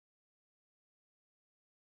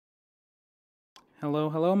Hello,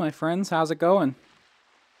 hello, my friends. How's it going?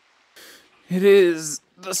 It is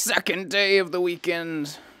the second day of the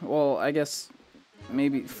weekend. Well, I guess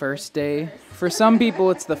maybe first day. For some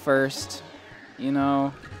people, it's the first. You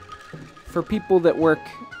know, for people that work,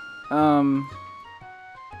 I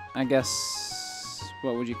guess,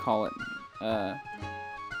 what would you call it? A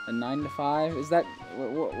 9 to 5? Is that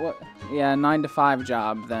what? Yeah, a 9 to 5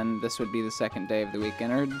 job. Then this would be the second day of the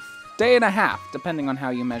weekend, or day and a half, depending on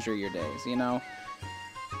how you measure your days. You know.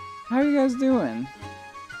 How are you guys doing?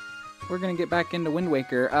 We're gonna get back into Wind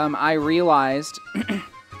Waker. I realized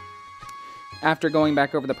after going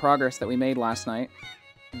back over the progress that we made last night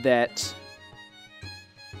that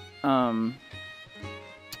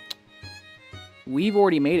we've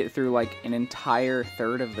already made it through like an entire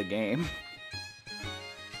third of the game.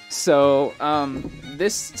 So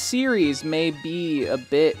this series may be a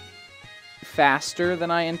bit faster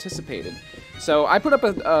than I anticipated. So I put up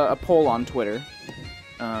a poll on Twitter.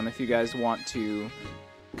 If you guys want to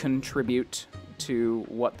contribute to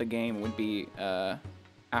what the game would be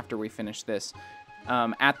after we finish this,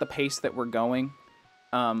 at the pace that we're going,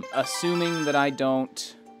 assuming that I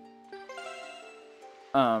don't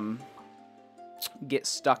get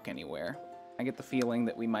stuck anywhere, I get the feeling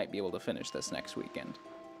that we might be able to finish this next weekend.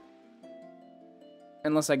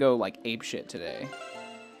 Unless I go, like, apeshit today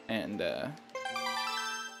and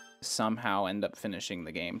somehow end up finishing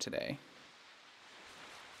the game today.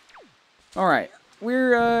 Alright,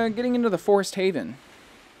 we're getting into the Forest Haven.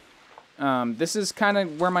 This is kind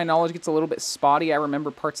of where my knowledge gets a little bit spotty. I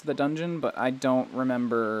remember parts of the dungeon, but I don't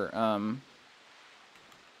remember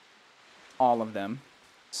all of them.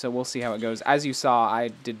 So we'll see how it goes. As you saw, I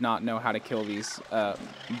did not know how to kill these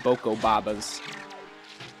Boko Babas,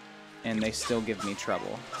 and they still give me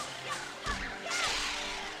trouble.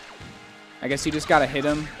 I guess you just gotta hit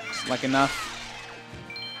them, like enough.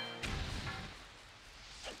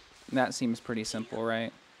 That seems pretty simple,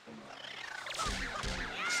 right?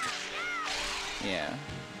 Yeah.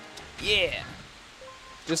 Yeah!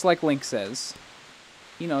 Just like Link says.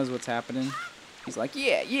 He knows what's happening. He's like,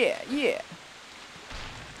 yeah, yeah, yeah!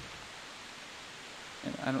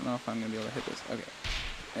 And I don't know if I'm going to be able to hit this. Okay.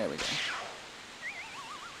 There we go.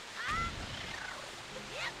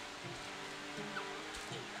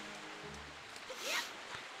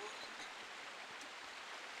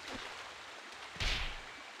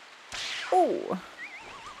 Oh!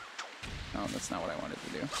 Oh, that's not what I wanted to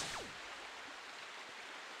do.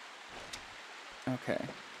 Okay.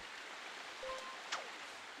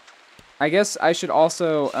 I guess I should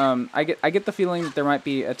also I get the feeling that there might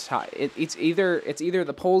be a tie. It's either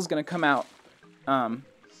the poll's gonna come out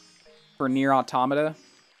for Nier Automata,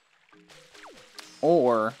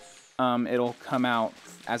 or it'll come out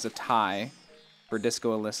as a tie for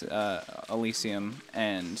Disco Elysium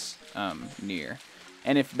and Nier.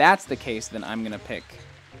 And if that's the case, then I'm going to pick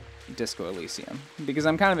Disco Elysium, because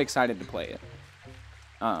I'm kind of excited to play it.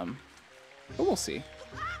 But we'll see.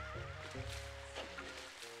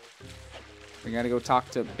 We gotta go talk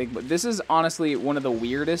to Big Boy. This is honestly one of the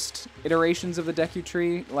weirdest iterations of the Deku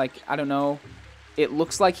Tree. Like, I don't know. It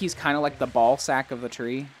looks like he's kind of like the ball sack of the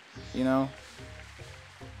tree, you know?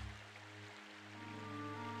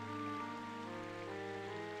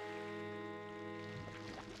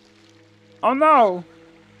 Oh no!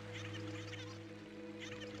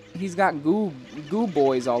 He's got goo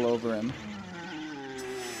boys all over him.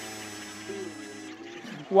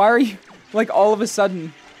 Why are you, like, all of a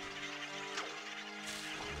sudden?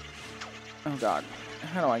 Oh god,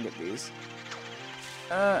 how do I get these?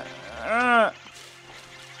 I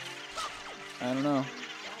don't know.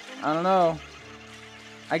 I don't know.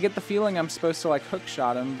 I get the feeling I'm supposed to, like, hook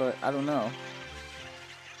shot him, but I don't know.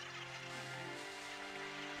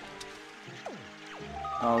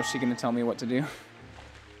 Oh, is she gonna tell me what to do?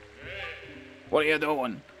 What are you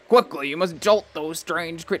doing? Quickly, you must jolt those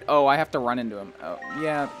strange Oh, I have to run into him. Oh,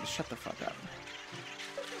 yeah, shut the fuck up.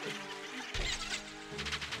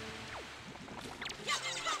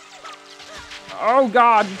 Oh,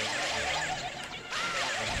 God!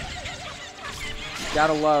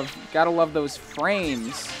 Gotta love those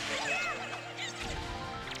frames.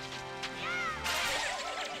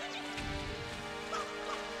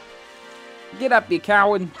 Get up, you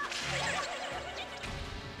coward!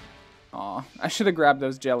 Aw, I should have grabbed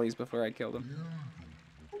those jellies before I killed him.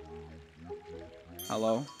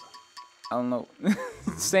 Hello? I don't know.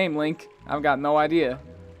 Same, Link. I've got no idea.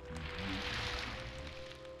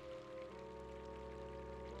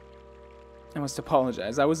 I must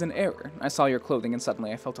apologize. I was in error. I saw your clothing and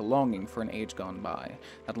suddenly I felt a longing for an age gone by.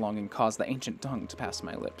 That longing caused the ancient tongue to pass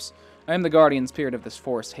my lips. I am the guardian spirit of this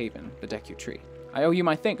forest haven, the Deku Tree. I owe you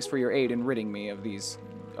my thanks for your aid in ridding me of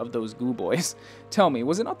those goo boys. Tell me,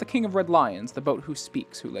 was it not the King of Red Lions, the boat who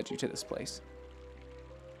speaks, who led you to this place?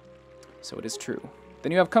 So it is true.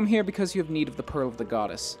 Then you have come here because you have need of the Pearl of the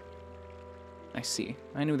Goddess. I see.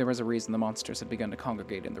 I knew there was a reason the monsters had begun to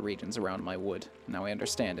congregate in the regions around my wood. Now I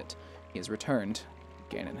understand it. He has returned.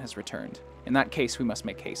 Ganon has returned. In that case, we must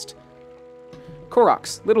make haste.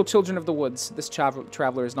 Koroks, little children of the woods, this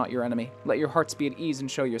traveler is not your enemy. Let your hearts be at ease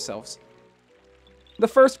and show yourselves. The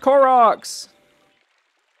first Koroks!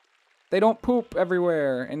 They don't poop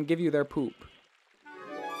everywhere and give you their poop.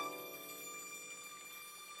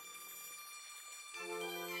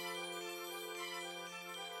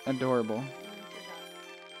 Adorable.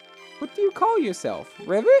 What do you call yourself?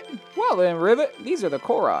 Rivet? Well then, Rivet, these are the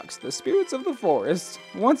Koroks, the spirits of the forest.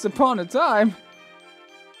 Once upon a time...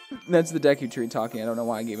 That's the Deku Tree talking. I don't know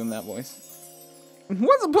why I gave him that voice.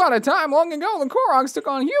 Once upon a time, long ago, the Koroks took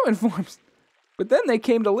on human forms. But then they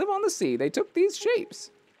came to live on the sea. They took these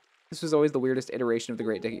shapes. This was always the weirdest iteration of the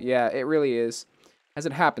Great Deku. Yeah, it really is. As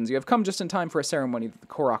it happens, you have come just in time for a ceremony that the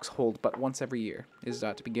Koroks hold but once every year. It is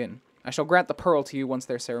to begin. I shall grant the pearl to you once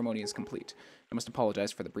their ceremony is complete. I must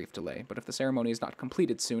apologize for the brief delay, but if the ceremony is not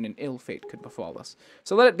completed soon, an ill fate could befall us.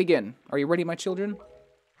 So let it begin. Are you ready, my children?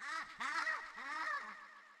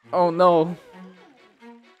 Oh no.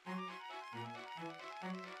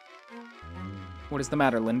 What is the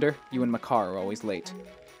matter, Linder? You and Makar are always late.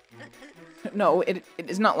 No, it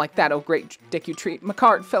is not like that, oh great Deku Tree.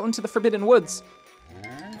 Makar fell into the Forbidden Woods.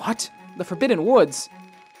 What? The Forbidden Woods?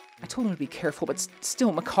 I told him to be careful, but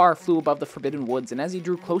still Makar flew above the Forbidden Woods, and as he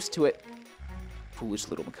drew close to it... Foolish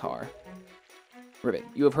little Makar. Rivet,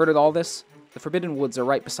 you have heard of all this? The Forbidden Woods are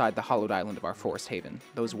right beside the hollowed island of our forest haven.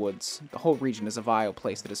 Those woods, the whole region is a vile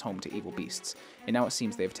place that is home to evil beasts, and now it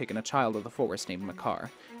seems they have taken a child of the forest named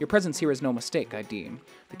Makar. Your presence here is no mistake, I deem.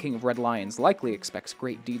 The King of Red Lions likely expects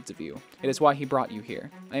great deeds of you. It is why he brought you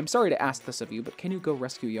here. I am sorry to ask this of you, but can you go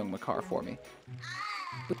rescue young Makar for me?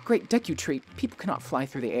 But great Deku Tree, people cannot fly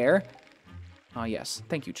through the air. Ah, yes.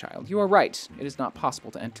 Thank you, child. You are right. It is not possible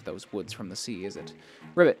to enter those woods from the sea, is it?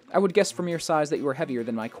 Rivet, I would guess from your size that you are heavier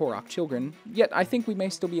than my Korok children, yet I think we may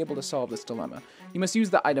still be able to solve this dilemma. You must use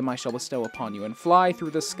the item I shall bestow upon you and fly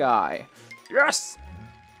through the sky. Yes!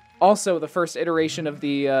 Also, the first iteration of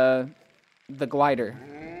the glider.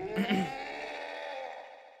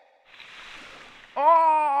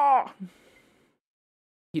 Oh!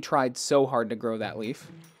 He tried so hard to grow that leaf.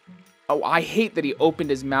 Oh, I hate that he opened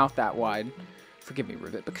his mouth that wide. Forgive me,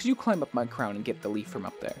 Rivet, but could you climb up my crown and get the leaf from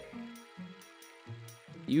up there?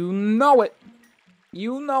 You know it.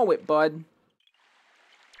 You know it, bud.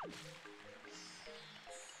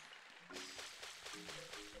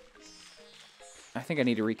 I think I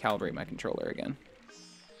need to recalibrate my controller again.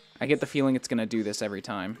 I get the feeling it's going to do this every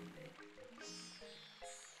time.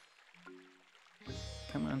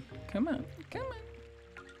 Come on. Come on. Come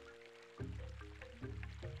on.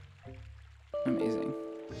 Amazing.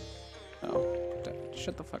 Oh,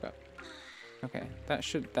 shut the fuck up. Okay, that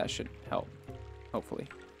should help. Hopefully.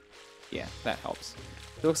 Yeah, that helps.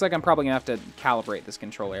 It looks like I'm probably gonna have to calibrate this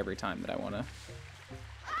controller every time that I wanna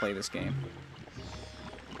play this game.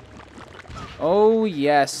 Oh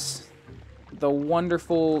yes. The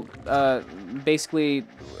wonderful, basically,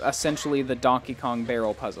 essentially the Donkey Kong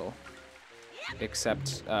barrel puzzle.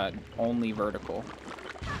 Except, only vertical.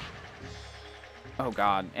 Oh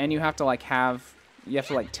god, and you have to like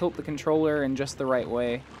tilt the controller in just the right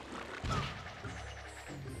way.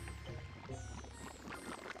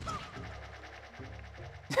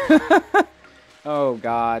 Oh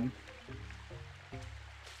god.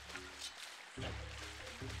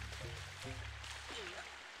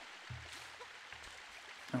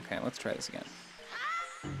 Okay, let's try this again.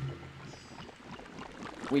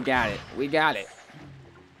 We got it. We got it.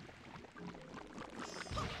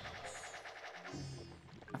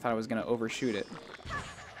 I thought I was gonna overshoot it.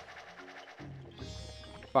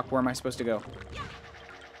 Fuck, where am I supposed to go?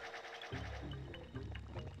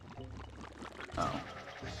 Oh.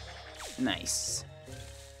 Nice.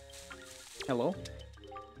 Hello?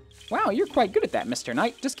 Wow, you're quite good at that, Mr.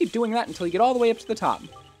 Knight. Just keep doing that until you get all the way up to the top.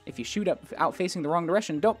 If you shoot out facing the wrong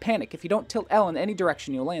direction, don't panic. If you don't tilt L in any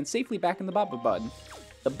direction, you'll land safely back in the Baba Bud.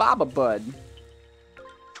 The Baba Bud.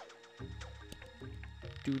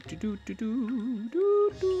 Do do do do do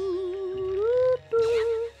do do.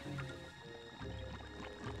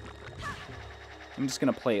 I'm just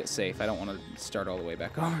gonna play it safe. I don't want to start all the way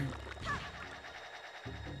back over.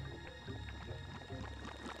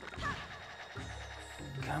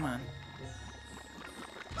 Come on.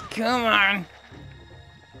 Come on.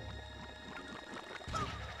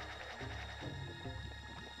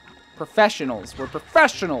 Professionals. We're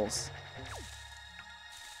professionals.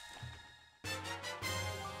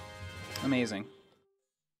 Amazing.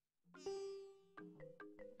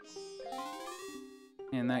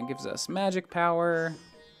 And that gives us magic power.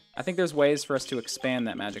 I think there's ways for us to expand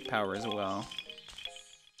that magic power as well.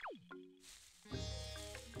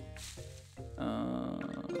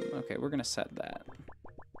 Okay, we're gonna set that.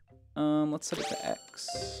 Let's set it to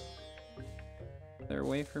X. Is there a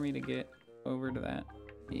way for me to get over to that?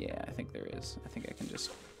 Yeah, I think there is. I think I can just...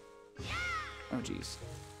 Oh, jeez.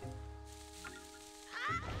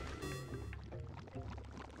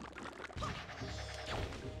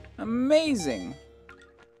 Amazing!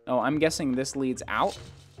 Oh, I'm guessing this leads out,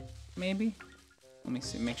 maybe? Let me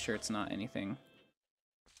see, make sure it's not anything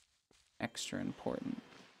extra important.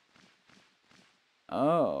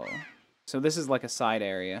 Oh, so this is like a side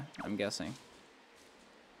area, I'm guessing.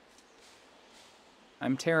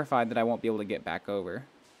 I'm terrified that I won't be able to get back over.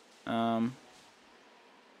 And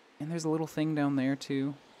there's a little thing down there,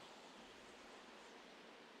 too.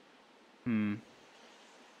 Am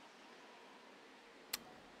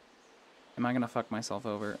I gonna fuck myself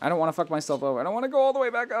over? I don't want to fuck myself over. I don't want to go all the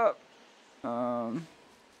way back up.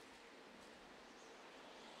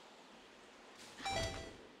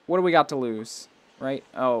 What do we got to lose? Right?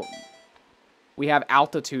 Oh. We have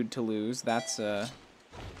altitude to lose. That's,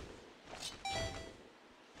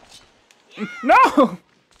 No!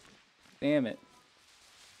 Damn it.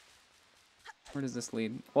 Where does this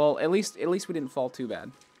lead? Well, at least we didn't fall too bad.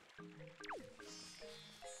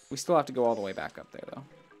 We still have to go all the way back up there, though.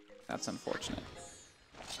 That's unfortunate.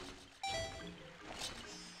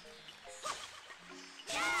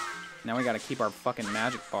 Now we gotta keep our fucking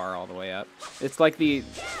magic bar all the way up. It's like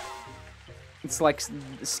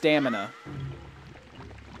stamina.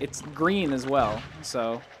 It's green as well,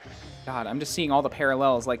 so... God, I'm just seeing all the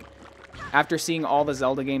parallels. Like, after seeing all the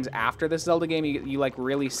Zelda games after this Zelda game, you like,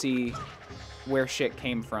 really see where shit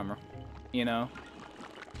came from, you know?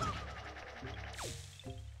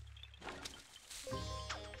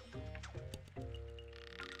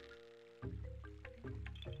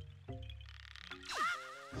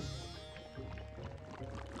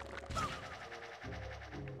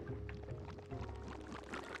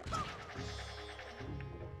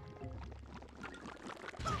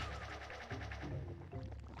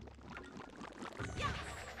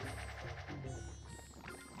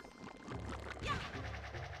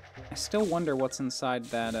 I still wonder what's inside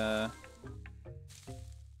that,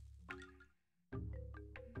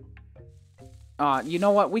 you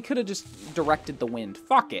know what? We could have just directed the wind.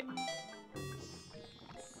 Fuck it.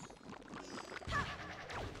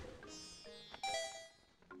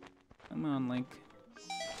 Come on, Link.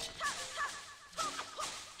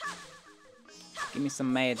 Give me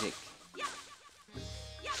some magic.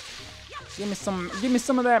 Give me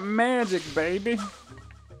some of that magic, baby.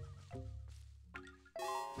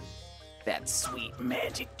 That sweet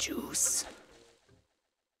magic juice.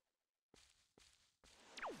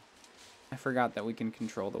 I forgot that we can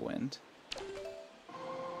control the wind.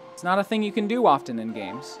 It's not a thing you can do often in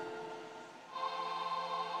games.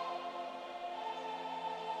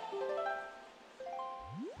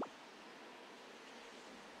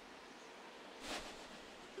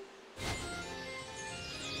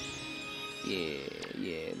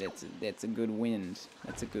 Yeah, that's a good wind.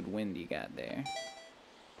 That's a good wind you got there.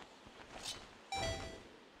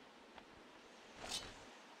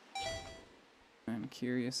 I'm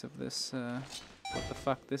curious of this, what the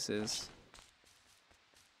fuck this is.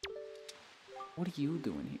 What are you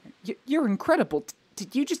doing here? You're incredible.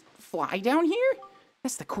 Did you just fly down here?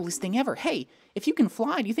 That's the coolest thing ever. Hey, if you can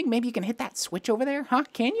fly, do you think maybe you can hit that switch over there? Huh?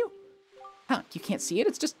 Can you? Huh? You can't see it?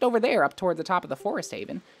 It's just over there, up toward the top of the forest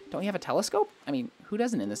haven. Don't you have a telescope? I mean, who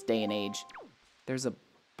doesn't in this day and age? There's a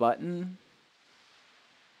button.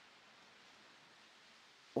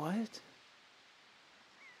 What?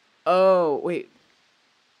 Oh, wait.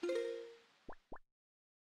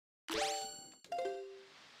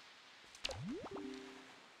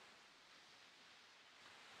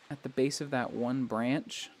 At the base of that one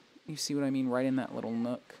branch, you see what I mean? Right in that little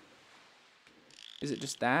nook. Is it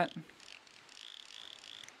just that?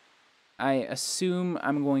 I assume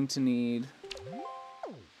I'm going to need,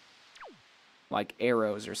 like,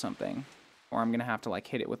 arrows or something. Or I'm going to have to, like,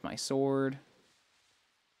 hit it with my sword.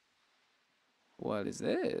 What is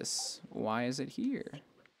this? Why is it here?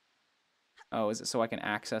 Oh, is it so I can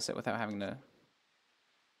access it without having to...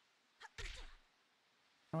 How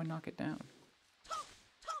do I knock it down?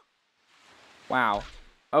 Wow.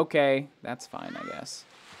 Okay, that's fine, I guess.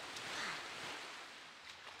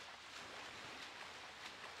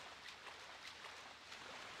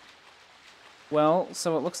 Well,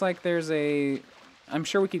 so it looks like there's a... I'm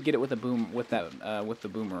sure we could get it with a boom with that with the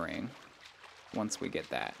boomerang once we get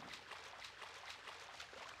that.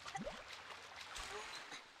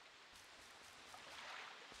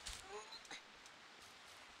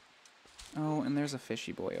 Oh, and there's a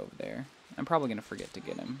fishy boy over there. I'm probably gonna forget to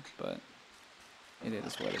get him, but it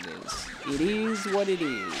is what it is. It is what it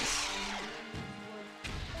is.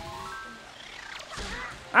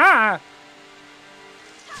 Ah!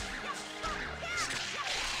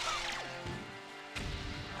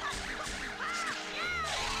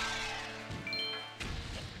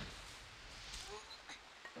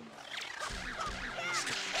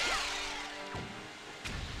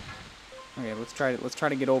 Okay, let's try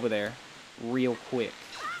to get over there real quick.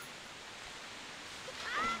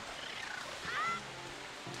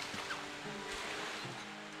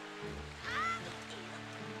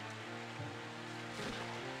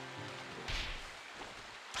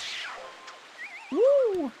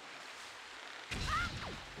 Woo!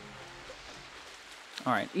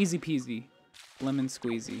 Alright, easy peasy. Lemon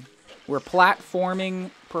squeezy. We're platforming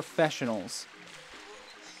professionals.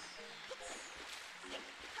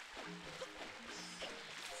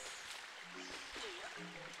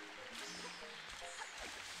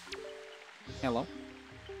 Hello.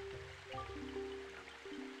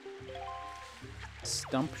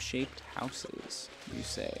 Stump-shaped houses, you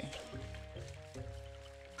say.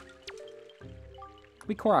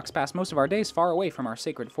 We Koroks pass most of our days far away from our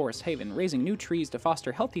sacred forest haven, raising new trees to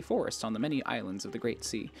foster healthy forests on the many islands of the Great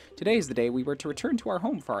Sea. Today is the day we were to return to our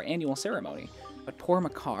home for our annual ceremony. But poor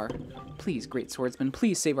Makar. Please, great swordsman,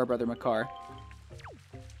 please save our brother Makar.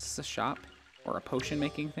 Is this a shop? Or a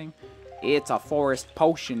potion-making thing? It's a forest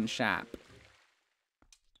potion shop.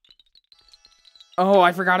 Oh,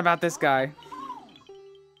 I forgot about this guy.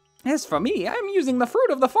 As for me, I'm using the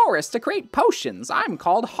fruit of the forest to create potions. I'm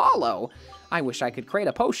called Hollow. I wish I could create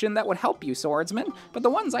a potion that would help you, swordsman, but the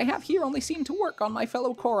ones I have here only seem to work on my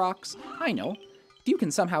fellow Koroks. I know. If you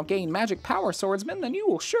can somehow gain magic power, swordsman, then you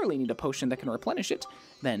will surely need a potion that can replenish it.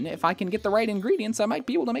 Then, if I can get the right ingredients, I might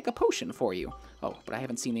be able to make a potion for you. Oh, but I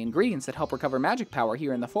haven't seen the ingredients that help recover magic power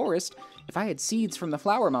here in the forest. If I had seeds from the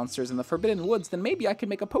flower monsters in the Forbidden Woods, then maybe I could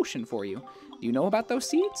make a potion for you. Do you know about those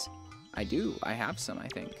seeds? I do. I have some, I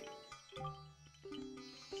think.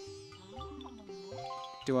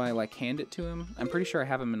 Do I, like, hand it to him? I'm pretty sure I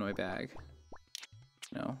have him in my bag.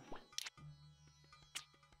 No.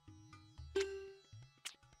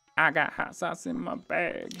 I got hot sauce in my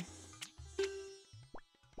bag.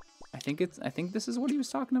 I think this is what he was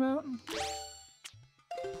talking about.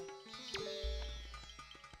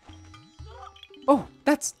 Oh,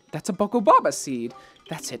 that's a Bokobaba seed.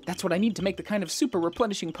 That's it. That's what I need to make the kind of super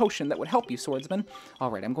replenishing potion that would help you, swordsman.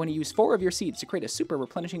 All right, I'm going to use 4 of your seeds to create a super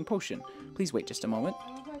replenishing potion. Please wait just a moment.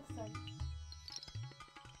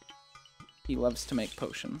 He loves to make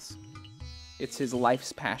potions. It's his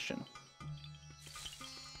life's passion.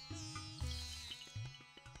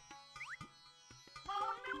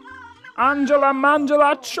 Angela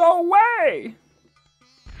Mangela Chowe!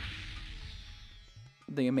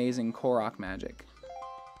 The amazing Korok magic.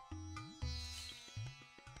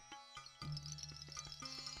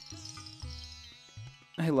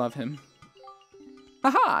 I love him.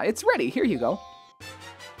 Haha, it's ready. Here you go.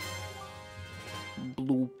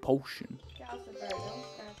 Blue potion.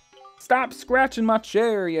 Stop scratching my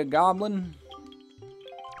chair, you goblin.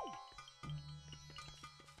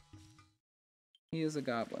 He is a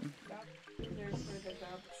goblin.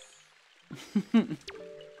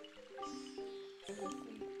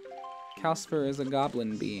 Calcifer is a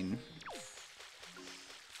goblin bean.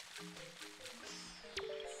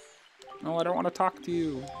 No, I don't want to talk to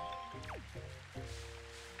you.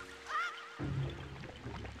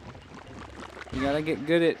 You gotta get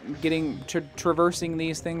good at traversing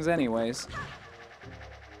these things anyways.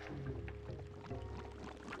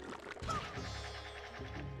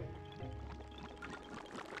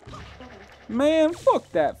 Man, fuck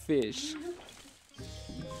that fish.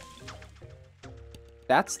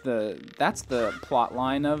 That's the plot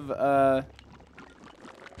line of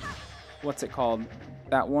what's it called?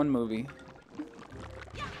 That one movie.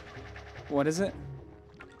 What is it?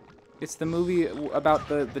 It's the movie about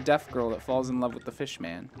the deaf girl that falls in love with the fish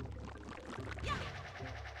man.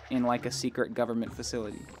 In like a secret government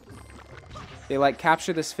facility. They like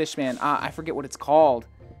capture this fish man. Ah, I forget what it's called.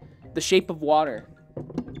 The Shape of Water.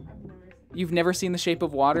 You've never seen The Shape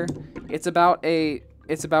of Water? It's about a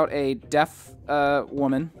deaf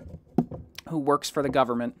woman who works for the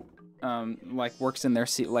government. Like works in their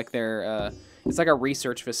it's like a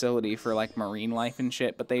research facility for like marine life and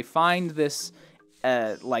shit, but they find this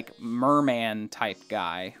like merman type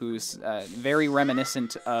guy who's very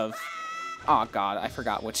reminiscent of. Oh God, I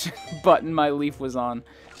forgot which button my leaf was on.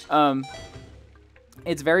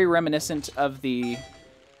 It's very reminiscent of the.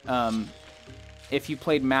 If you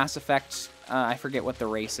played Mass Effect, I forget what the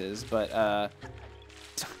race is, but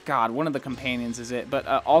God, one of the companions is it. But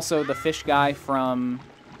also the fish guy from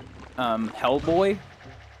Hellboy.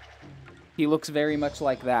 He looks very much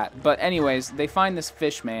like that. But anyways, they find this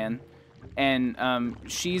fish man, and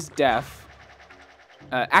she's deaf.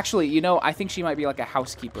 Actually, you know, I think she might be like a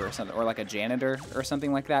housekeeper or something, or like a janitor or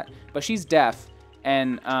something like that. But she's deaf,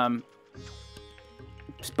 and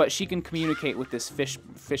but she can communicate with this fish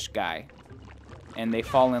guy, and they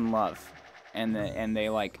fall in love, and they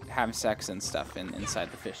like have sex and stuff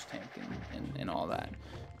inside the fish tank and all that.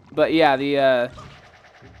 But yeah, the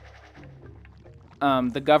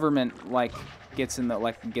government like gets in the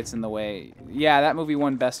way. Yeah, that movie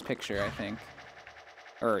won Best Picture, I think.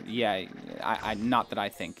 Or yeah, I not that I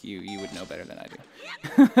think you would know better than I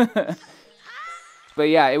do. But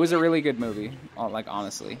yeah, it was a really good movie. Like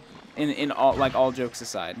honestly, in all like all jokes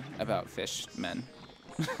aside about fish men.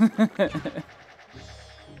 I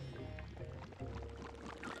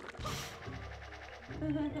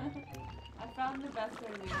found the best way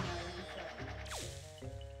to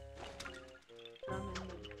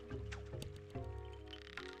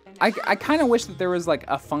I kind of wish that there was like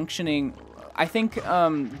a functioning. I think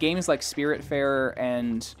games like Spiritfarer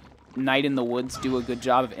and Night in the Woods do a good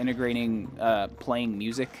job of integrating playing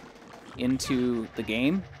music into the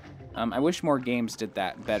game. I wish more games did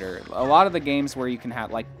that better. A lot of the games where you can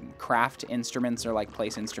have like craft instruments or like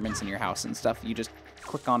place instruments in your house and stuff, you just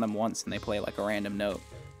click on them once and they play like a random note.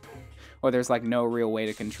 Or there's like no real way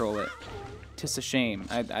to control it. Tis a shame.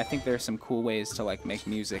 I think there's some cool ways to like make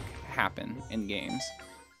music happen in games.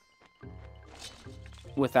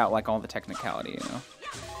 Without like all the technicality, you know.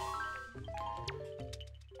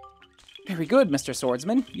 Very good, Mr.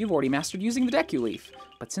 Swordsman. You've already mastered using the Deculeaf.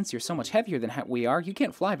 But since you're so much heavier than we are, you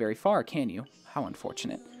can't fly very far, can you? How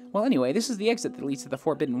unfortunate. Well, anyway, this is the exit that leads to the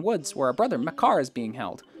Forbidden Woods, where our brother Makar is being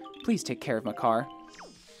held. Please take care of Makar.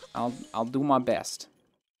 I'll do my best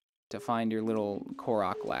to find your little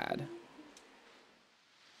Korok lad.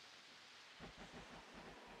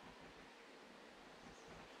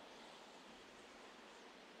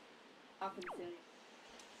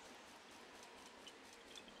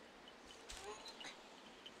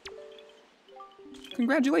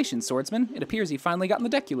 Congratulations, Swordsman. It appears you've finally gotten the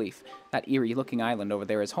Deculeaf. That eerie-looking island over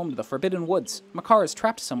there is home to the Forbidden Woods. Makar is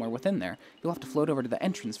trapped somewhere within there. You'll have to float over to the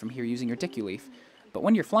entrance from here using your Deculeaf. But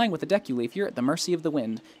when you're flying with the Deculeaf, you're at the mercy of the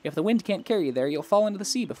wind. If the wind can't carry you there, you'll fall into the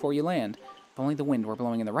sea before you land. If only the wind were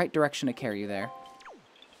blowing in the right direction to carry you there.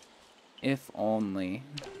 If only.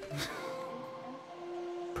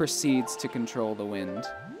 Proceeds to control the wind.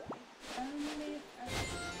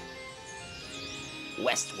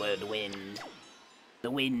 Westward wind. The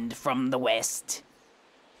wind from the west.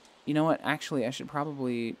 You know what? Actually, I should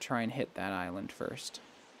probably try and hit that island first.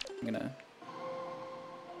 I'm gonna...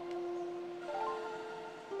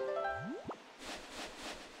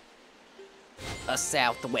 A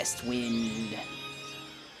southwest wind.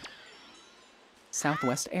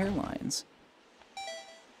 Southwest Airlines.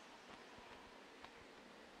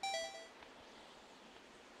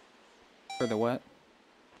 For the what?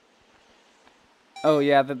 Oh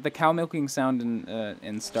yeah, the cow milking sound in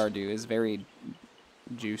Stardew is very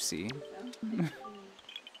juicy.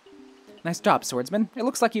 Nice job, Swordsman. It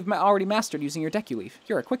looks like you've already mastered using your Deculeaf.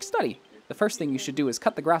 You're a quick study. The first thing you should do is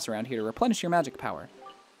cut the grass around here to replenish your magic power.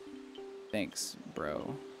 Thanks,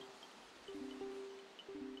 bro.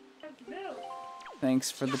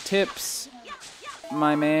 Thanks for the tips,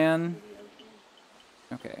 my man.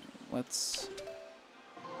 Okay, let's...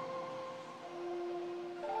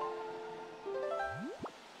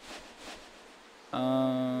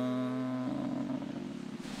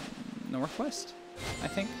 Northwest, I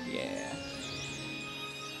think. Yeah.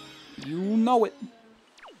 You know it.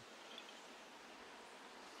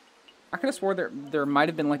 I could have swore there might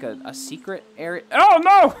have been like a secret area. Oh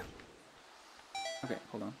no! Okay,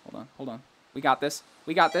 hold on. We got this.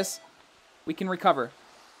 We got this. We can recover.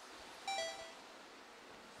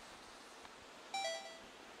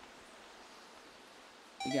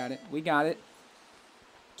 We got it. We got it.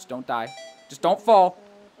 Just don't die. Just don't fall.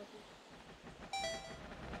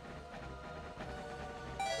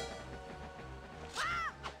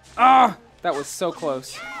 Ah! That was so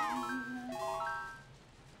close.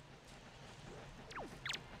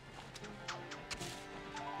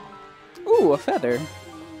 Ooh, a feather.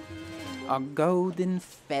 A golden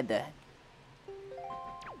feather.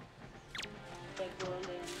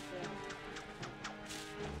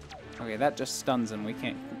 Okay, that just stuns them. We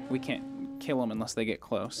can't kill them unless they get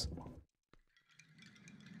close.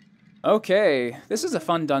 Okay, this is a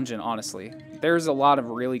fun dungeon, honestly. There's a lot of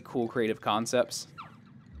really cool creative concepts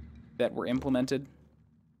that were implemented.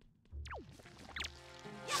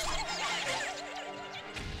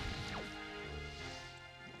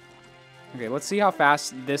 Okay, let's see how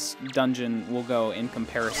fast this dungeon will go in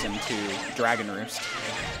comparison to Dragon Roost.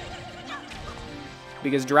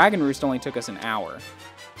 Because Dragon Roost only took us an hour.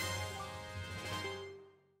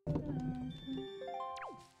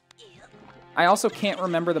 I also can't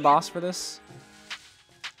remember the boss for this.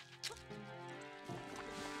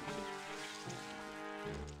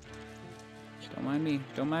 Don't mind me.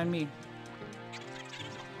 Don't mind me.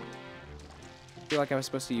 I feel like I was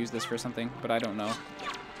supposed to use this for something, but I don't know.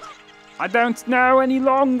 I don't know any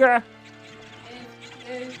longer!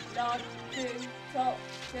 It's not to top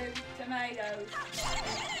to tomatoes.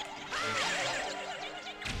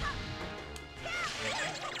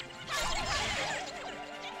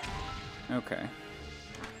 Okay.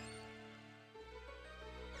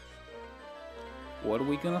 What are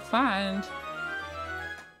we gonna find?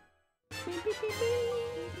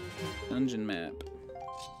 Dungeon map.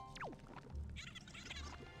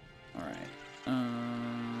 Alright.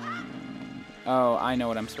 Oh, I know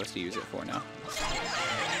what I'm supposed to use it for now.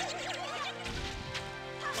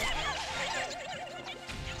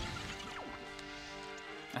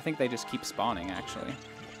 I think they just keep spawning, actually.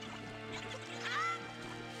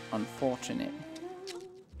 Unfortunate.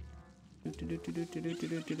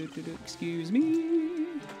 Excuse me.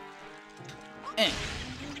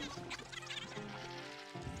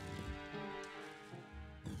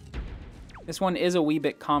 This one is a wee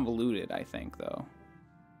bit convoluted, I think, though.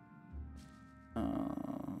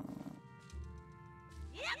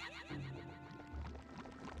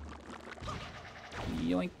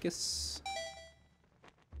 Yoinkus.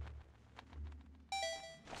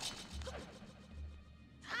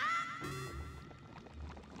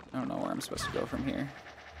 I don't know where I'm supposed to go from here.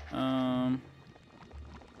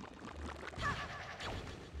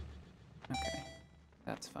 Okay,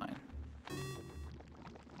 that's fine.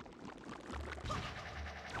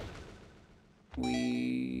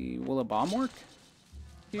 Will a bomb work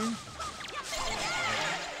here?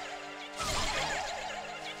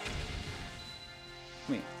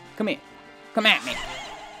 Come here. Come here. Come at me.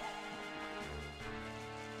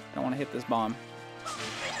 I don't want to hit this bomb.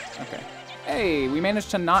 Okay. Hey, we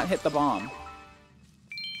managed to not hit the bomb.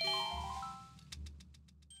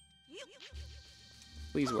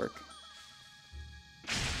 Please work.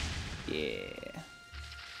 Yeah.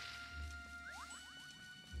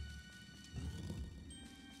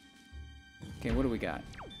 Okay, what do we got?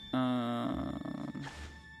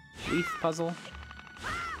 Leaf puzzle.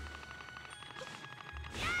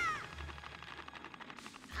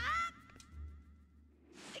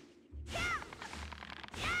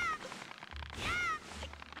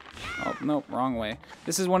 Oh, nope, wrong way.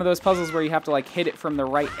 This is one of those puzzles where you have to, like, hit it from the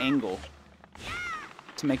right angle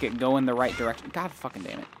to make it go in the right direction. God fucking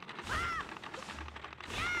damn it.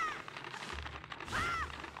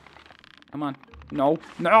 Come on. No,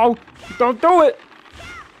 no, don't do it!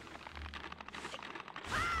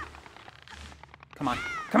 Come on,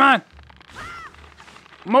 come on!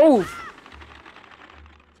 Move!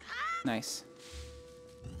 Nice.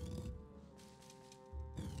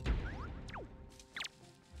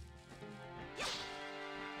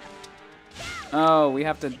 Oh, we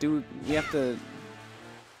have to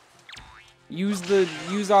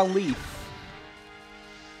use our leaf.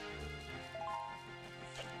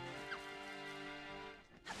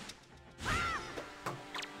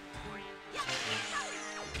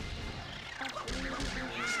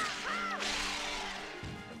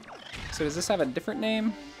 So does this have a different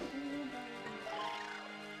name?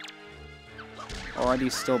 Or are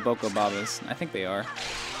these still Boko Babas? I think they are.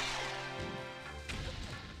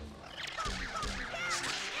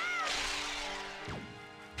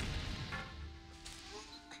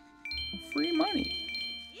 Free money.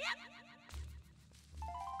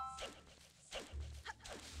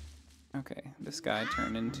 Okay, this guy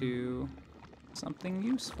turned into something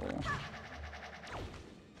useful.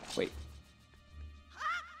 Wait.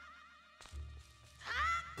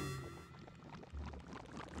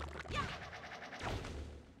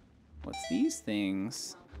 What's these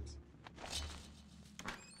things?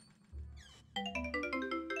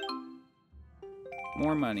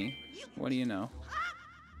 More money. What do you know?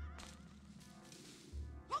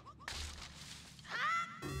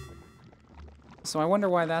 So I wonder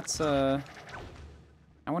why that's, I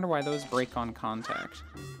wonder why those break on contact.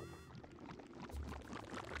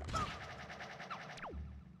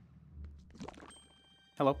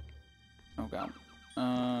 Hello?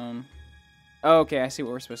 Oh, okay, I see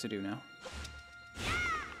what we're supposed to do now.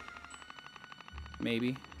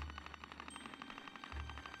 Maybe.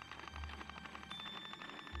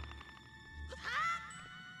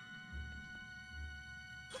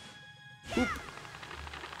 Oop.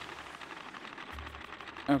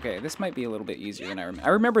 Okay, this might be a little bit easier than I remember.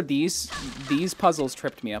 I remember these puzzles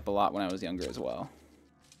tripped me up a lot when I was younger as well.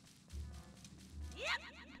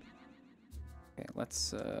 Okay,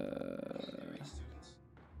 let's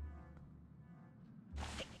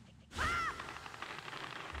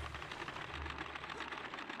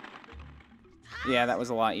yeah, that was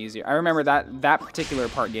a lot easier. I remember that particular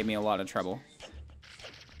part gave me a lot of trouble.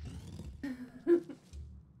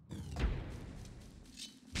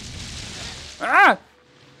 Ah!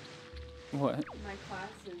 What? My class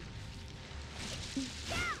is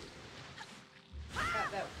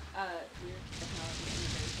got that weird technology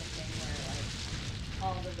innovation thing where like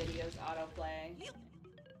all the videos autoplay.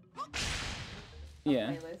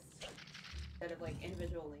 Yeah. Playlist instead of like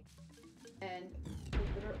individual links. And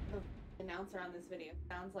the announcer on this video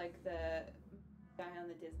sounds like the guy on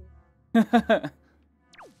the Disney.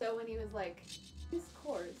 So when he was like, this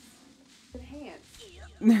course enhanced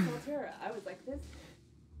Cultura, I was like, this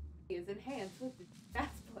is enhanced with the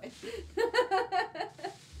fast play.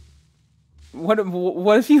 What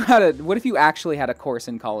if you actually had a course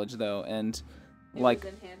in college though, and like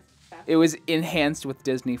it was enhanced with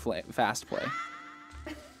Disney Fast Play?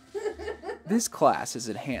 This class is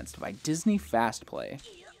enhanced by Disney Fast Play.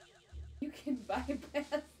 You can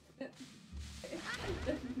bypass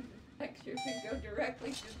the lectures and go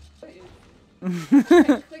directly to the quiz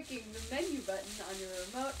by clicking the menu button on your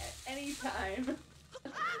remote at any time.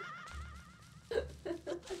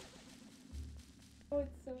 Oh,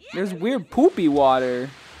 it's so There's weird poopy water.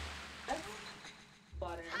 That's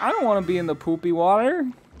water. I don't want to be in the poopy water.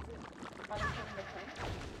 Water from the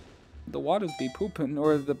plant. The waters be pooping,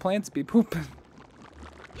 or the plants be pooping.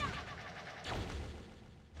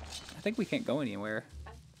 I think we can't go anywhere.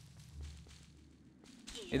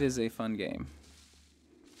 It is a fun game.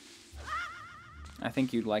 I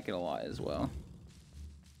think you'd like it a lot as well.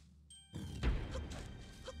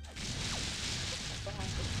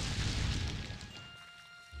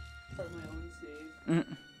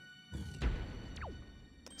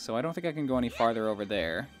 So I don't think I can go any farther over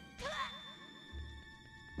there.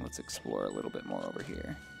 Let's explore a little bit more over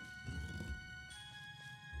here.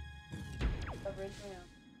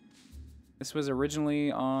 This was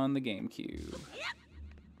originally on the GameCube.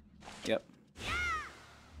 Yep.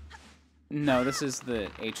 No, this is the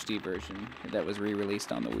HD version that was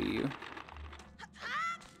re-released on the Wii U.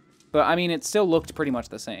 But I mean, it still looked pretty much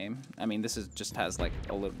the same. I mean, this is just has like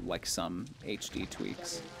a little, like some HD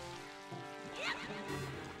tweaks.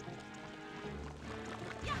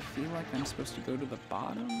 I feel like I'm supposed to go to the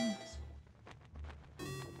bottom.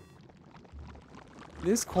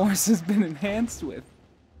 This course has been enhanced with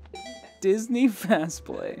Disney Fast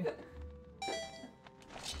Play.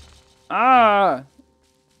 Ah!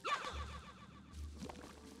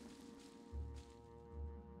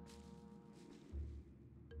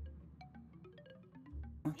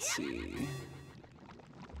 Let's see.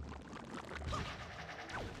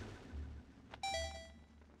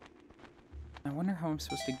 I wonder how I'm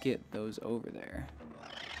supposed to get those over there.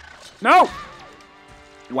 No!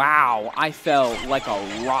 Wow, I fell like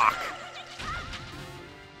a rock.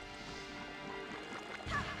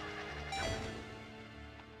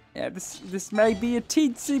 Yeah, this may be a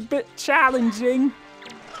teensy bit challenging.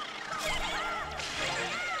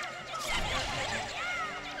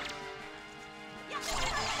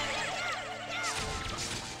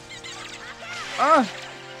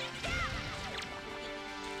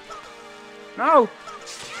 No!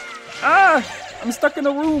 I'm stuck in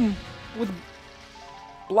a room with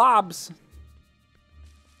blobs.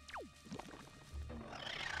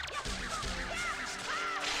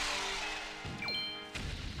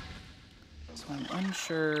 So I'm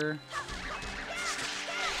unsure.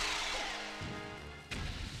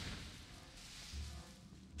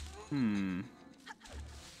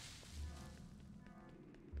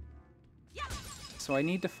 So I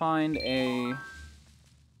need to find a...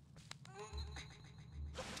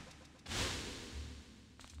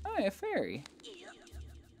 Oh, a fairy.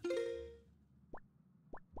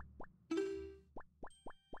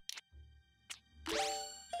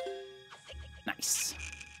 Nice.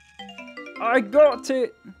 I got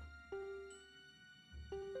it!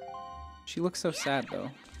 She looks so sad, though.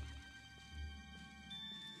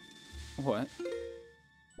 What?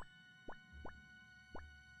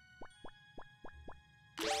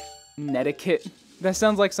 Netiquette. That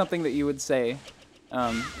sounds like something that you would say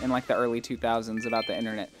in like the early 2000s about the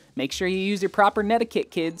internet. Make sure you use your proper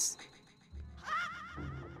netiquette, kids.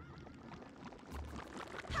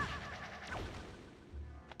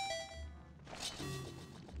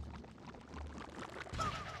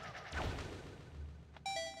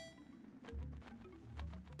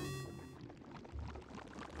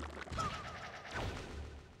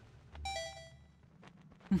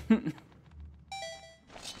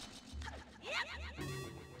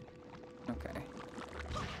 Okay.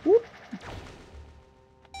 Whoop.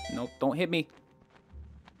 Nope, don't hit me.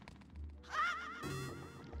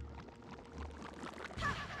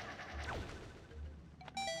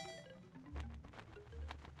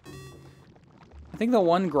 I think the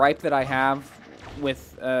one gripe that I have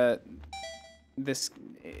with this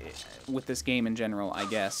game in general, I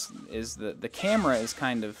guess, is the camera is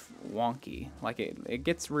kind of wonky. Like it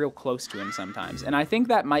gets real close to him sometimes, and I think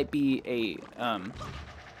that might be a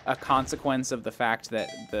consequence of the fact that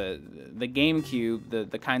the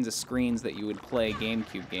GameCube, the kinds of screens that you would play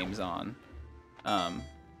GameCube games on,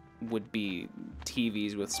 would be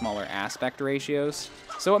TVs with smaller aspect ratios.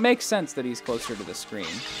 So it makes sense that he's closer to the screen,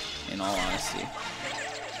 in all honesty.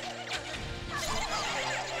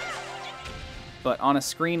 But on a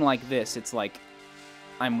screen like this, it's like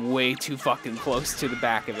I'm way too fucking close to the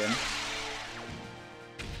back of him.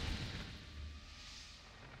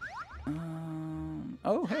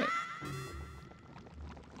 Oh, hey.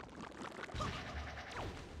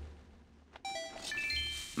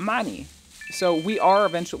 Money. So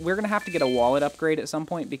we're gonna have to get a wallet upgrade at some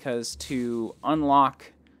point, because to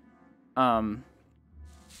unlock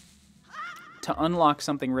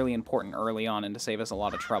something really important early on and to save us a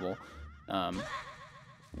lot of trouble,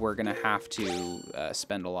 we're gonna have to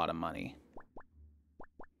spend a lot of money.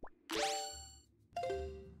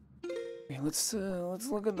 Okay, let's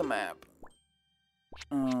look at the map.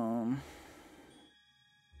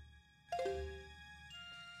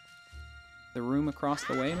 The room across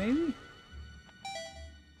the way, maybe?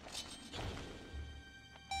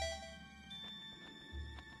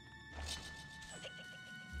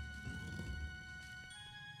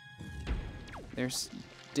 There's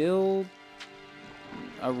still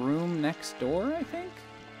a room next door, I think?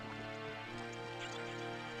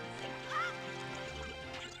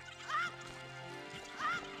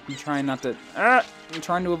 I'm trying not to... I'm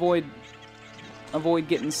trying to avoid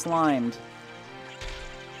getting slimed.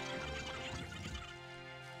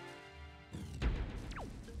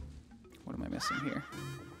 What am I missing here?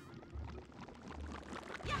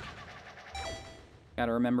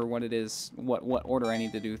 Gotta remember what it is, what order I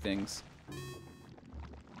need to do things.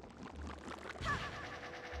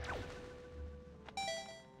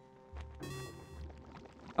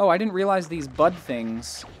 Oh, I didn't realize these bud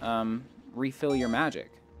things refill your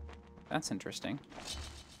magic. That's interesting.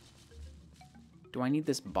 Do I need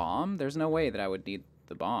this bomb? There's no way that I would need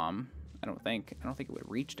the bomb. I don't think it would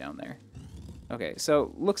reach down there. Okay,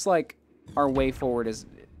 so looks like our way forward is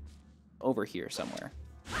over here somewhere.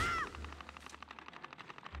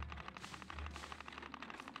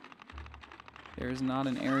 There's not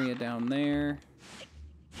an area down there.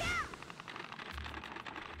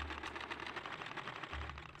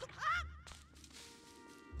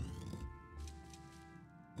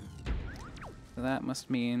 So that must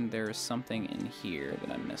mean there is something in here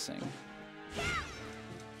that I'm missing.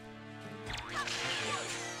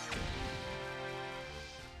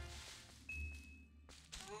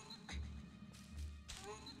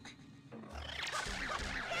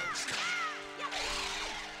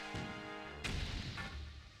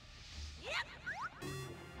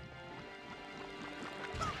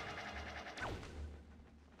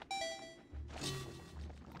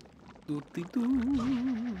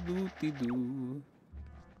 Doop-de-doo.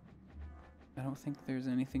 I don't think there's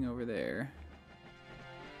anything over there.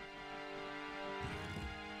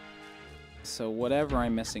 So whatever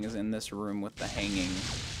I'm missing is in this room with the hanging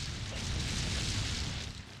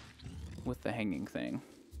thing.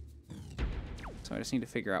 So I just need to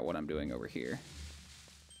figure out what I'm doing over here.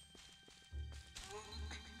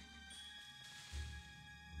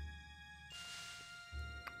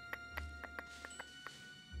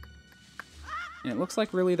 And it looks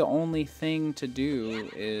like really the only thing to do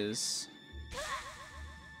is...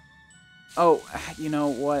 Oh, you know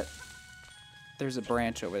what? There's a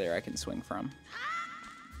branch over there I can swing from.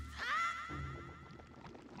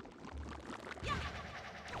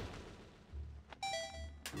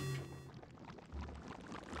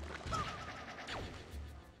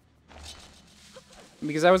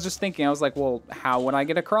 Because I was just thinking, I was like, well, how would I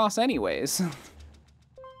get across anyways?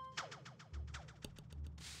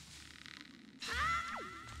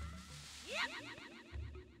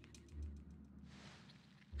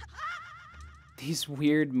 These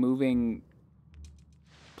weird moving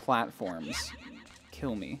platforms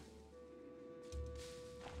kill me.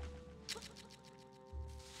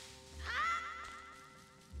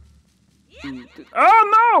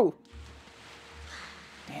 Oh no!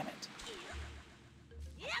 Damn it.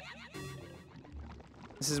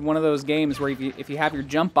 This is one of those games where if you have your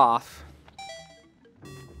jump off,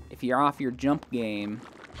 if you're off your jump game,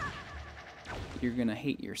 you're gonna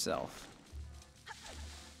hate yourself.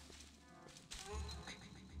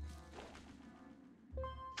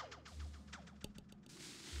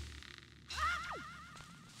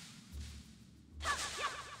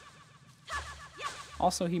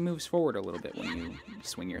 Also, he moves forward a little bit when you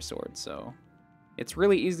swing your sword, so it's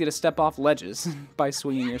really easy to step off ledges by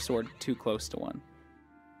swinging your sword too close to one.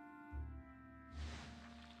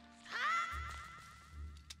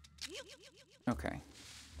 Okay.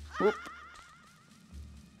 Whoop.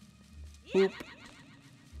 Whoop.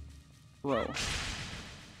 Whoa.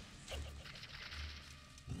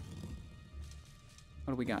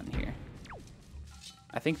 What do we got in here?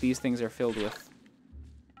 I think these things are filled with...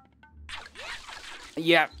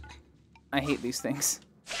 Yeah. I hate these things.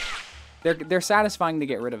 They're satisfying to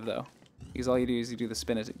get rid of, though. Because all you do is you do the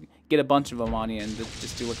spin attack. Get a bunch of them on you and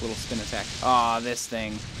just do like a little spin attack. Aw, this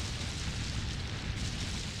thing.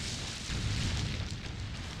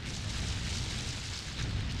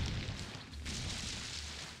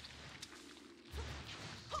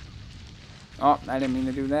 Oh, I didn't mean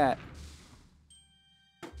to do that.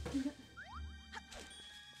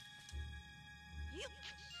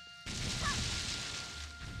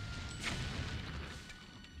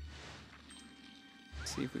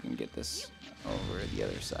 See if we can get this over to the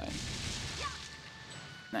other side.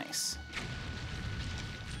 Nice.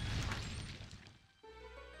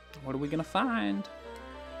 What are we gonna find?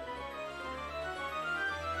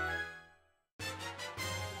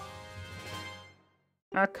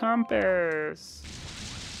 A compass.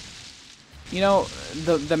 You know,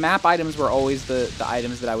 the map items were always the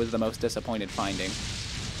items that I was the most disappointed finding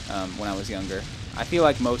when I was younger. I feel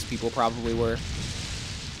like most people probably were.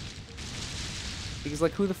 Because,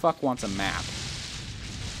 like, who the fuck wants a map?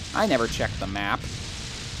 I never checked the map.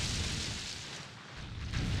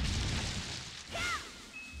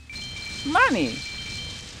 Money!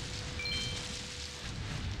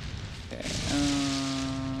 Okay,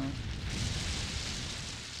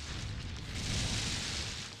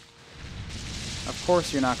 Of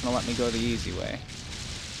course you're not gonna let me go the easy way.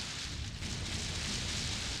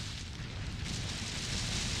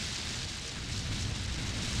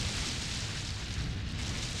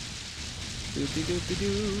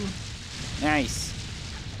 Doopy-doopy-doo. Nice.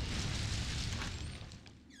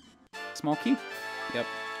 Small key? Yep.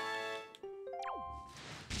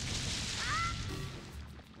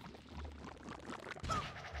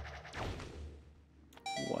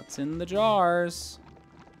 What's in the jars?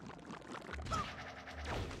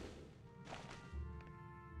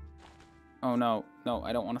 Oh no, no,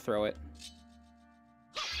 I don't want to throw it.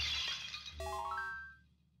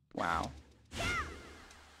 Wow.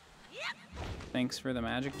 Thanks for the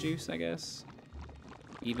magic juice, I guess.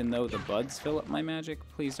 Even though the buds fill up my magic,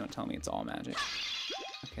 please don't tell me it's all magic.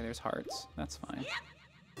 Okay, there's hearts. That's fine.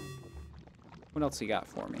 What else you got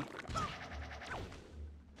for me?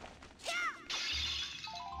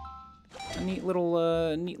 A neat little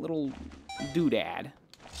doodad.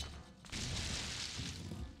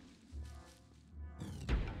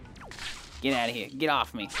 Get out of here. Get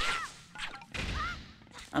off me.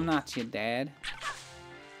 I'm not your dad.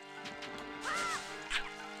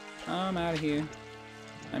 I'm out of here.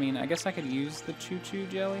 I mean, I guess I could use the choo-choo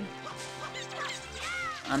jelly.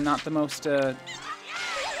 I'm not the most,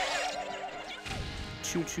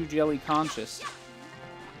 choo-choo jelly conscious.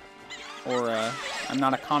 Or, I'm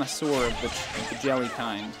not a connoisseur of the jelly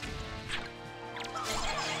kind.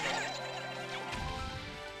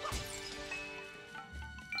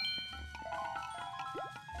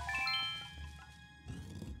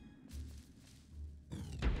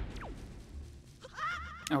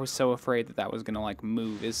 I was so afraid that that was gonna, like,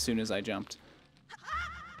 move as soon as I jumped.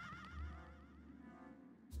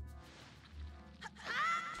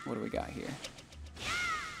 What do we got here?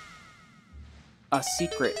 A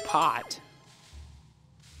secret pot.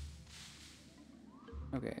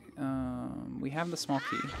 Okay, we have the small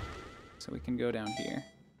key, so we can go down here.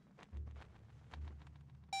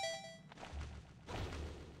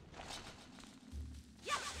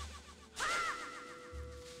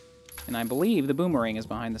 And I believe the boomerang is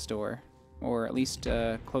behind the store, or at least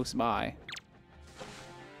close by.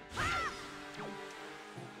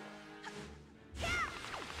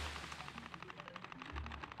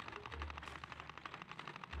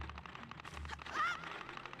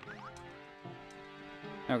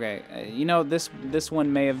 Okay, you know, this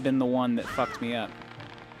one may have been the one that fucked me up.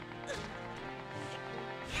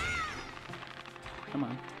 Come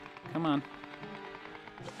on. Come on.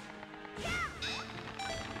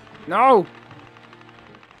 No!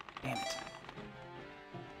 Damn it.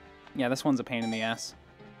 Yeah, this one's a pain in the ass.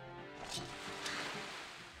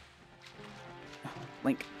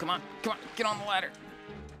 Link, come on, come on, get on the ladder.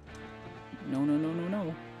 No, no, no, no,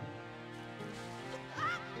 no.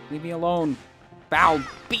 Leave me alone, foul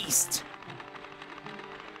beast.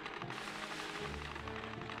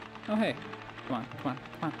 Oh, hey. Come on, come on,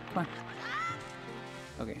 come on, come on.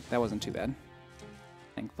 Okay, that wasn't too bad.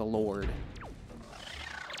 Thank the Lord.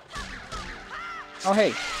 Oh,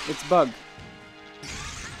 hey, it's Bug.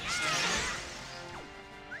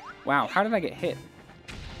 Wow, how did I get hit?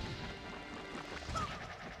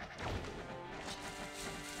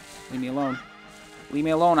 Leave me alone. Leave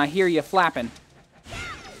me alone. I hear you flapping.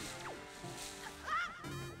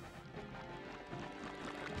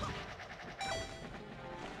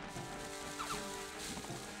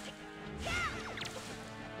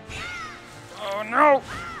 Oh, no!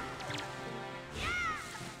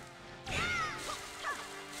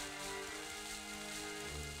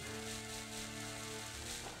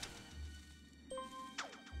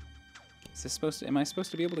 Is this supposed to... Am I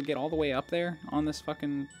supposed to be able to get all the way up there on this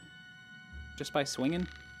fucking... just by swinging?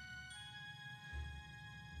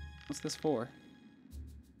 What's this for?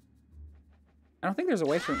 I don't think there's a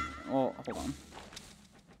way for... Well, hold on.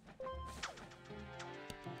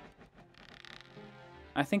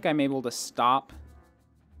 I think I'm able to stop.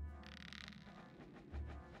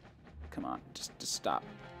 Come on, just stop.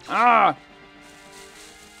 Ah!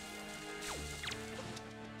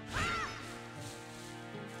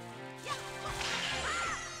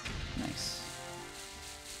 Nice.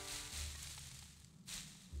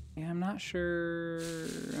 Yeah, I'm not sure.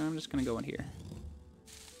 I'm just gonna go in here.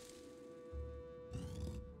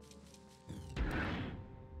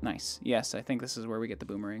 Nice. Yes, I think this is where we get the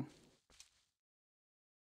boomerang.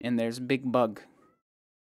 And there's Big Bug.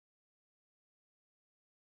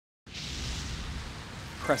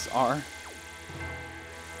 Press R.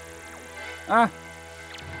 Ah!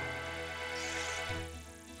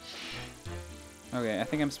 Okay, I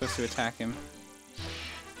think I'm supposed to attack him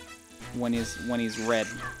when he's red.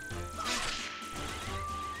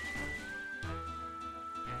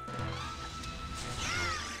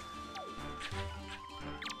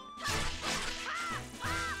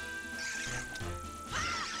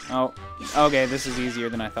 Oh, okay, this is easier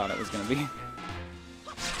than I thought it was gonna be.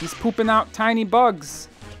 He's pooping out tiny bugs.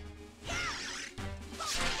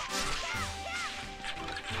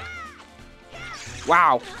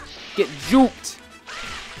 Wow, get juked.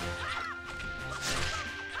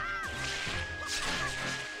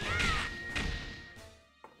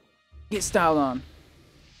 Get styled on.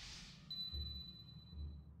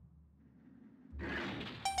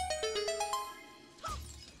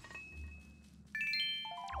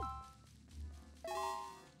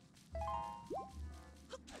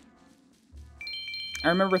 I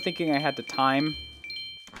remember thinking I had to time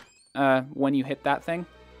when you hit that thing.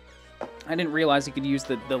 I didn't realize you could use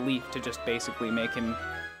the leaf to just basically make him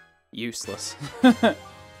useless.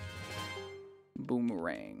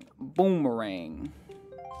 Boomerang. Boomerang.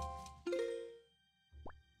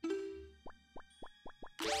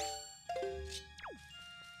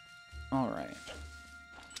 Alright.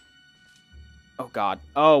 Oh god.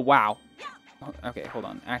 Oh wow. Okay, hold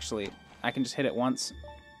on. Actually, I can just hit it once.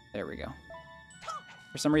 There we go.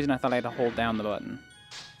 For some reason, I thought I had to hold down the button.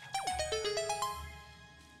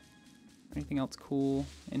 Anything else cool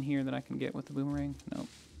in here that I can get with the boomerang? Nope.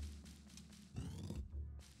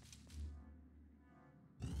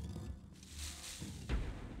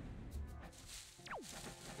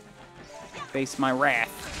 Face my wrath.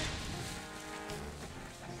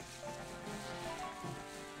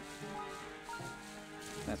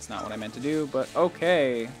 That's not what I meant to do, but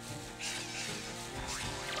okay.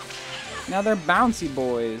 Now they're bouncy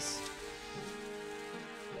boys.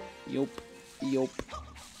 Yup. Yup.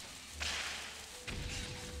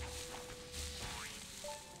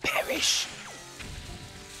 Perish.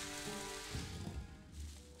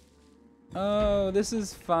 Oh, this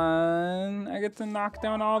is fun. I get to knock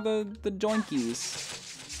down all the joinkies.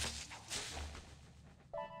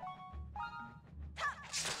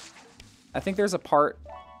 I think there's a part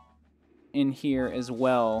in here as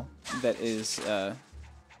well that is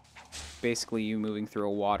basically you moving through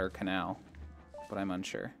a water canal, but I'm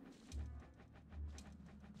unsure.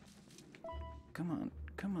 Come on,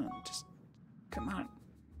 come on, just come on.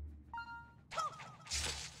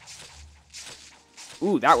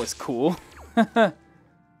 Ooh, that was cool.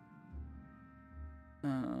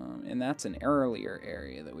 And that's an earlier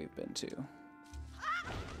area that we've been to.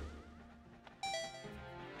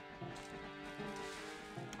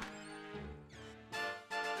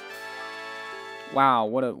 Wow,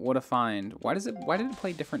 what a find. Why did it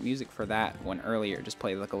play different music for that when earlier it just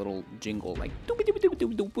played like a little jingle like doobie doobie doobie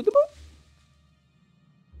doobie doobie doobie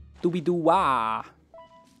doobie doo wah.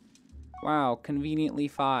 Wow, conveniently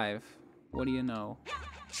 5. What do you know?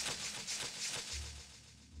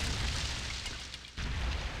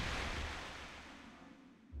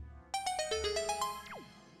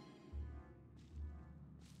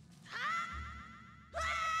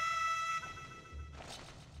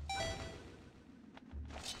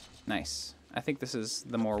 Nice. I think this is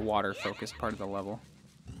the more water-focused part of the level.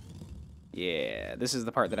 Yeah, this is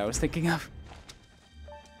the part that I was thinking of.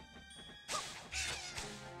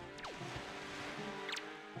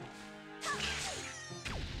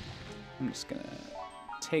 I'm just gonna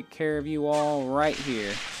take care of you all right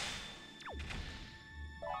here.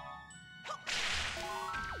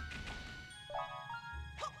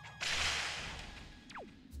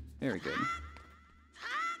 Very good.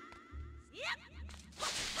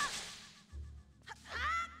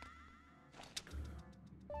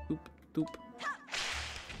 Boop, boop.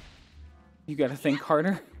 You gotta think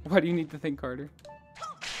harder? Why do you need to think harder?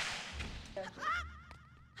 Like,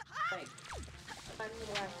 fun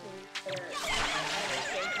little activities that are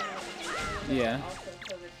Yeah. also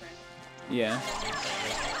COVID friendly. Yeah.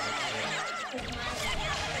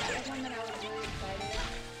 Because one that I was really excited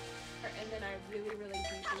for, and then I really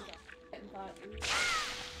deeply thought and thought,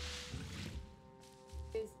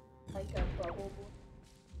 is like a bubble boy.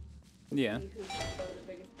 Yeah. Who's the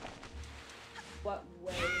biggest, what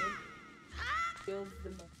way feels the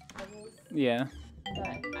most bubbles. Yeah. But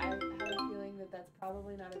I have a feeling that that's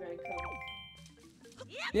probably not a very cool.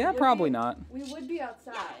 Yeah, probably not. We would be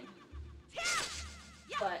outside,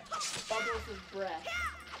 but bubbles of breath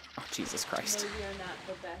Oh, Jesus Christ. maybe are not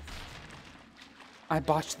the best. I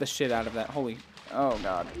botched the shit out of that. Holy. Oh,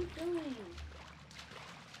 God. What are you doing?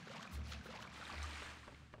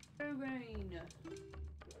 Rain.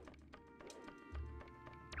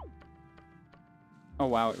 Oh,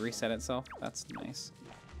 wow. It reset itself. That's nice.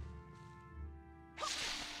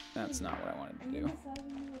 That's not what I wanted to do.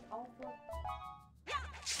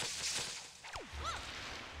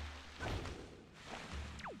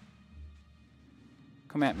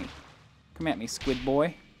 Come at me. Come at me, squid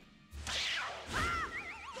boy.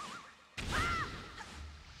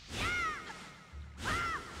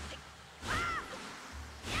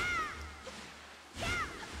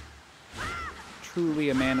 Truly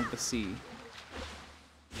a man of the sea.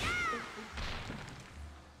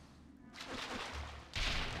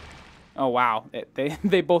 Oh wow,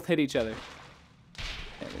 they both hit each other.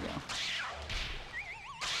 There we go.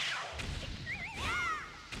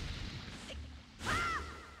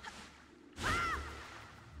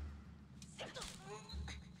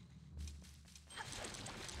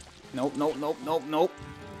 Nope, nope, nope, nope, nope.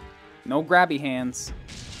 No grabby hands.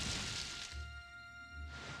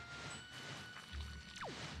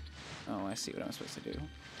 Oh, I see what I'm supposed to do.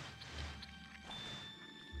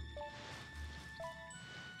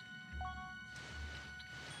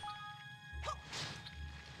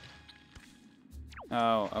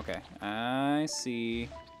 Oh, okay. I see.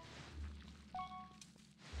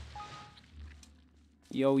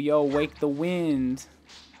 Yo, yo, wake the wind.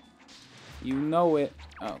 You know it.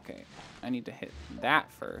 Okay. I need to hit that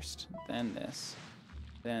first. Then this.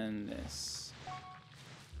 Then this.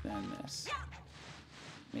 Then this.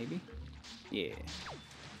 Maybe? Yeah.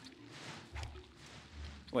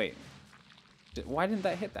 Wait. Why didn't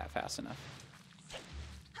that hit that fast enough?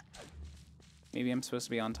 Maybe I'm supposed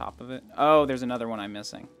to be on top of it. Oh, there's another one I'm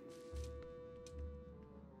missing.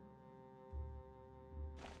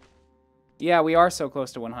 Yeah, we are so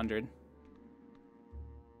close to 100.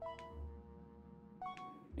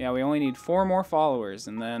 Yeah, we only need 4 more followers,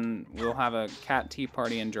 and then we'll have a cat tea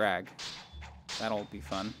party and drag. That'll be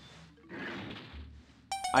fun.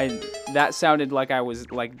 That sounded like I was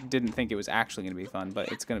didn't think it was actually gonna be fun,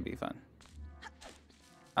 but it's gonna be fun.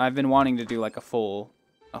 I've been wanting to do like a full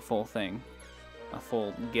thing. A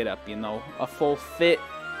full get up, you know, a full fit.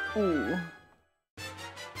 Ooh.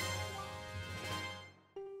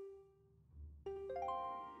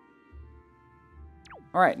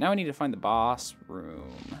 All right, now we need to find the boss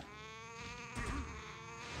room.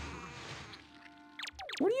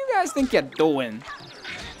 What do you guys think you're doing?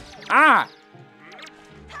 Ah!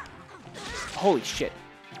 Holy shit.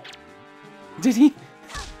 Did he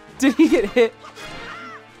get hit?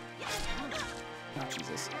 Oh,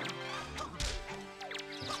 Jesus.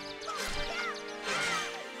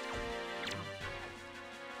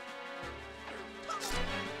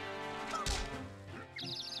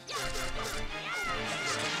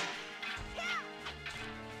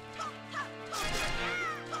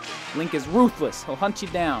 Link is ruthless. He'll hunt you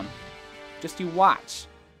down. Just you watch.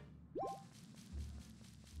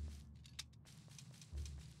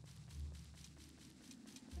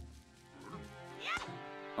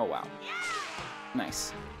 Oh, wow.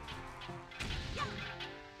 Nice.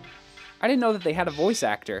 I didn't know that they had a voice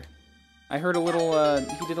actor. I heard a little,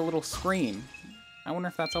 he did a little scream. I wonder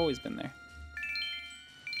if that's always been there.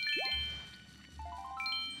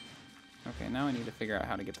 Okay, now I need to figure out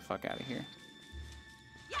how to get the fuck out of here.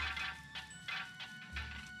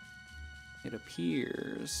 It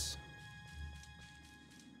appears...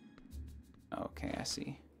 Okay, I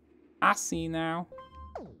see. I see now.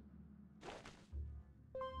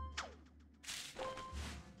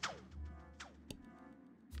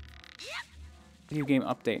 Video game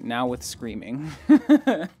update, now with screaming.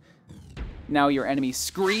 Now your enemies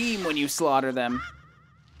scream when you slaughter them.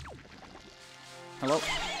 Hello?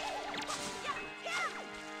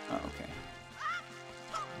 Oh, okay.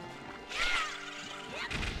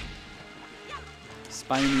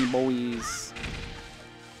 Spiny boys.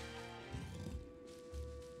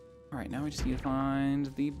 Alright, now we just need to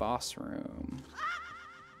find the boss room.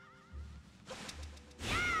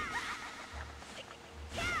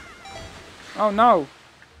 Oh no!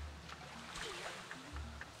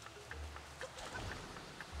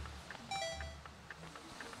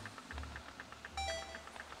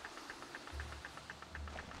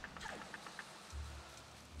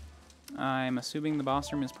 I'm assuming the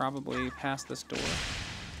boss room is probably past this door.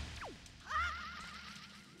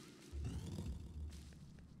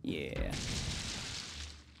 Yeah.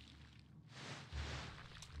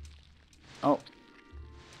 Oh.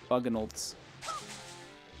 Buggenolds.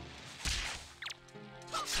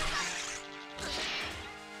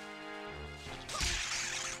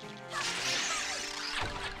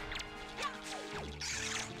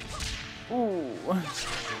 Ooh.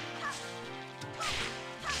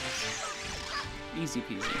 Easy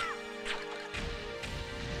peasy.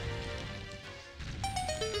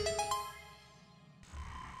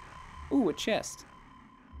 Ooh, a chest.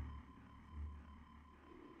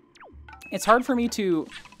 It's hard for me to...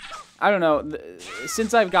 I don't know.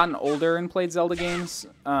 Since I've gotten older and played Zelda games,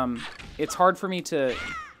 it's hard for me to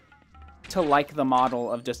like the model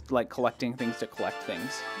of just, like, collecting things to collect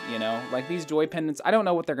things, you know? Like, these joy pendants, I don't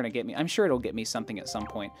know what they're going to get me. I'm sure it'll get me something at some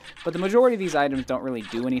point. But the majority of these items don't really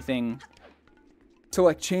do anything to,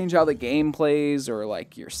 like, change how the game plays or,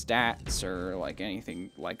 like, your stats or, like,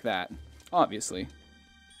 anything like that, obviously.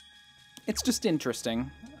 It's just interesting.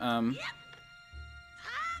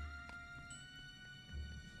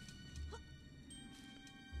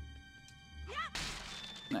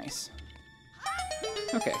 Nice.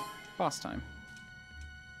 Okay, boss time.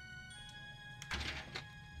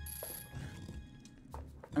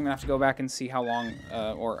 I'm gonna have to go back and see how long,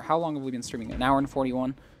 or how long have we been streaming? An hour and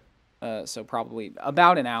 41. So probably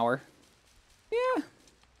about an hour. Yeah.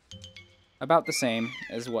 About the same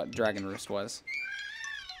as what Dragon Roost was.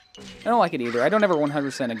 I don't like it either. I don't ever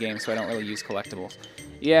 100% a game, so I don't really use collectibles.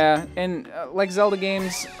 Yeah, and like Zelda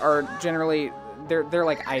games are generally, they're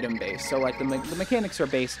like item based. So like the mechanics are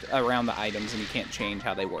based around the items, and you can't change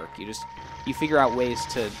how they work. You figure out ways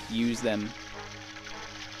to use them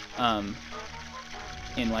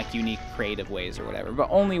in like unique creative ways or whatever, but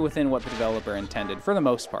only within what the developer intended for the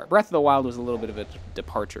most part. Breath of the Wild was a little bit of a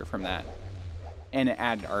departure from that, and it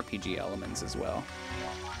added RPG elements as well.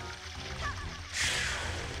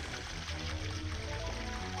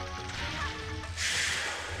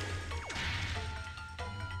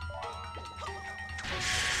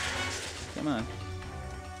 Come on.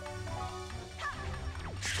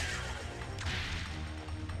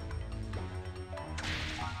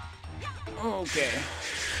 Okay.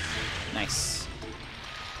 Nice.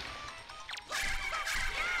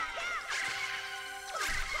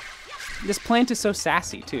 This plant is so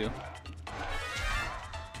sassy, too.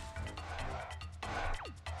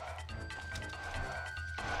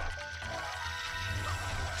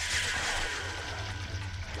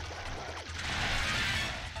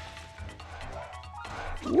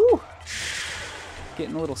 Woo!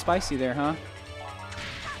 Getting a little spicy there, huh?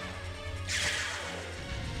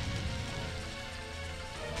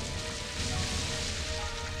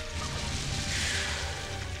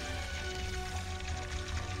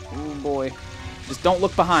 Oh boy. Just don't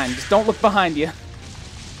look behind. Just don't look behind you.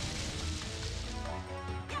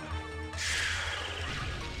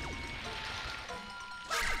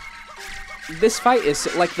 This fight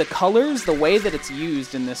is, like, the colors, the way that it's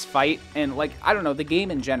used in this fight, and, like, I don't know, the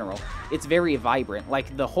game in general, it's very vibrant.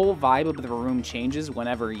 Like, the whole vibe of the room changes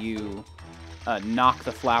whenever you knock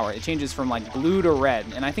the flower. It changes from, like, blue to red,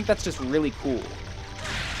 and I think that's just really cool.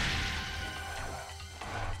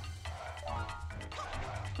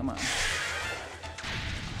 Come on.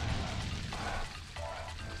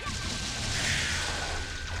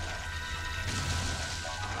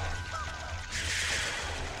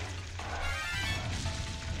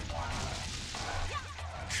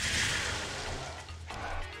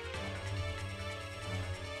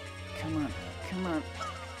 Come on. Come on.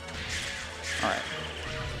 Alright.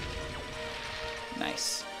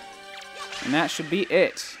 Nice. And that should be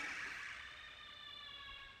it.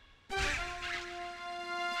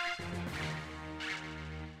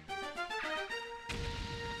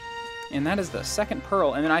 And that is the second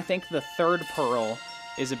pearl, and then I think the third pearl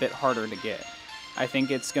is a bit harder to get. I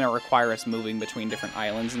think it's going to require us moving between different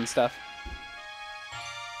islands and stuff.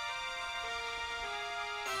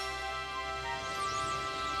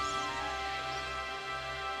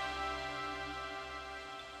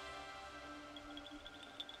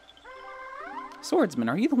 Swordsman,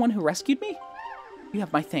 are you the one who rescued me? You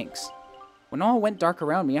have my thanks. When all went dark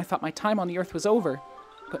around me, I thought my time on the earth was over.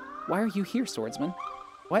 But why are you here, Swordsman?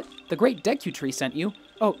 What? The great Deku Tree sent you?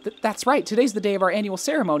 Oh, that's right. Today's the day of our annual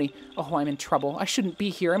ceremony. Oh, I'm in trouble. I shouldn't be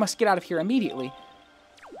here. I must get out of here immediately.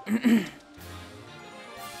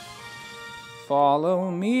 Follow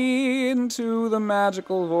me into the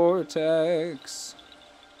magical vortex.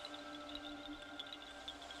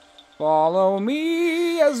 Follow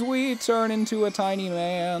me as we turn into a tiny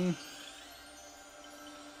man.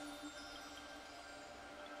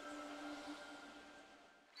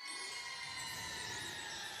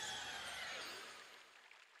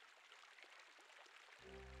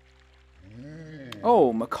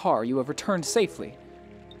 Oh, Makar, you have returned safely.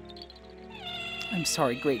 I'm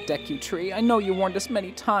sorry, great Deku Tree. I know you warned us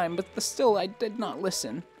many times, but still I did not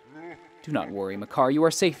listen. Do not worry, Makar. You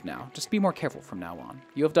are safe now. Just be more careful from now on.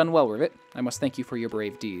 You have done well, Rivet. I must thank you for your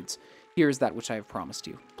brave deeds. Here is that which I have promised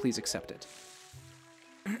you. Please accept it.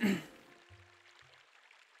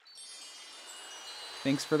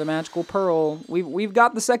 Thanks for the magical pearl. We've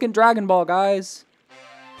got the second Dragon Ball, guys.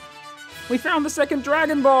 We found the second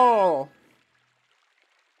Dragon Ball!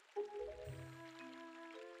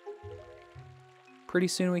 Pretty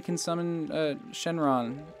soon we can summon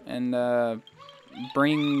Shenron and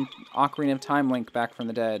bring Ocarina of Time Link back from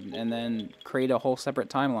the dead, and then create a whole separate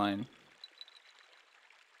timeline.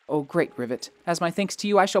 Oh, great, Rivet. As my thanks to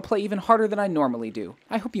you, I shall play even harder than I normally do.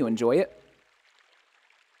 I hope you enjoy it.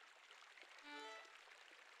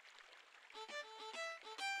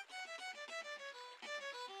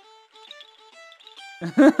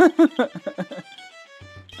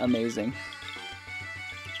 Amazing.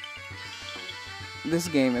 This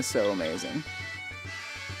game is so amazing.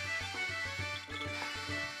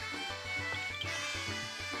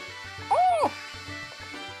 Oh!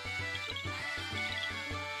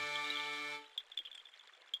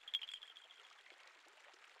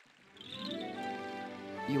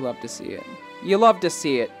 You love to see it. You love to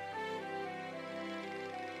see it.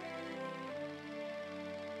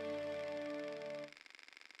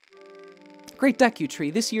 Great Deku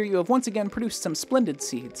Tree, this year you have once again produced some splendid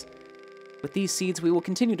seeds. With these seeds, we will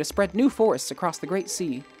continue to spread new forests across the Great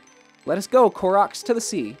Sea. Let us go, Koroks, to the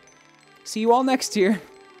sea. See you all next year.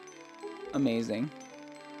 Amazing.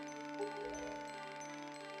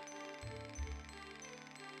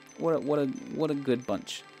 What a good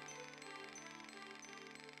bunch.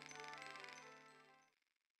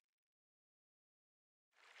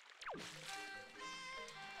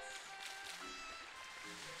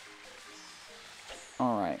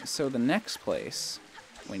 All right, so the next place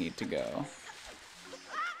we need to go.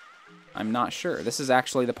 I'm not sure. This is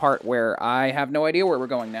actually the part where I have no idea where we're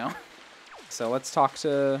going now. So let's talk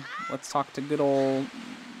to good old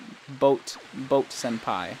boat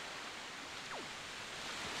senpai.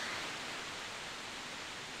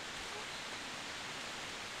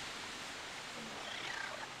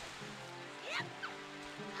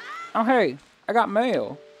 Oh hey, I got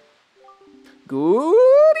mail.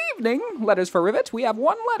 Good evening. Letters for Rivet. We have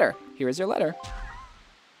one letter. Here is your letter.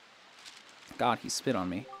 God, he spit on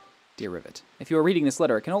me. Dear Rivet, if you are reading this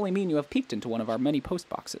letter, it can only mean you have peeked into one of our many post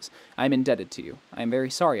boxes. I am indebted to you. I am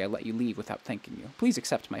very sorry I let you leave without thanking you. Please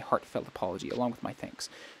accept my heartfelt apology along with my thanks.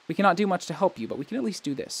 We cannot do much to help you, but we can at least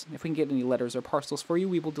do this. If we can get any letters or parcels for you,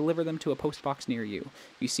 we will deliver them to a post box near you.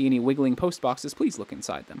 If you see any wiggling post boxes, please look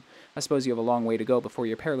inside them. I suppose you have a long way to go before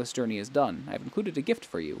your perilous journey is done. I have included a gift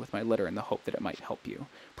for you with my letter in the hope that it might help you.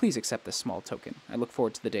 Please accept this small token. I look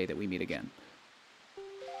forward to the day that we meet again.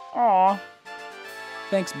 Aww.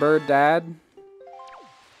 Thanks, Bird Dad.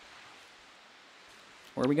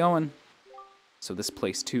 Where are we going? So this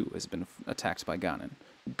place, too, has been attacked by Ganon.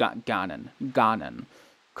 Ganon.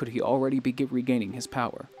 Could he already be regaining his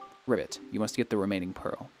power? Rivet, you must get the remaining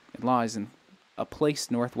pearl. It lies in A place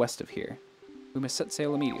northwest of here. We must set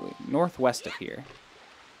sail immediately. Northwest of here.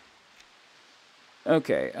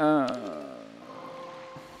 Okay,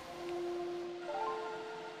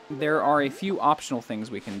 there are a few optional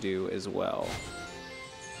things we can do as well.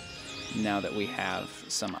 Now that we have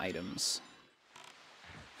some items.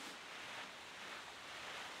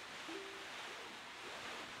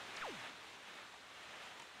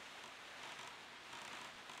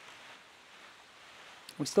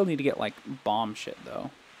 We still need to get, like, bomb shit,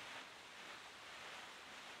 though.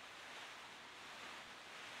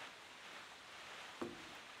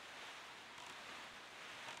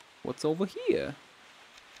 What's over here?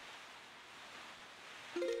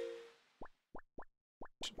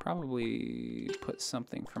 Should probably put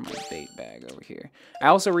something from my bait bag over here. I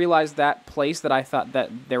also realized that place that I thought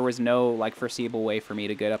that there was no, like, foreseeable way for me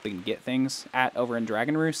to get up and get things at over in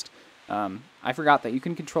Dragon Roost. I forgot that you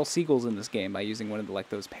can control seagulls in this game by using one of the, like,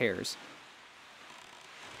 those pairs.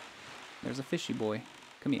 There's a fishy boy.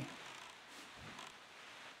 Come here.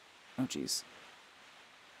 Oh, jeez.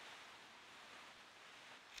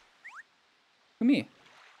 Come here.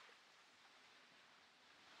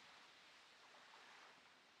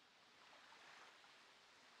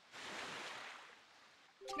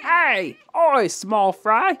 Hey! Oi, small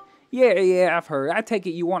fry! Yeah, I've heard. I take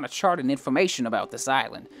it you want a chart and information about this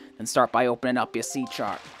island. Then start by opening up your sea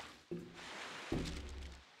chart.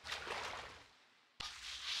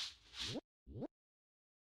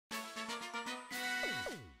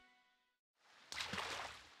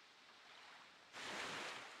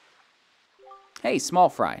 Hey, small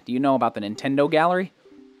fry, do you know about the Nintendo Gallery?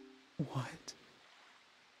 What?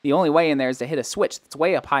 The only way in there is to hit a switch that's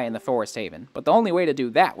way up high in the Forest Haven. But the only way to do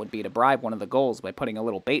that would be to bribe one of the ghouls by putting a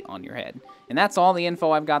little bait on your head. And that's all the info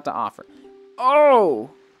I've got to offer. Oh!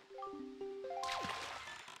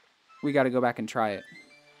 We gotta go back and try it.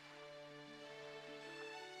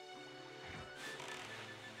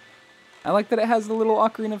 I like that it has the little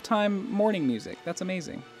Ocarina of Time morning music. That's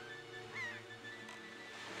amazing.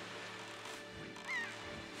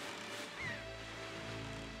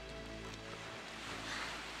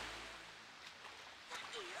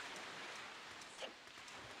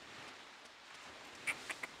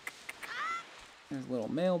 There's a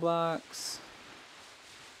little mailbox.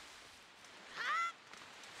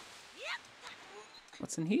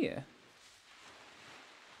 What's in here?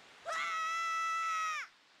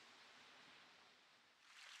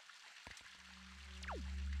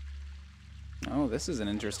 Oh, this is an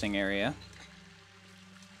interesting area.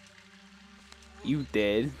 You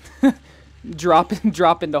did. Drop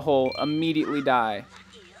into hole, immediately die.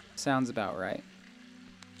 Sounds about right.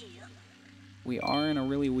 We are in a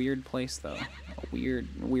really weird place, though. A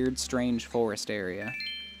weird, strange forest area.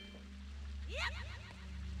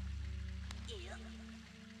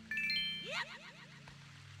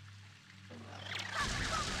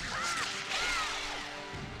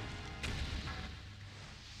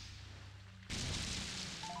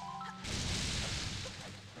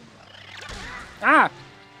 Ah!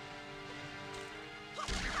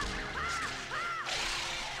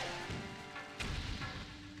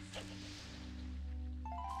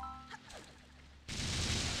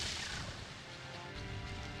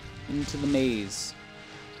 Into the maze.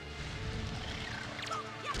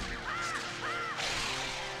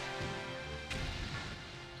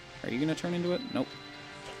 Are you gonna turn into it? Nope.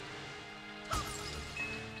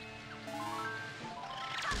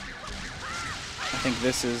 I think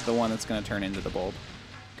this is the one that's gonna turn into the bulb.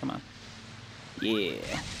 Come on. Yeah.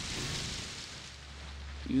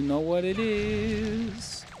 You know what it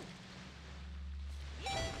is.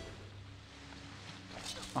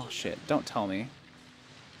 Oh shit, don't tell me.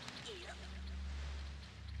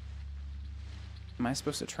 Am I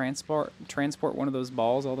supposed to transport one of those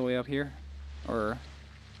balls all the way up here? Or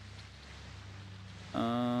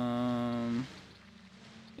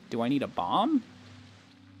do I need a bomb?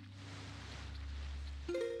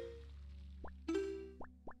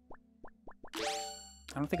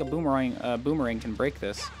 I don't think a boomerang can break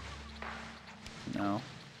this. No.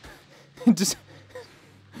 Just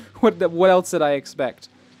what else did I expect?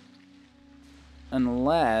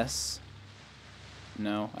 Unless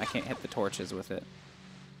no, I can't hit the torches with it.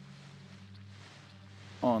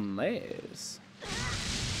 Unless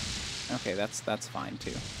okay, that's fine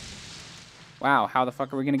too. Wow, how the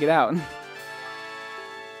fuck are we gonna get out?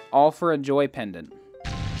 All for a joy pendant.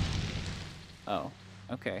 Oh,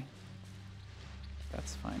 okay.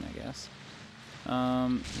 That's fine, I guess.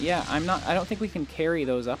 Yeah, I don't think we can carry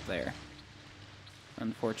those up there.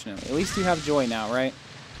 Unfortunately. At least you have joy now, right?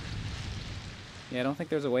 Yeah, I don't think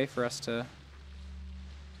there's a way for us to...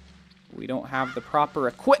 We don't have the proper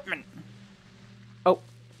equipment.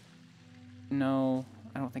 No,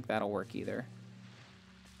 I don't think that'll work either.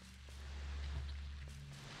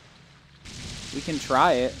 We can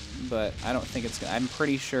try it, but I don't think it's gonna. I'm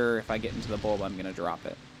pretty sure if I get into the bulb, I'm gonna drop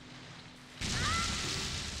it.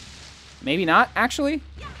 Maybe not, actually.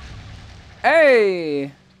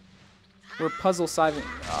 Hey! We're puzzle solving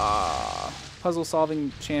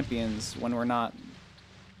champions when we're not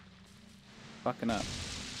fucking up.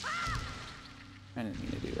 I didn't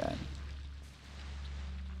mean to do that.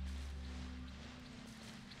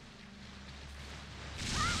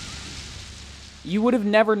 You would have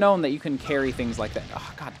never known that you can carry things like that.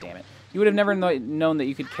 Oh, god damn it. You would have never known that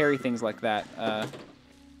you could carry things like that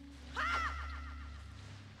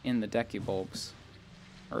in the Deku bulbs.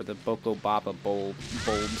 Or the Boko Baba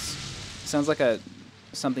bulbs. Sounds like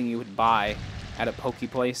something you would buy at a Poke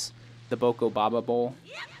place. The Boko Baba bowl.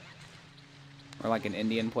 Or like an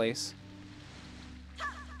Indian place.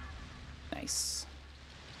 Nice.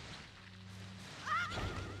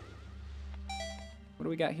 What do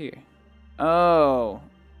we got here? Oh.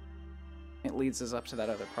 It leads us up to that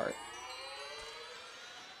other part.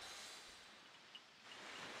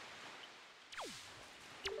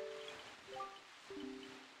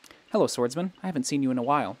 Hello, swordsman. I haven't seen you in a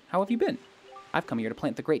while. How have you been? I've come here to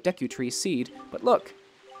plant the great Deku Tree's seed, but look!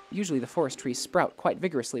 Usually the forest trees sprout quite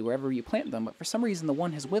vigorously wherever you plant them, but for some reason the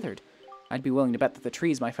one has withered. I'd be willing to bet that the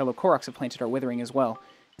trees my fellow Koroks have planted are withering as well.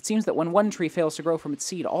 It seems that when one tree fails to grow from its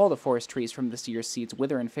seed, all the forest trees from this year's seeds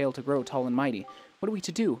wither and fail to grow tall and mighty. What are we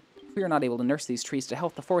to do? If we are not able to nurse these trees to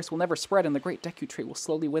health, the forest will never spread and the great Deku Tree will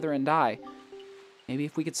slowly wither and die. Maybe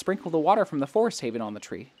if we could sprinkle the water from the forest haven on the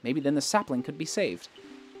tree, maybe then the sapling could be saved.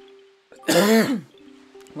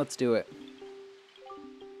 Let's do it.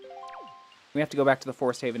 We have to go back to the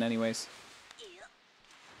forest haven anyways.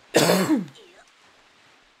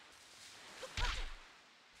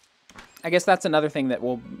 I guess that's another thing that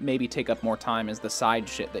will maybe take up more time is the side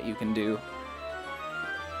shit that you can do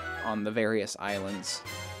on the various islands.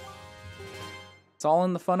 It's all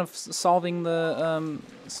in the fun of solving the oh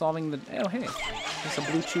hey, there's a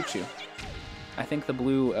blue choo-choo. I think the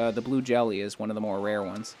blue jelly is one of the more rare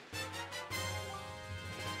ones.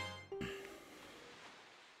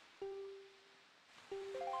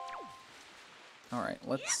 Alright,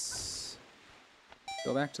 let's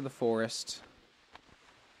go back to the forest.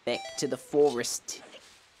 Back to the forest.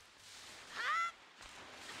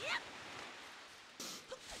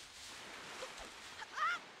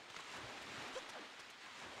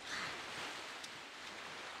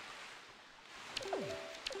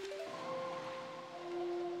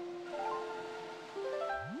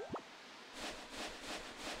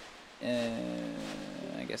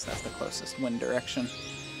 I guess that's the closest wind direction.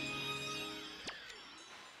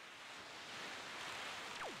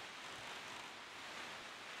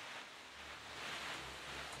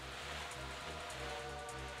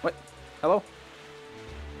 What? Hello?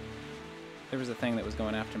 There was a thing that was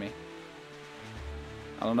going after me.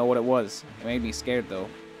 I don't know what it was. It made me scared, though.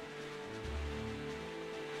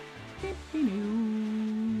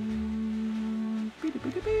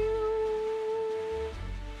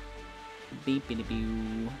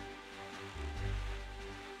 Beep-a-dee-boo.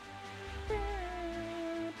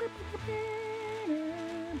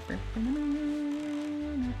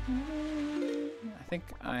 I think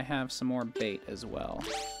I have some more bait as well.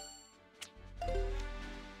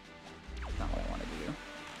 Not what I wanted to do.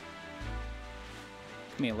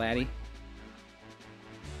 Come here, laddie.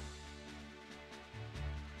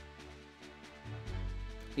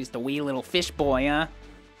 He's the wee little fish boy, huh?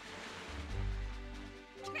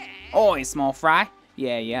 Oi, small fry.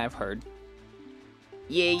 Yeah, I've heard.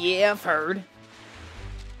 Yeah, I've heard.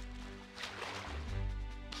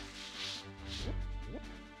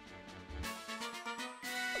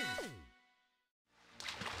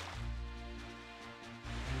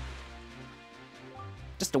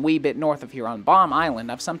 Just a wee bit north of here on Bomb Island,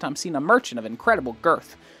 I've sometimes seen a merchant of incredible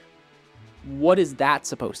girth. What is that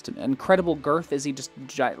supposed to mean? Incredible girth? Is he just,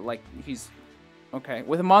 like, he's... Okay,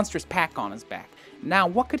 with a monstrous pack on his back. Now,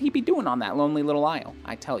 what could he be doing on that lonely little isle?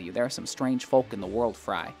 I tell you, there are some strange folk in the world,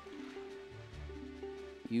 Fry.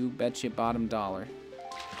 You bet your bottom dollar.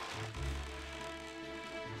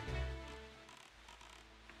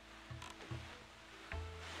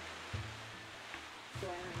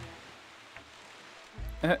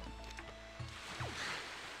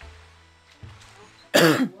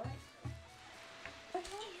 Did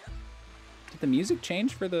the music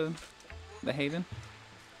change for the haven?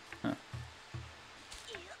 Huh.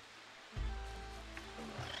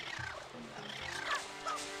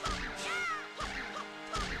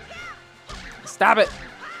 Stop it!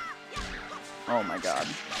 Oh my god.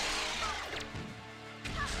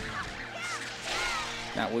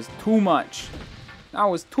 That was too much. That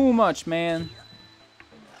was too much, man.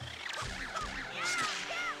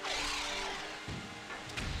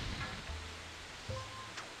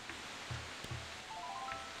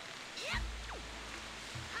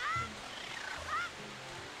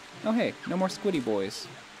 Oh, hey, no more squiddy boys.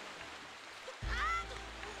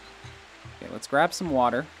 Okay, let's grab some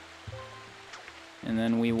water. And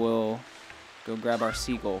then we will go grab our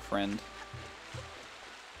seagull friend.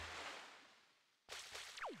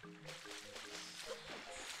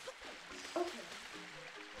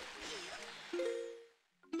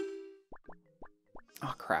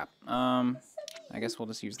 Oh, crap. I guess we'll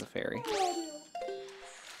just use the ferry.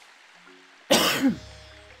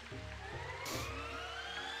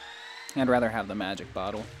 I'd rather have the magic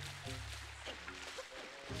bottle.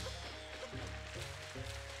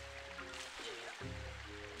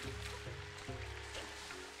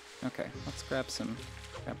 Okay, let's grab some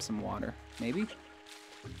water. Maybe?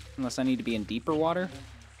 Unless I need to be in deeper water.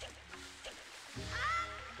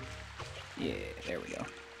 Yeah, there we go.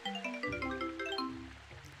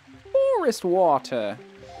 Forest water.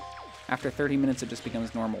 After 30 minutes, it just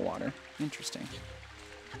becomes normal water. Interesting.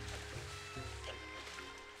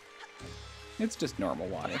 It's just normal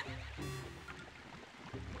water.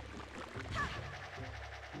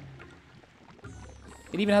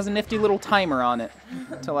 It even has a nifty little timer on it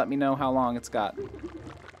to let me know how long it's got.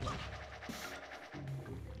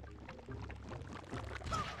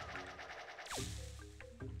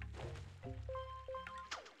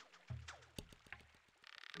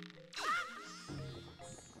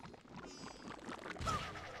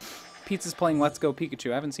 Pizza's playing Let's Go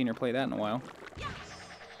Pikachu. I haven't seen her play that in a while.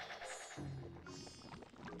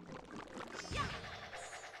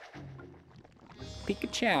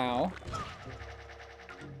 Pikachu.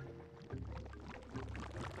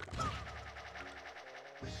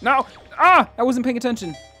 No! Ah! I wasn't paying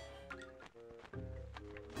attention.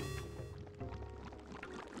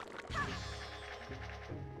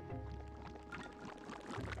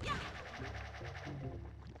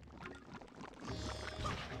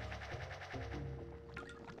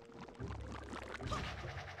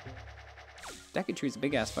 Deku tree's a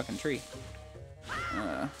big ass fucking tree.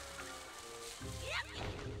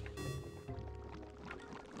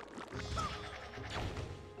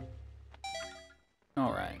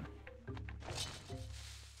 All right.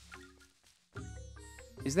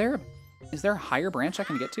 Is there a higher branch I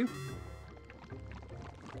can get to?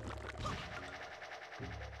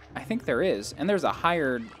 I think there is, and there's a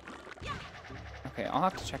higher. Okay, I'll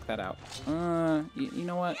have to check that out. You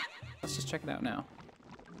know what? Let's just check it out now.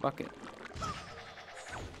 Fuck it.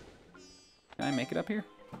 Can I make it up here?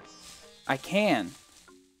 I can.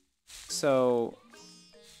 So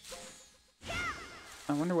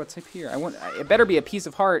I wonder what's up here. It better be a piece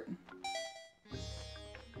of heart.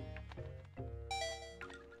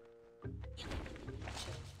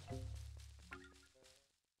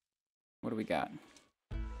 What do we got?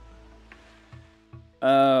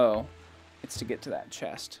 Oh, it's to get to that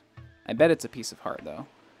chest. I bet it's a piece of heart though.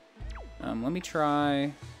 Let me try.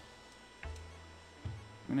 I'm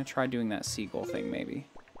gonna try doing that seagull thing, maybe.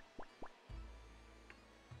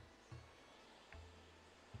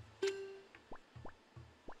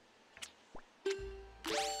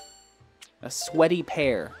 A sweaty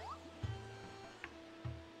pear.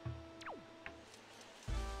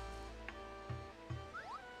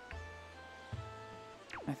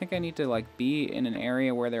 I think I need to, like, be in an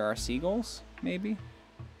area where there are seagulls, maybe?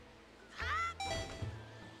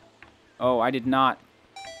 Oh, I did not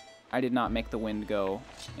make the wind go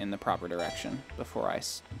in the proper direction before God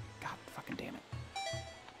fucking damn it.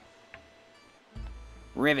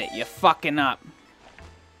 Rivet, you fucking up.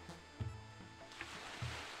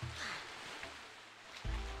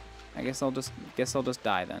 I guess I'll just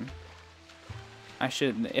die then. I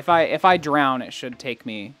should, if I drown, it should take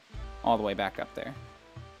me all the way back up there.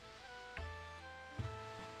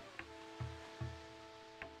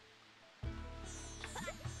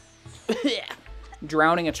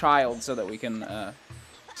 Drowning a child so that we can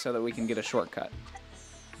get a shortcut.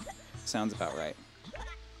 Sounds about right.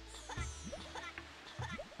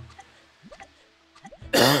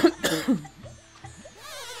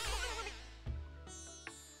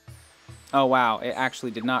 Oh wow, it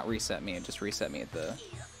actually did not reset me. It just reset me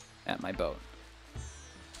at my boat.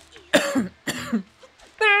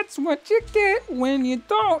 That's what you get when you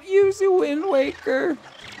don't use a Wind Waker.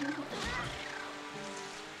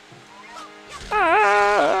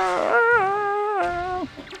 Ah!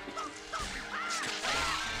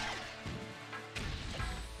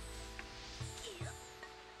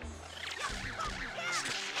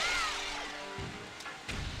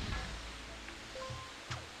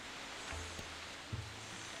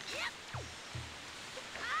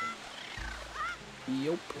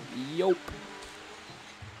 Yup. Yup.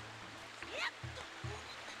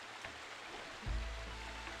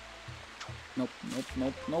 Nope, nope,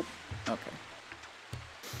 nope, nope. Okay.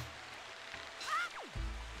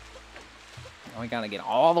 Now we gotta get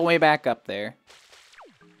all the way back up there.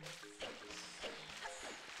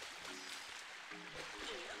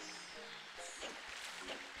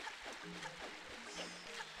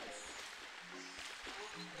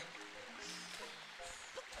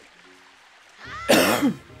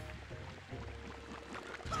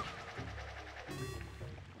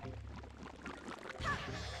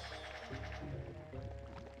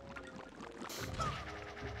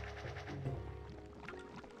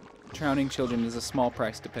 Drowning children is a small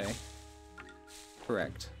price to pay.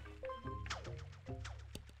 Correct.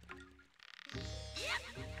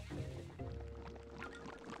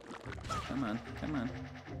 Come on, come on.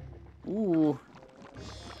 Ooh.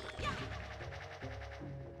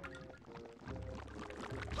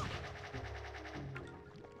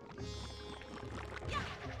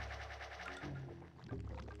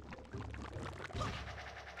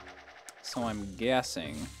 So I'm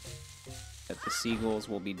guessing that the seagulls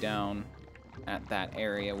will be down at that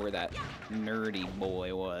area where that nerdy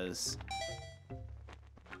boy was.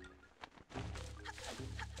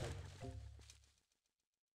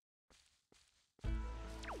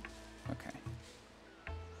 Okay.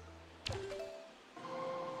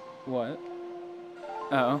 What?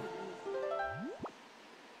 Uh-oh.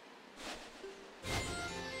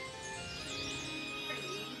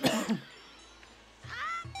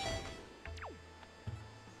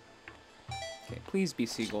 Please be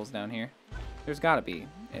seagulls down here. There's gotta be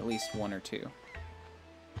at least one or two.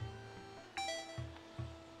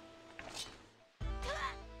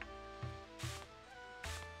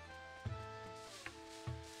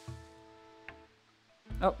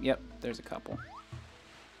 Oh, yep, there's a couple.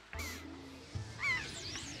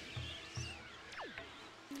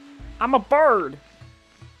 I'm a bird!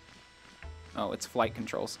 Oh, it's flight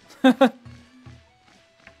controls.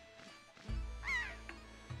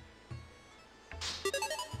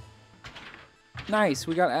 Nice,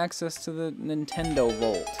 we got access to the Nintendo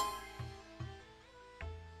Vault.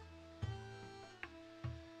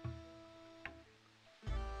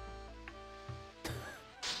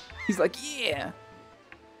 He's like, yeah!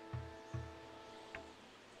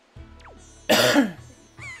 I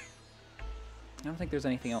don't think there's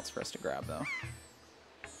anything else for us to grab, though.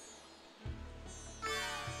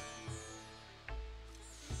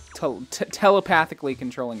 Telepathically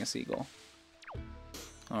controlling a seagull.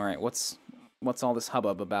 Alright, what's all this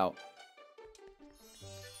hubbub about?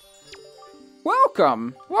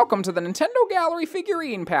 Welcome! Welcome to the Nintendo Gallery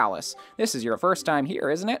Figurine Palace. This is your first time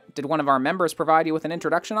here, isn't it? Did one of our members provide you with an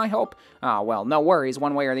introduction, I hope? Ah, well, no worries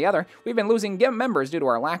one way or the other. We've been losing members due to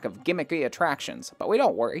our lack of gimmicky attractions. But we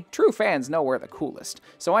don't worry. True fans know we're the coolest.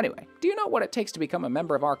 So anyway, do you know what it takes to become a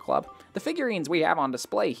member of our club? The figurines we have on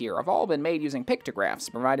display here have all been made using pictographs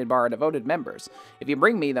provided by our devoted members. If you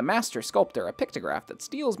bring me the master sculptor a pictograph that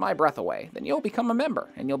steals my breath away, then you'll become a member,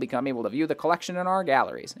 and you'll become able to view the collection in our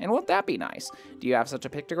galleries. And won't that be nice? Do you have such a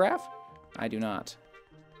pictograph? I do not.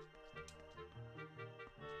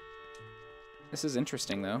 This is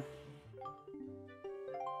interesting, though.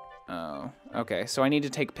 Oh, okay. So I need to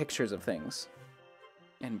take pictures of things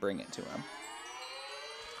and bring it to him.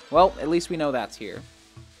 Well, at least we know that's here,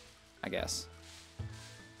 I guess.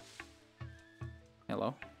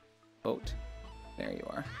 Hello? Boat. There you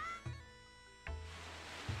are.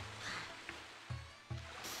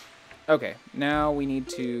 Okay, now we need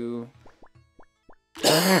to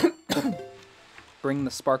bring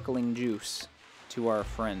the sparkling juice to our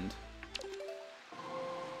friend.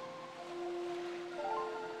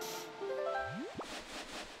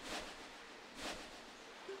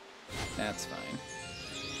 That's fine.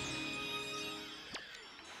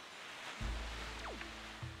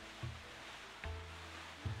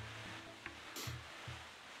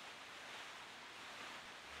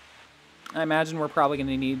 I imagine we're probably going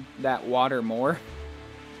to need that water more.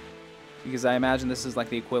 Because I imagine this is like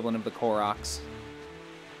the equivalent of the Koroks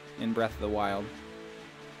in Breath of the Wild.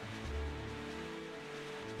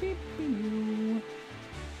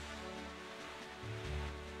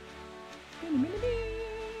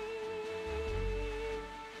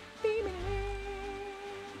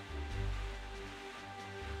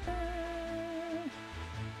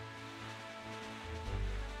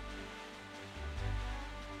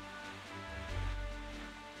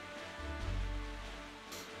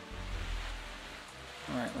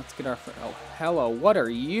 Alright, let's get our... Oh, hello, what are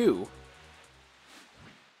you?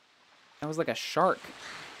 That was like a shark.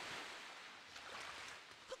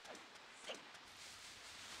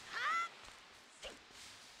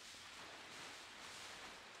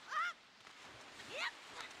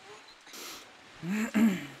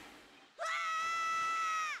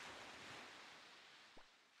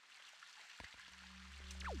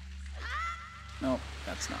 Nope,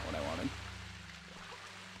 that's not what I wanted.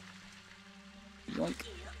 Yoink.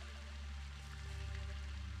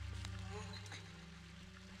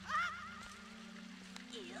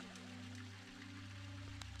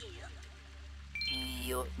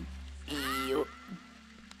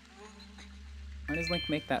 Why does Link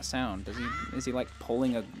make that sound? Is he like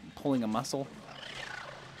pulling a muscle?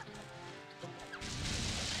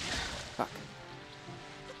 Fuck.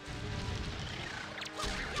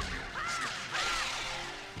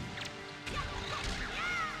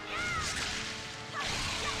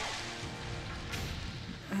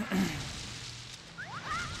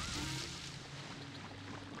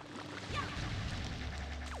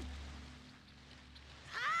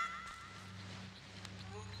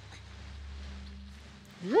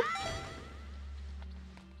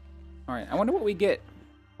 Alright, I wonder what we get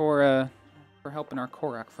for helping our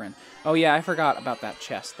Korok friend. Oh yeah, I forgot about that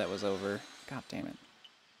chest that was over. God damn it.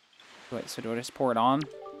 Wait, so do I just pour it on?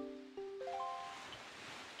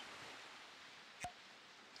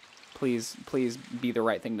 Please be the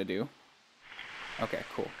right thing to do. Okay,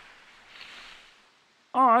 cool.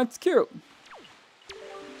 Aw, it's cute.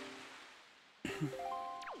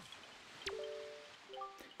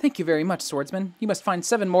 Thank you very much, swordsman. You must find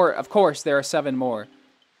 7 more. Of course, there are 7 more.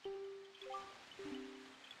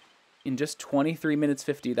 In just 23 minutes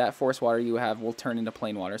 50, that force water you have will turn into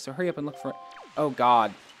plain water. So hurry up and look for it. Oh,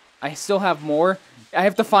 God. I still have more? I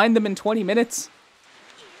have to find them in 20 minutes?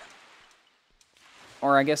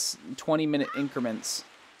 Or I guess 20-minute increments.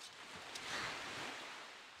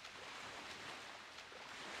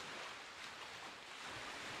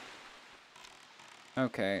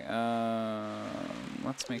 Okay,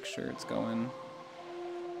 let's make sure it's going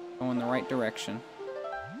the right direction.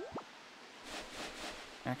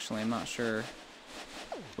 Actually, I'm not sure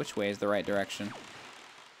which way is the right direction.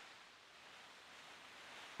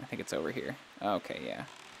 I think it's over here. Okay, yeah.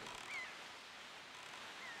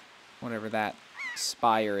 Whatever that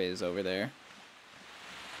spire is over there.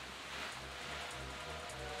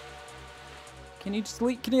 Can you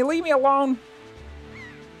leave me alone?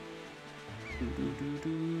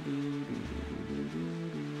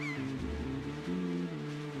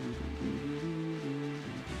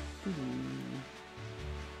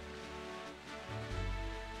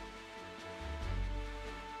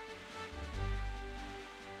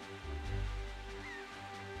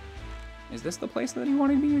 Is this the place that he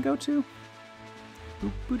wanted me to go to?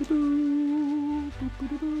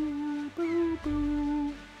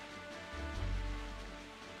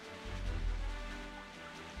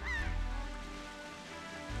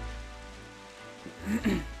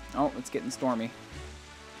 Oh, it's getting stormy.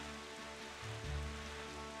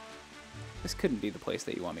 This couldn't be the place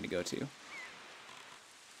that you want me to go to.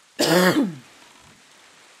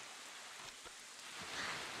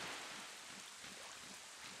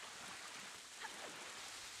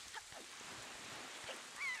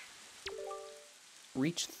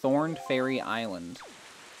 Reach Thorned Fairy Island.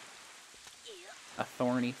 A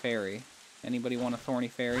thorny fairy. Anybody want a thorny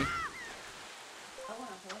fairy?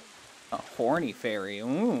 A horny fairy.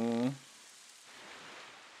 Ooh.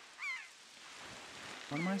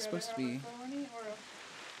 What am I supposed to be? What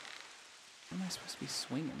am I supposed to be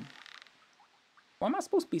swinging? What am I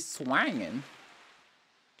supposed to be swanging?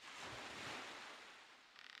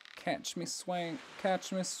 Catch me swanging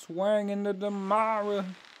to tomorrow.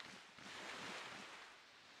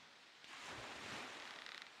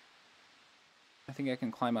 I think I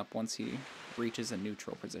can climb up once he reaches a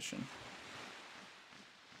neutral position.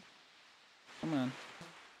 Come on.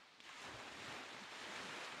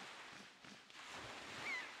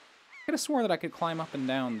 I could have swore that I could climb up and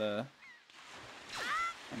down the...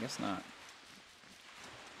 I guess not.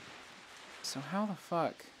 So how the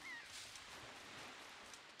fuck?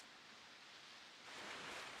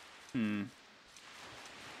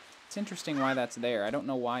 It's interesting why that's there. I don't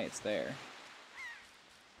know why it's there.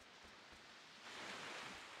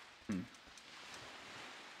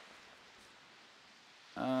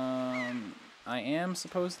 I am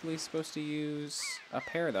supposedly supposed to use a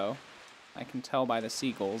pair, though. I can tell by the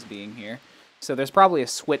seagulls being here. So there's probably a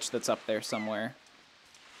switch that's up there somewhere.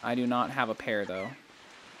 I do not have a pair, though.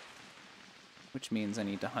 Which means I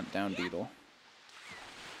need to hunt down Beetle.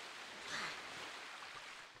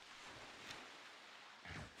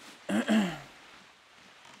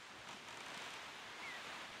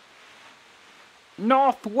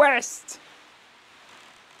 Northwest!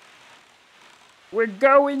 We're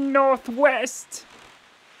going northwest!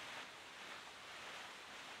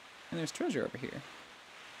 And there's treasure over here.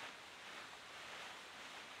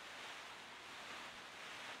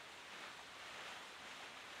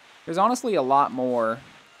 There's honestly a lot more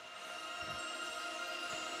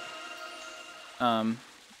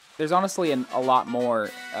There's honestly a lot more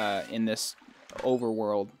in this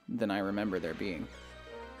overworld than I remember there being.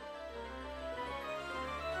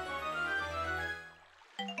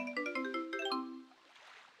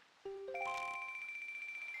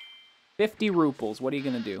 $50. What are you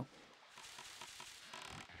gonna do?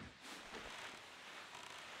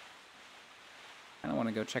 I don't want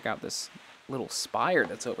to go check out this little spire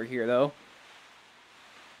that's over here, though.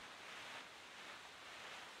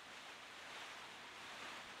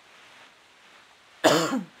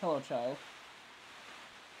 Hello, child.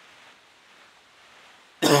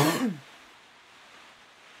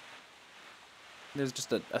 There's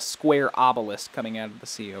just a square obelisk coming out of the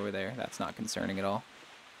sea over there. That's not concerning at all.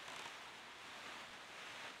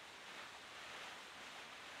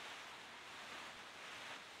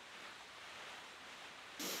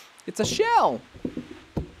 It's a shell!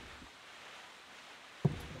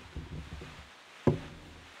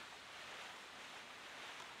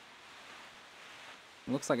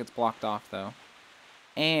 Looks like it's blocked off, though.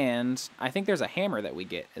 And I think there's a hammer that we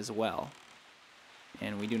get as well.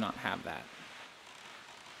 And we do not have that.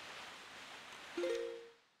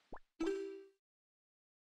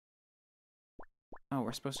 Oh,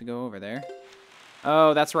 we're supposed to go over there.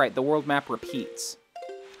 Oh, that's right. The world map repeats.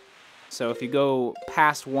 So if you go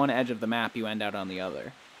past one edge of the map, you end out on the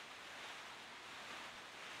other.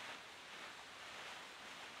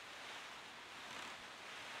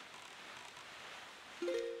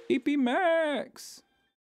 TP Max!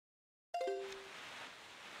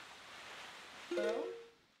 Hello?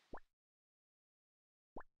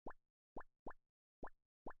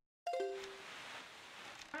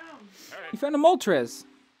 You found a Moltres!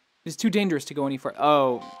 It's too dangerous to go any further.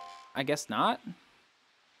 Oh, I guess not?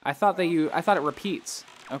 I thought it repeats.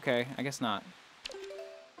 Okay, I guess not.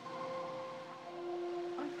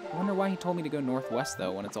 I wonder why he told me to go northwest,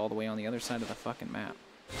 though, when it's all the way on the other side of the fucking map.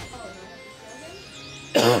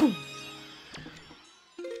 Kill him?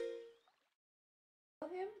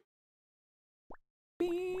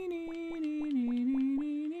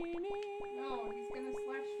 No, he's gonna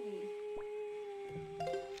slash me.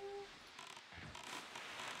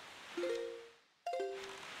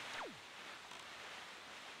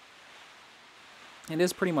 It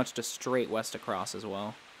is pretty much just straight west across as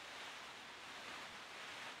well.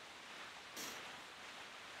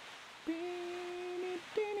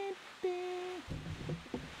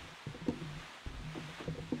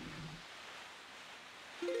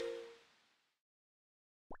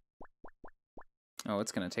 Oh,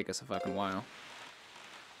 it's gonna take us a fucking while.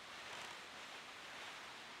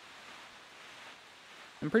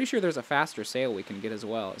 I'm pretty sure there's a faster sail we can get as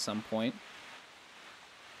well at some point.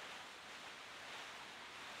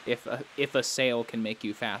 If a sail can make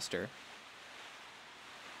you faster.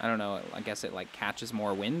 I don't know, I guess it like catches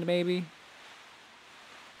more wind maybe?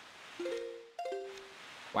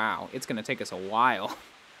 Wow, it's gonna take us a while.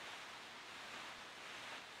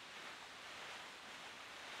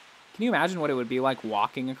 Can you imagine what it would be like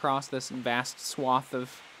walking across this vast swath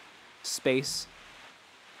of space?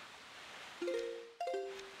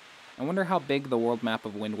 I wonder how big the world map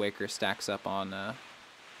of Wind Waker stacks up on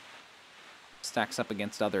stacks up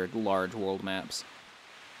against other large world maps.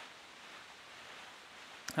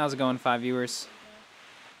 How's it going, 5 viewers?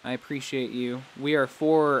 I appreciate you. We are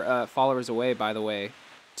 4 followers away, by the way,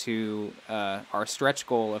 to our stretch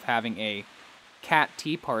goal of having a cat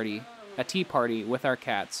tea party, with our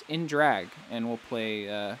cats in drag, and we'll play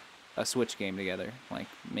a Switch game together, like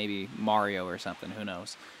maybe Mario or something, who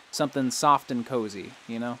knows. Something soft and cozy,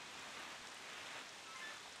 you know?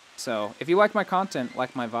 So, if you like my content,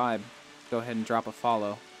 like my vibe, go ahead and drop a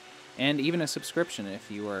follow, and even a subscription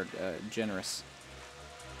if you are generous.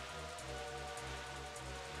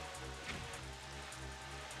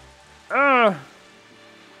 Oh,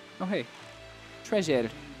 hey. Treasure.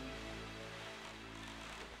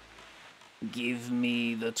 Give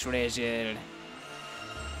me the treasure.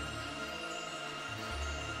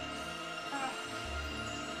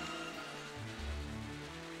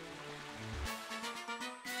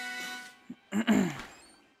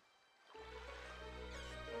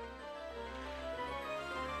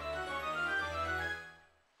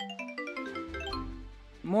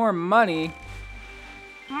 More money?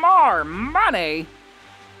 More money?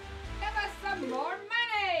 Give us some more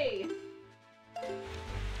money!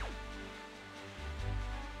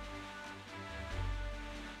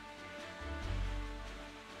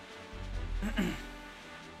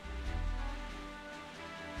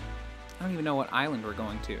 I don't even know what island we're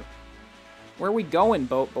going to. Where are we going,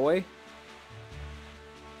 boat boy?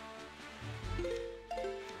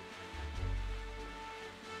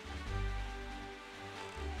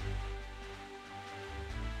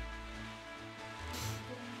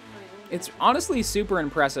 It's honestly super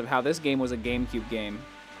impressive how this game was a GameCube game,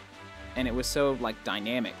 and it was so, like,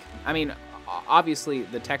 dynamic. I mean, obviously,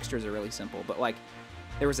 the textures are really simple, but, like,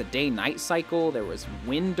 there was a day-night cycle, there was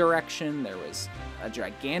wind direction, there was a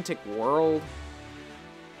gigantic world.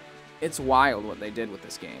 It's wild what they did with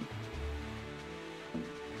this game.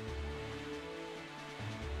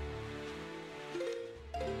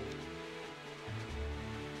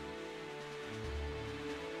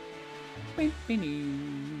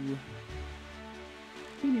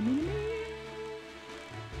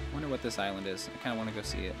 Wonder what this island is. I kind of want to go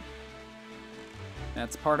see it.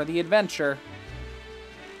 That's part of the adventure.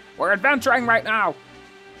 We're adventuring right now!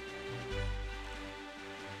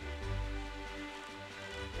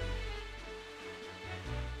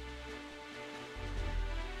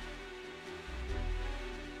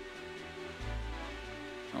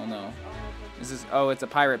 Oh no. This is... Oh, it's a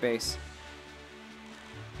pirate base.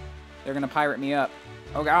 They're gonna pirate me up.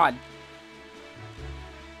 Oh god.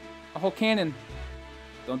 A whole cannon.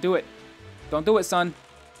 Don't do it. Don't do it, son.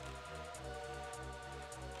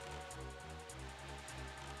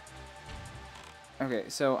 Okay,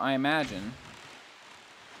 so I imagine...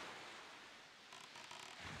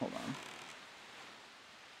 Hold on.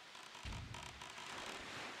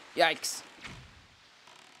 Yikes.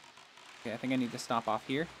 Okay, I think I need to stop off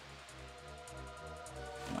here.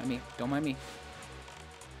 Don't mind me. Don't mind me.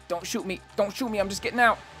 Don't shoot me. Don't shoot me. I'm just getting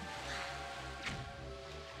out.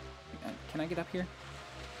 Can I get up here?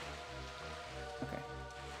 Okay.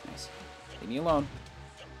 Nice. Leave me alone.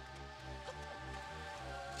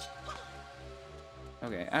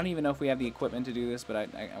 Okay, I don't even know if we have the equipment to do this, but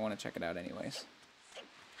I want to check it out anyways.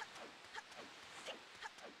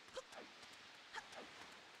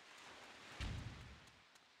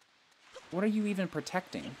 What are you even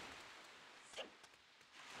protecting?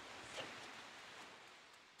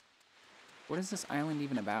 What is this island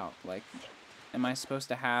even about? Like, am I supposed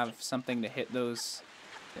to have something to hit those,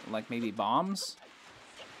 like maybe bombs?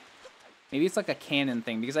 Maybe it's like a cannon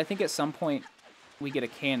thing, because I think at some point we get a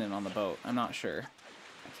cannon on the boat. I'm not sure.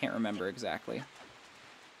 I can't remember exactly.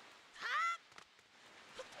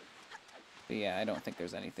 But yeah, I don't think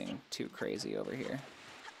there's anything too crazy over here.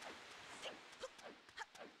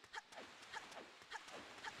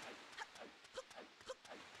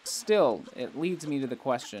 Still, it leads me to the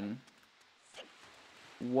question,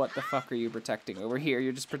 what the fuck are you protecting over here?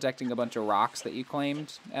 You're just protecting a bunch of rocks that you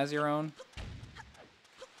claimed as your own?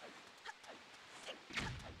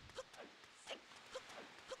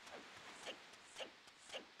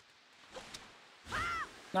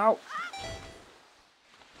 No!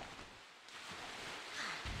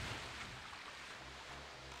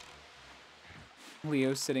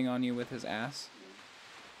 Leo's sitting on you with his ass.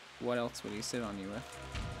 What else would he sit on you with?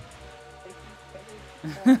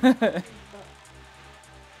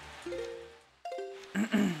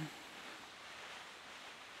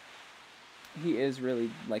 He is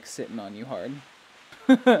really, like, sitting on you hard.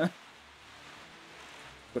 Like,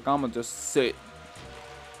 I'ma just sit.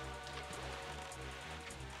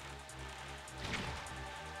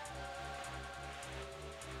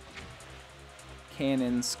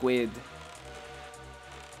 Cannon squid.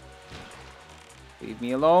 Leave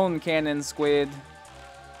me alone, cannon squid.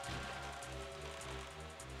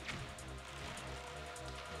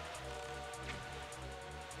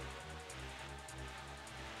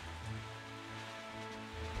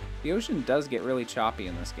 The ocean does get really choppy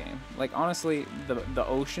in this game. Like, honestly, the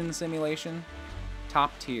ocean simulation,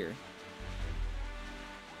 top tier.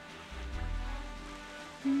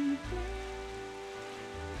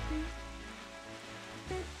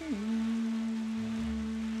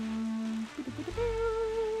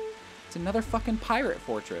 It's another fucking pirate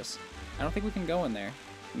fortress. I don't think we can go in there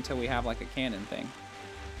until we have, like, a cannon thing.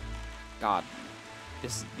 God,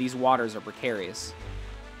 these waters are precarious.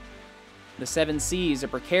 The 7 seas are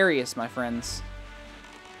precarious, my friends.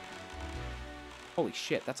 Holy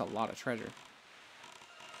shit, that's a lot of treasure.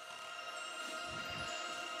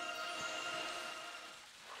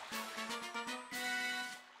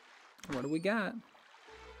 What do we got?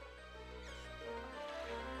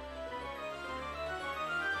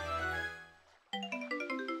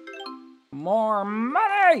 More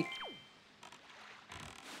money!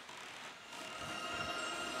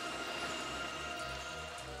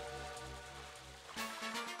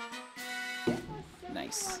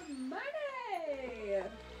 Nice. Money!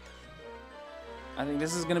 I think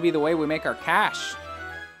this is gonna be the way we make our cash.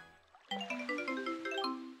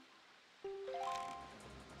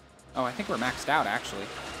 Oh, I think we're maxed out, actually.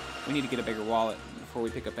 We need to get a bigger wallet before we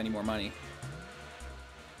pick up any more money.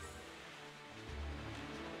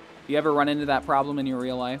 You ever run into that problem in your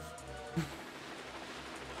real life?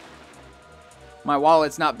 My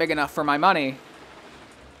wallet's not big enough for my money.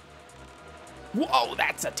 Whoa,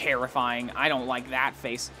 that's a terrifying. I don't like that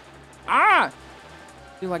face. Ah!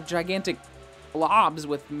 They're like gigantic blobs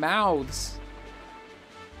with mouths.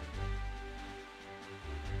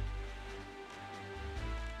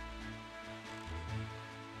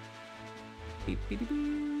 Beep, beep, beep,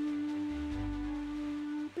 beep.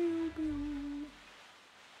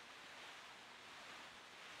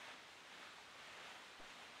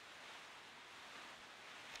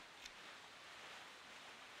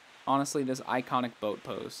 Honestly, this iconic boat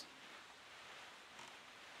pose.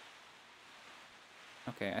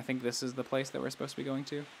 Okay, I think this is the place that we're supposed to be going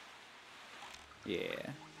to. Yeah.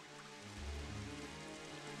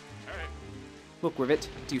 All right. Look, Rivet,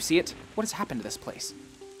 do you see it? What has happened to this place?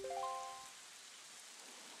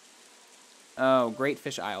 Oh, Great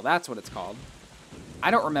Fish Isle. That's what it's called.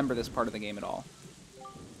 I don't remember this part of the game at all.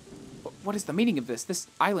 What is the meaning of this? This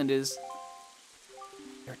island is...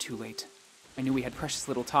 You're too late. I knew we had precious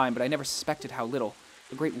little time, but I never suspected how little.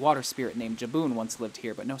 A great water spirit named Jaboon once lived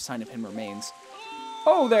here, but no sign of him remains.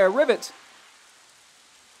 Oh there, Rivet!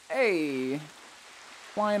 Hey!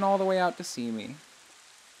 Flying all the way out to see me.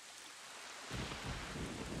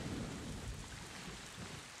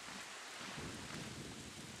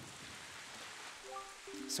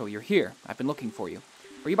 So you're here. I've been looking for you.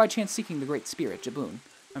 Were you by chance seeking the great spirit, Jaboon?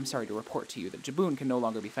 I'm sorry to report to you that Jaboon can no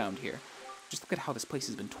longer be found here. Just look at how this place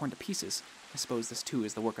has been torn to pieces. I suppose this too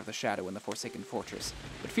is the work of the Shadow in the Forsaken Fortress.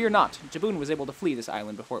 But fear not, Jaboon was able to flee this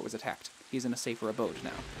island before it was attacked. He is in a safer abode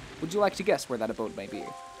now. Would you like to guess where that abode may be?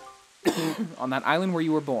 On that island where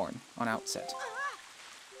you were born, on Outset.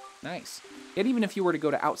 Nice. Yet even if you were to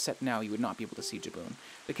go to Outset now, you would not be able to see Jaboon.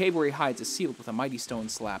 The cave where he hides is sealed with a mighty stone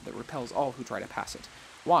slab that repels all who try to pass it.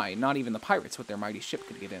 Why? Not even the pirates with their mighty ship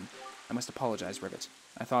could get in. I must apologize, Rivet.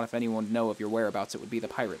 I thought if anyone would know of your whereabouts, it would be the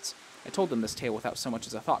pirates. I told them this tale without so much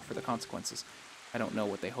as a thought for the consequences. I don't know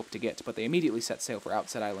what they hoped to get, but they immediately set sail for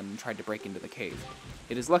Outset Island and tried to break into the cave.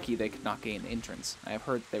 It is lucky they could not gain entrance. I have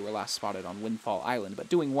heard they were last spotted on Windfall Island, but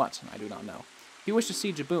doing what, I do not know. If you wish to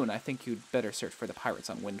see Jaboon, I think you'd better search for the pirates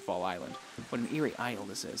on Windfall Island. What an eerie isle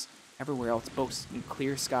this is. Everywhere else boasts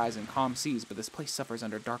clear skies and calm seas, but this place suffers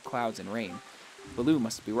under dark clouds and rain. Baloo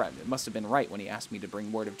must have been right when he asked me to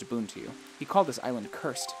bring word of Jaboon to you. He called this island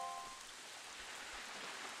cursed.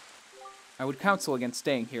 I would counsel against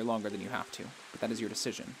staying here longer than you have to, but that is your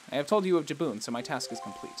decision. I have told you of Jaboon, so my task is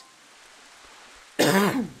complete.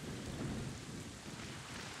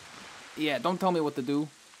 Yeah, don't tell me what to do.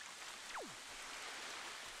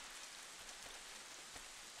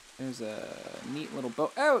 There's a neat little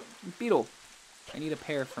boat. Oh, beetle. I need a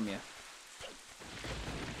pair from you.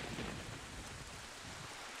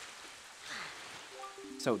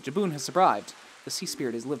 So, Jaboon has survived. The sea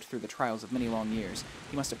spirit has lived through the trials of many long years.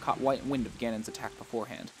 He must have caught wind of Ganon's attack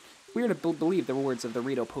beforehand. If we are to believe the words of the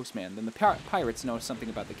Rito postman, then the pirates know something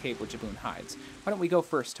about the cave where Jaboon hides. Why don't we go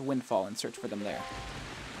first to Windfall and search for them there?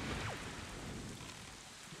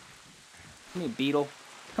 Come here, beetle.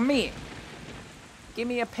 Come here. Give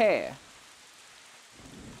me a pair.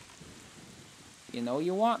 You know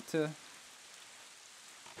you want to.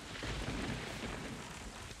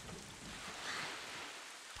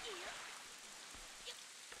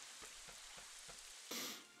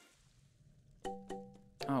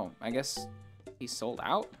 Oh, I guess he's sold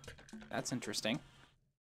out? That's interesting.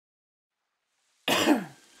 The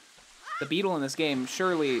beetle in this game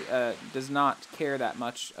surely does not care that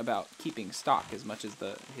much about keeping stock as much as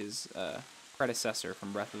his predecessor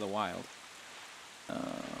from Breath of the Wild.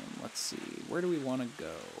 Let's see, where do we want to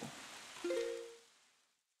go?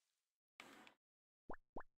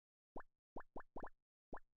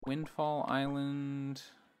 Windfall Island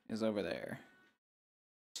is over there.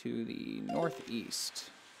 To the northeast.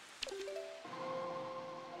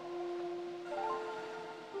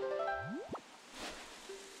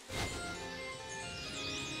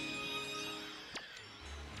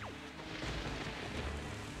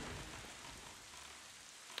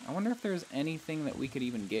 I wonder if there's anything that we could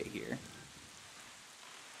even get here.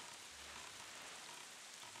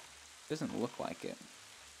 Doesn't look like it.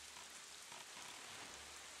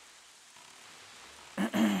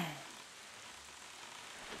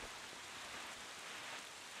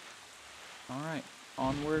 Alright,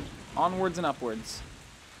 onwards and upwards.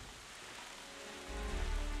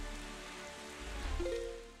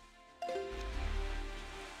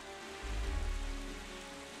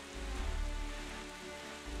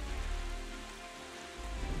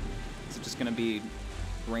 Is it just gonna be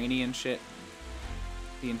rainy and shit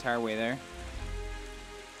the entire way there?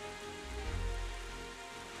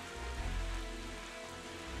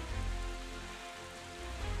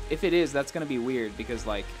 if it is, that's gonna be weird because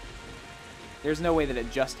like, there's no way that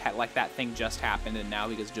it just had like that thing just happened and now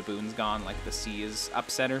because Jaboon's gone, like the sea is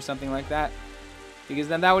upset or something like that. Because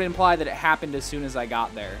then that would imply that it happened as soon as I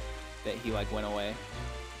got there, that he like went away.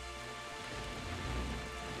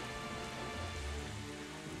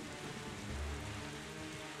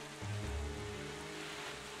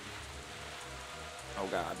 Oh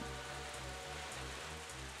god.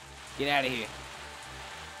 Get out of here.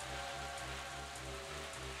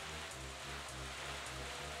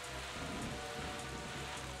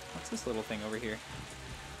 What's this little thing over here?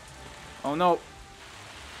 Oh no.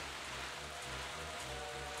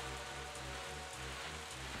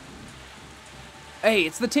 Hey,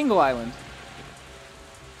 it's the Tingle Island.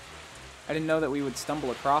 I didn't know that we would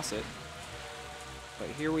stumble across it. But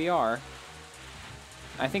here we are.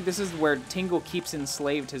 I think this is where Tingle keeps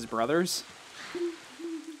enslaved his brothers.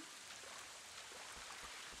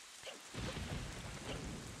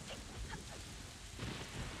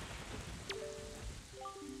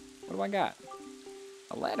 What do I got?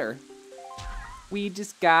 A letter? We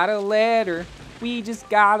just got a letter. We just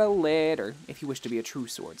got a letter. If you wish to be a true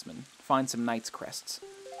swordsman, find some knight's crests.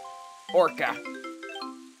 Orca.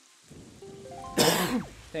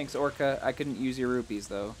 Thanks, Orca. I couldn't use your rupees,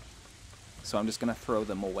 though. So I'm just gonna throw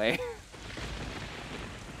them away.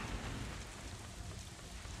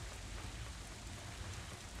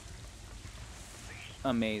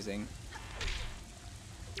 Amazing.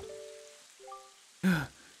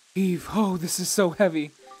 Eve, oh, this is so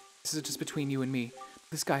heavy. This is just between you and me.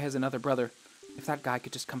 This guy has another brother. If that guy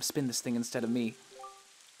could just come spin this thing instead of me.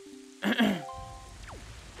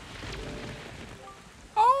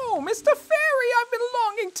 Oh, Mr. Fairy, I've been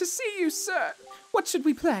longing to see you, sir. What should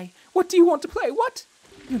we play? What do you want to play? What?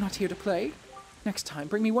 You're not here to play? Next time,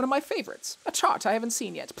 bring me one of my favorites. A chart I haven't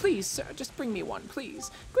seen yet. Please, sir, just bring me one, please.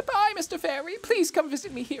 Goodbye, Mr. Fairy. Please come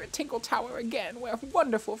visit me here at Tinkle Tower again, where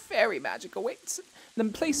wonderful fairy magic awaits.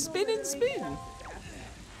 Then play Spin and Spin.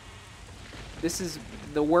 This is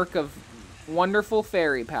the work of wonderful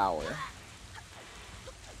fairy power.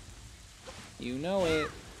 You know it.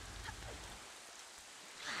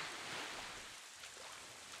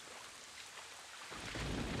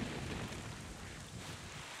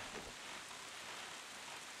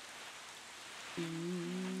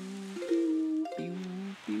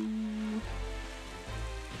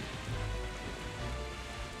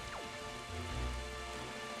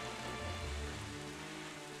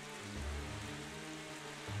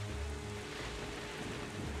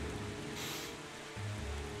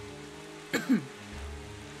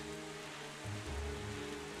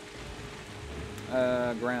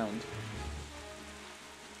 Ground.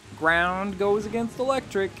 Ground goes against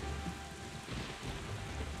electric.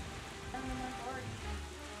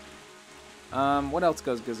 What else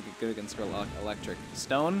goes good against electric?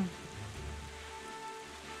 Stone?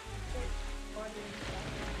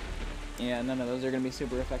 Yeah, none of those are gonna be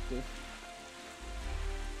super effective.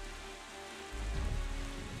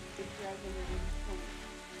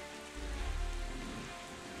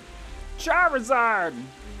 Charizard!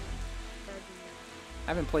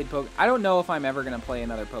 I haven't played I don't know if I'm ever gonna play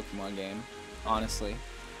another Pokemon game, honestly.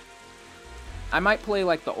 I might play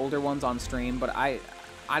like the older ones on stream, but I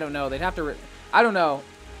don't know. They'd have to. I don't know.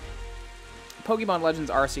 Pokemon Legends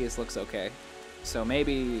Arceus looks okay, so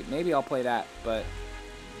maybe I'll play that. But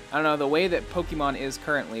I don't know, the way that Pokemon is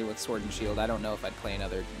currently with Sword and Shield, I don't know if I'd play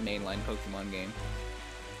another mainline Pokemon game.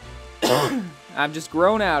 I've just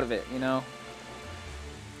grown out of it, you know.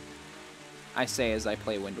 I say as I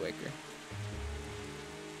play Wind Waker.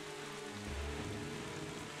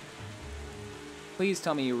 Please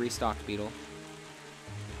tell me you restocked, Beetle.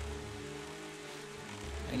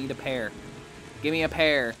 I need a pear. Give me a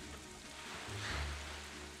pear.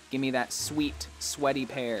 Give me that sweet, sweaty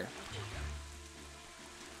pear.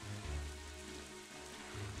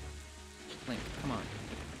 Link, come on.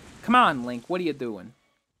 Come on, Link, what are you doing?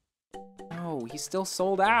 No, he's still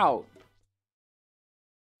sold out.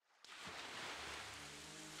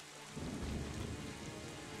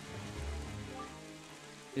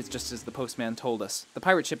 It's just as the postman told us. The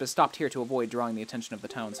pirate ship has stopped here to avoid drawing the attention of the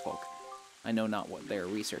townsfolk. I know not what they are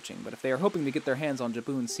researching, but if they are hoping to get their hands on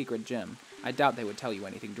Jaboon's secret gem, I doubt they would tell you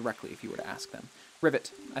anything directly if you were to ask them.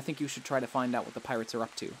 Rivet, I think you should try to find out what the pirates are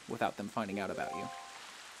up to, without them finding out about you.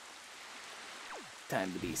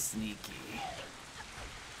 Time to be sneaky.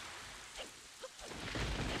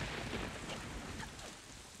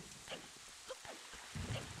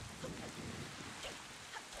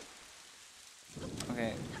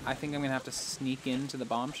 Okay, I think I'm gonna have to sneak into the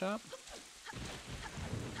bomb shop.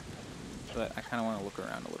 But I kind of want to look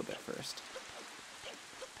around a little bit first.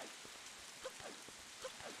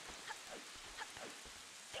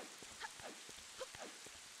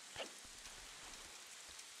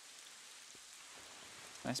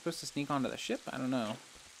 Am I supposed to sneak onto the ship? I don't know.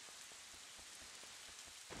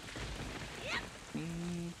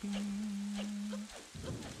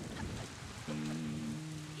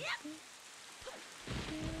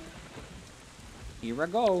 Here I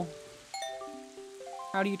go.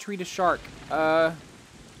 How do you treat a shark?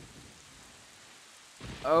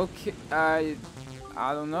 Okay, I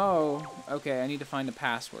don't know. Okay, I need to find a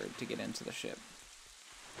password to get into the ship.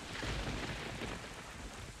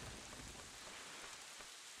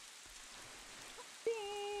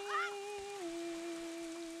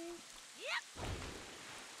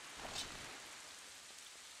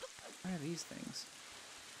 What are these things?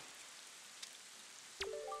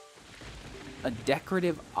 A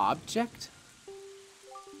decorative object?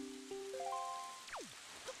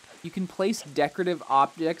 You can place decorative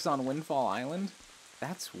objects on Windfall Island?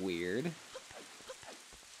 That's weird.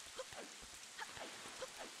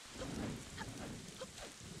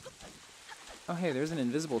 Oh hey, there's an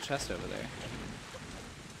invisible chest over there.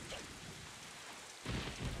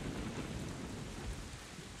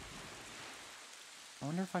 I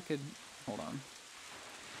wonder if I could... Hold on.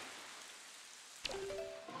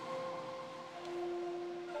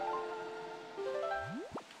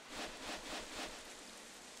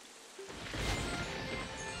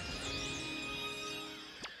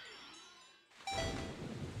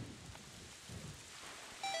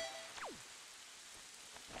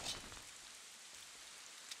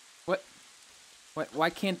 What? Why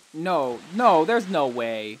can't... No, there's no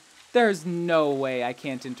way. There's no way I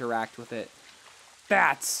can't interact with it.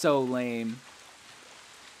 That's so lame.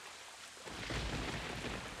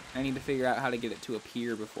 I need to figure out how to get it to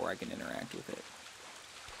appear before I can interact with it.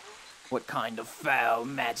 What kind of foul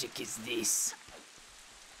magic is this?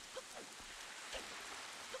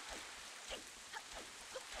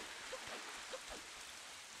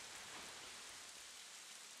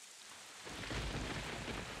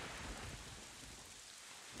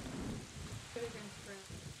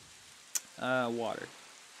 Water.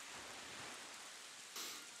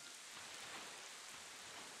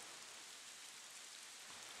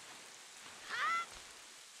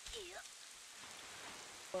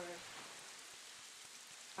 Or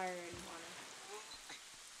fire and water.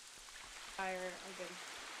 Fire are good.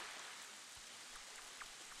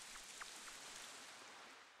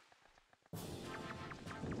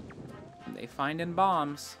 They finding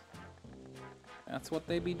bombs. That's what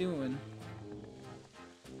they be doing.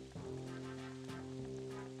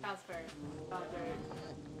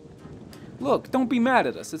 Look, don't be mad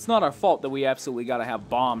at us. It's not our fault that we absolutely gotta have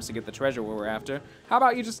bombs to get the treasure we're after. How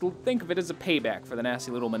about you just think of it as a payback for the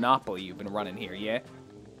nasty little monopoly you've been running here, yeah?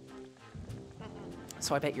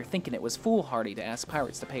 So I bet you're thinking it was foolhardy to ask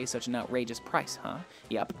pirates to pay such an outrageous price, huh?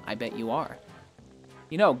 Yep, I bet you are.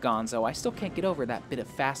 You know, Gonzo, I still can't get over that bit of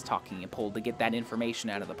fast-talking you pulled to get that information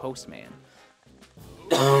out of the postman.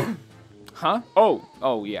 Huh?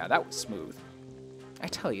 Oh yeah, that was smooth. I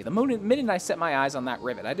tell you, the minute I set my eyes on that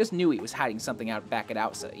Rivet, I just knew he was hiding something out back at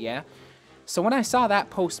Outset, yeah? So when I saw that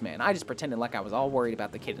postman, I just pretended like I was all worried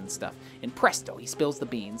about the kid and stuff, and presto, he spills the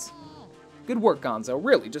beans. Good work, Gonzo,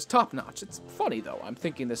 really, just top-notch. It's funny, though, I'm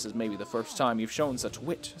thinking this is maybe the first time you've shown such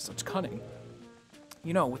wit, such cunning.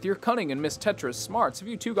 You know, with your cunning and Miss Tetra's smarts, if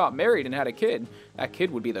you two got married and had a kid, that kid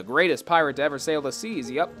would be the greatest pirate to ever sail the seas,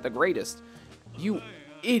 yep, the greatest. You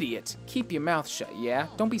idiot, keep your mouth shut, yeah?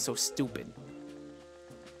 Don't be so stupid.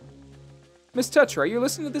 Miss Tetra, are you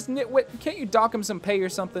listening to this nitwit? Can't you dock him some pay or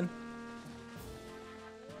something?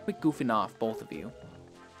 Quit goofing off, both of you.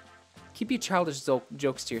 Keep your childish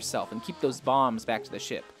jokes to yourself and keep those bombs back to the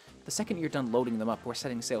ship. The second you're done loading them up, we're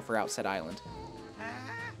setting sail for Outset Island.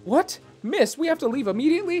 What? Miss, we have to leave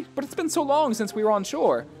immediately? But it's been so long since we were on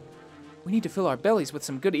shore. We need to fill our bellies with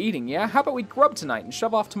some good eating, yeah? How about we grub tonight and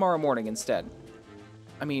shove off tomorrow morning instead?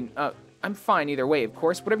 I mean, I'm fine either way, of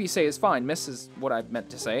course. Whatever you say is fine, miss, is what I meant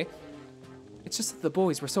to say. It's just that the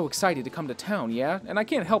boys were so excited to come to town, yeah? And I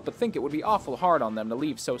can't help but think it would be awful hard on them to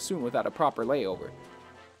leave so soon without a proper layover.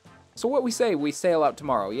 So what we say, we sail out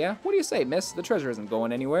tomorrow, yeah? What do you say, miss? The treasure isn't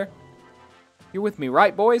going anywhere. You're with me,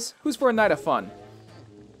 right, boys? Who's for a night of fun?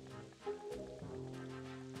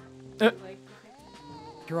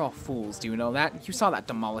 You're all fools, do you know that? You saw that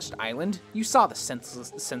demolished island. You saw the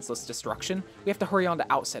senseless destruction. We have to hurry on to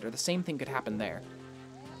Outset, or the same thing could happen there.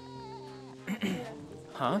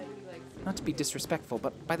 Huh? Not to be disrespectful,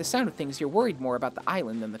 but by the sound of things, you're worried more about the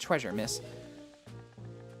island than the treasure, miss.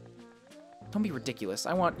 Don't be ridiculous.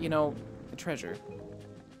 I want, you know, the treasure.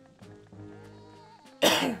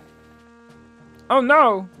 Oh,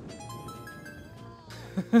 no!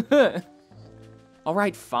 All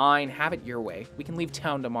right, fine. Have it your way. We can leave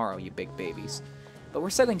town tomorrow, you big babies. But we're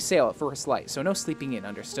setting sail at first light, so no sleeping in,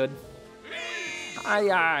 understood? Aye,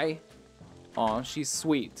 aye. Aw, she's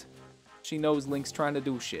sweet. She knows Link's trying to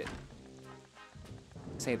do shit.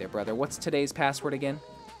 Say there, brother, what's today's password again?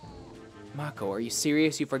 Mako, are you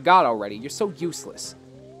serious? You forgot already. You're so useless.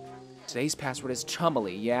 Today's password is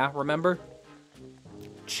Chumily, yeah? Remember?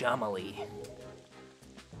 Chumily.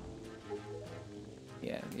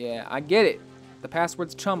 Yeah, I get it. The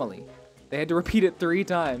password's Chumily. They had to repeat it 3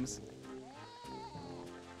 times.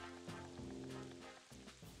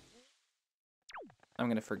 I'm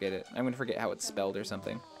gonna forget it. I'm gonna forget how it's spelled or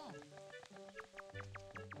something.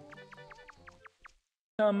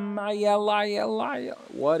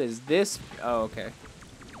 What is this? Oh, okay.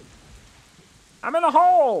 I'm in a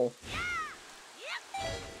hole!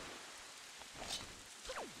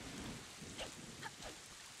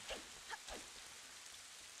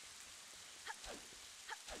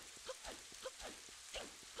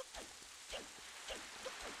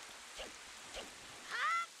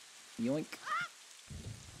 Yoink.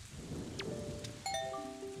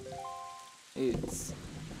 It's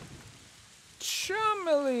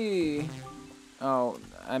Chumily. Oh,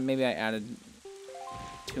 maybe I added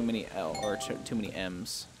too many L or too many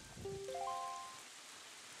M's.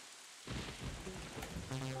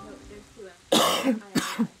 No, there's 2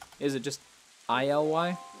 M's. Is it just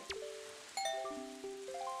ILY?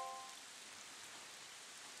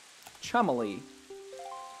 Chumily.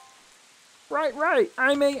 Right,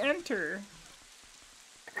 I may enter.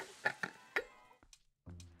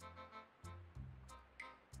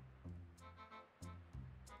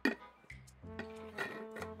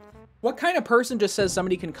 What kind of person just says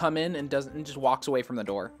somebody can come in and just walks away from the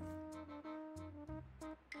door?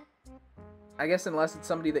 I guess unless it's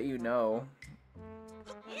somebody that you know.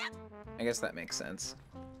 I guess that makes sense.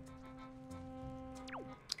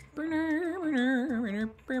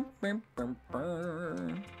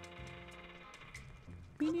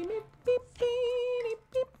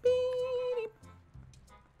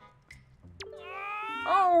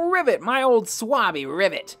 Oh, Rivet, my old swabby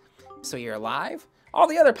Rivet. So you're alive? All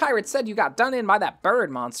the other pirates said you got done in by that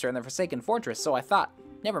bird monster in the Forsaken Fortress, so I thought,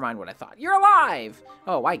 never mind what I thought. You're alive!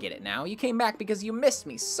 Oh, I get it now. You came back because you missed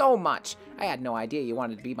me so much. I had no idea you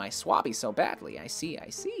wanted to be my swabby so badly. I see.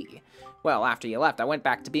 Well, after you left, I went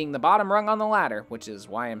back to being the bottom rung on the ladder, which is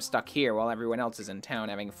why I'm stuck here while everyone else is in town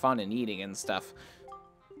having fun and eating and stuff.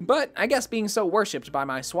 But I guess being so worshipped by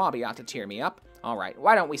my swabby ought to cheer me up. All right,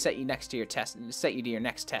 why don't we set you to your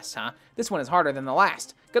next test, huh? This one is harder than the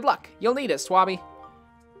last. Good luck. You'll need it, swabby.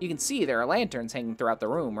 You can see there are lanterns hanging throughout the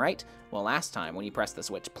room, right? Well, last time when you pressed the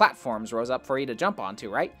switch, platforms rose up for you to jump onto,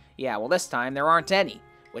 right? Yeah, well, this time there aren't any,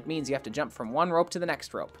 which means you have to jump from one rope to the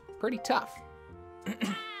next rope. Pretty tough.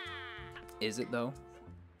 Is it, though?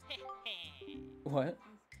 What?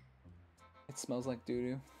 It smells like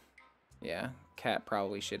doo-doo. Yeah, cat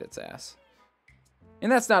probably shit its ass.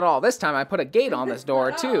 And that's not all. This time I put a gate on this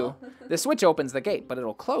door, too. The switch opens the gate, but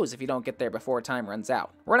it'll close if you don't get there before time runs out.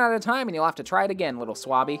 Run out of time and you'll have to try it again, little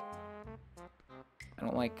swabby. I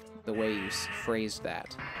don't like the way you phrased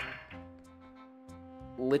that.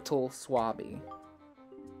 Little swabby.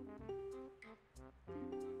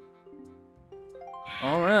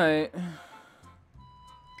 All right.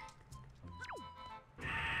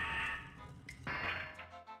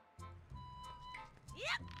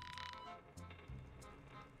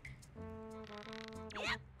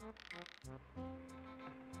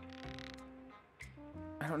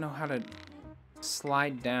 I don't know how to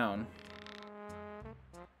slide down.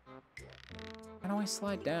 How do I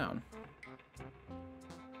slide down?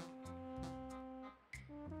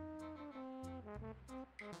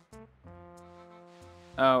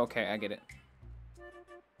 Oh, okay, I get it.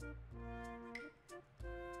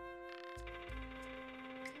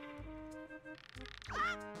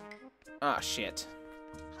 Ah, shit.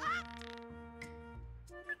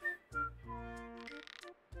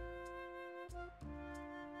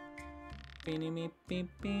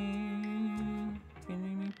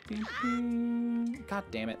 God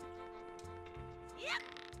damn it.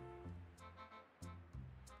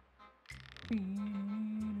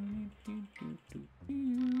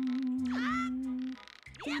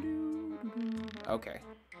 Okay.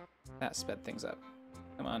 That sped things up.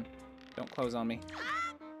 Come on. Don't close on me.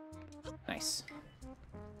 Nice.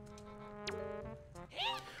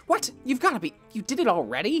 What? You've got to be... You did it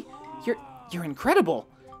already? You're incredible.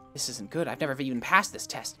 This isn't good. I've never even passed this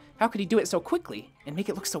test. How could he do it so quickly and make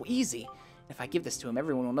it look so easy? If I give this to him,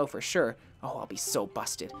 everyone will know for sure. Oh, I'll be so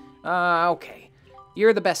busted. Okay.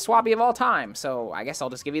 You're the best swabby of all time, so I guess I'll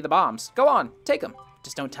just give you the bombs. Go on, take them.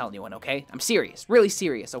 Just don't tell anyone, okay? I'm serious. Really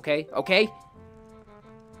serious, okay? Okay?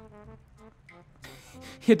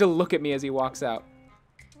 He had to look at me as he walks out.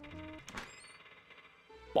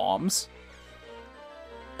 Bombs.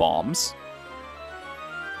 Bombs.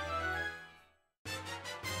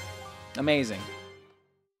 Amazing.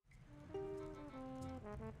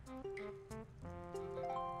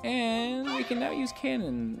 And we can now use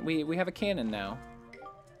cannon. We have a cannon now.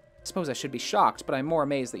 I suppose I should be shocked, but I'm more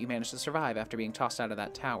amazed that you managed to survive after being tossed out of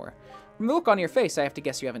that tower. From the look on your face, I have to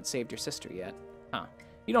guess you haven't saved your sister yet. Huh.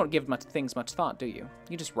 You don't give things much thought, do you?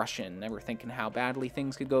 You just rush in, never thinking how badly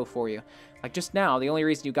things could go for you. Like just now, the only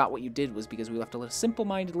reason you got what you did was because we left a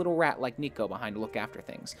simple-minded little rat like Nico behind to look after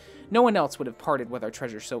things. No one else would have parted with our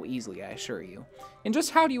treasure so easily, I assure you. And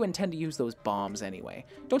just how do you intend to use those bombs anyway?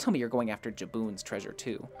 Don't tell me you're going after Jaboon's treasure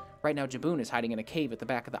too. Right now, Jaboon is hiding in a cave at the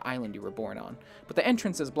back of the island you were born on. But the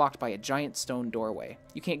entrance is blocked by a giant stone doorway.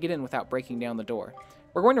 You can't get in without breaking down the door.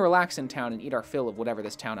 We're going to relax in town and eat our fill of whatever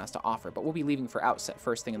this town has to offer, but we'll be leaving for Outset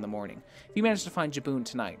first thing in the morning. If you manage to find Jaboon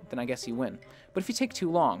tonight, then I guess you win. But if you take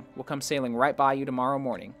too long, we'll come sailing right by you tomorrow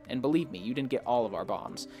morning. And believe me, you didn't get all of our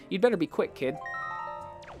bombs. You'd better be quick, kid.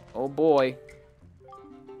 Oh boy.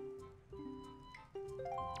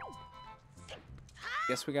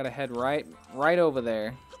 Guess we gotta head right over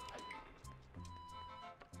there.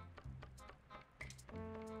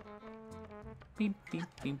 Beep, beep,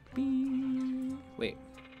 beep, beep. Wait,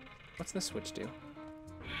 what's the switch do?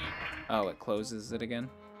 Oh, it closes it again.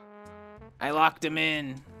 I locked him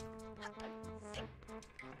in.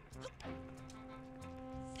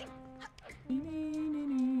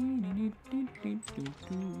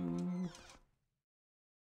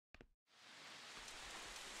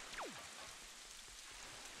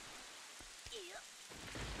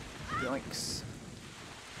 Yoinks.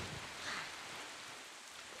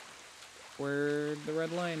 Where'd the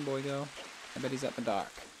red lion boy go? I bet he's at the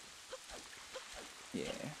dock. Yeah.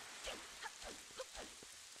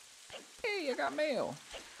 Hey, I got mail.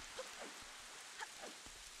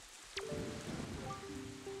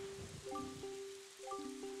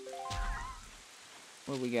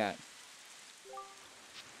 What do we got?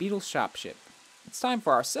 Beetle's Shop Ship. It's time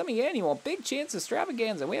for our semi-annual Big Chance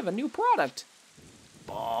Extravaganza. We have a new product.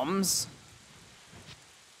 Bombs.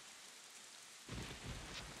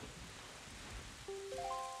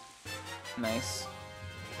 Nice.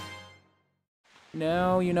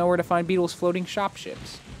 Now you know where to find Beetle's floating shop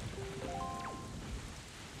ships.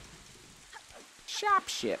 Shop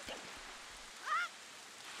ship.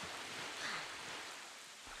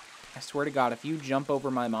 I swear to God, if you jump over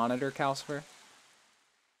my monitor, Calcifer,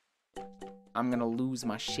 I'm gonna lose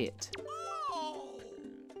my shit.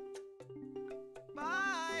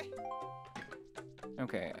 Bye.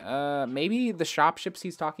 Okay, maybe the shop ships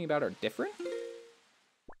he's talking about are different?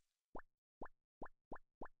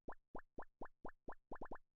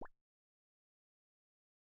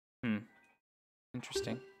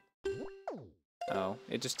 Interesting. Oh,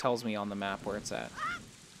 it just tells me on the map where it's at.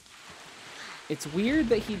 It's weird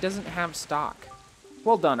that he doesn't have stock.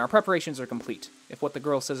 Well done, our preparations are complete. If what the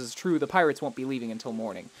girl says is true, the pirates won't be leaving until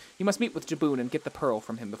morning. You must meet with Jaboon and get the pearl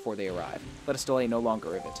from him before they arrive. Let us delay no longer,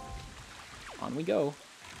 Rivet. On we go.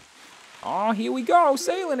 Aw, here we go,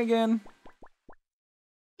 sailing again.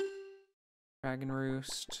 Dragon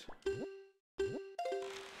Roost.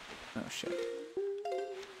 Oh, shit.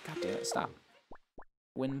 God damn it, stop.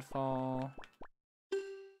 Windfall.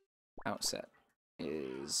 Outset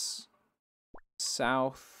is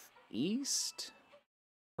southeast,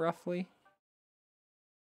 roughly.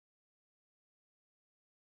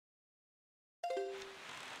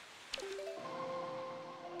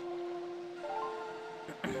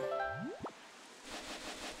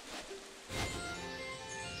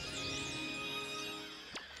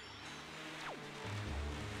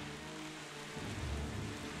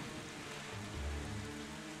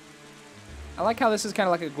 I like how this is kind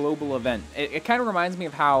of like a global event. It kind of reminds me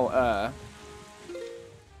of how,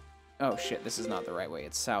 oh shit, this is not the right way.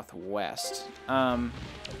 It's southwest. It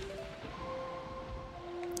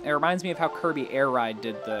reminds me of how Kirby Air Ride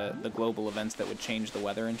did the global events that would change the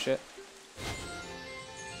weather and shit.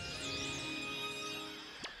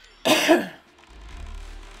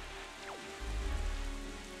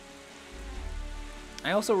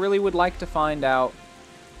 I also really would like to find out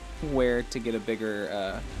where to get a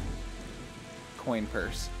bigger, coin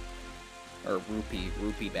purse or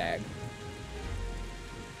rupee bag.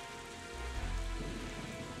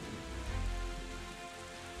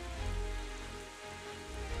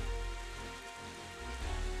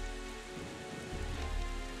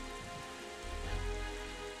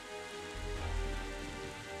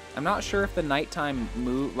 I'm not sure if the nighttime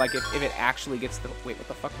move, like if it actually gets the, wait, what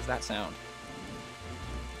the fuck was that sound?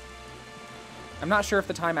 I'm not sure if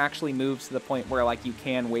the time actually moves to the point where, like, you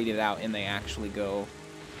can wait it out and they actually go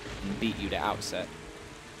and beat you to outset.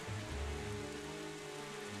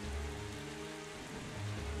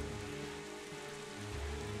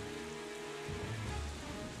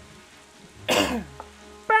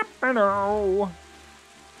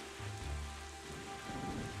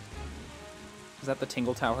 Is that the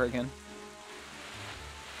Tingle Tower again?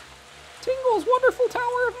 Tingle's wonderful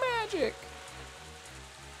Tower of Magic!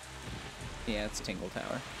 Yeah, it's Tingle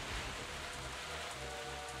Tower.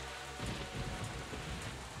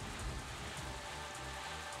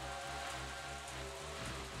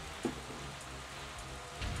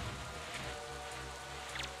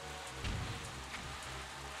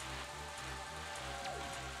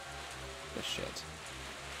 The shit.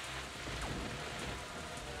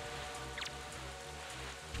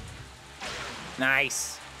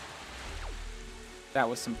 Nice. That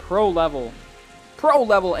was some pro level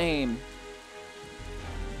aim.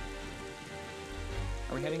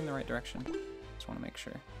 Are we heading in the right direction? Just want to make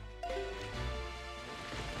sure.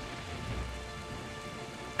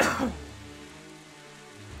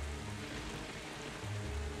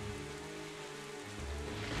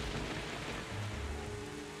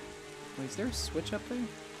 Wait, is there a switch up there?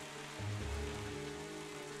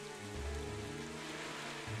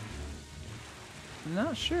 I'm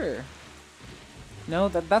not sure. No,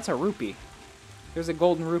 that's a rupee. There's a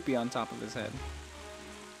golden rupee on top of his head.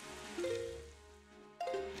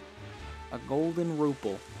 A golden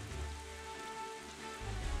rupal.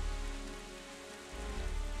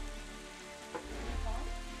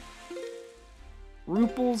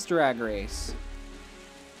 Rupal's Drag Race.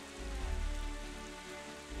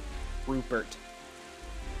 Rupert.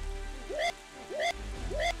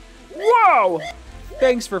 Whoa!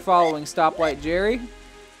 Thanks for following, Stoplight Jerry.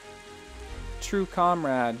 True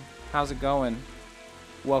comrade. How's it going?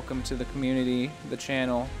 Welcome to the community, the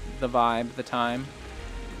channel, the vibe, the time.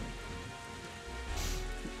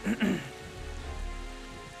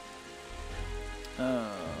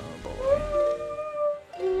 Oh boy.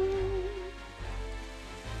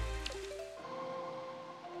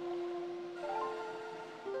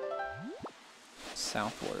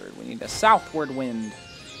 Southward. We need a southward wind.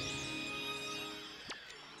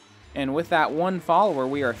 And with that one follower,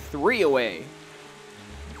 we are 3 away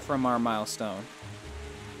from our milestone.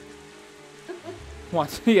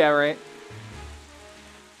 What? Yeah, right?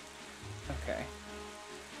 Okay.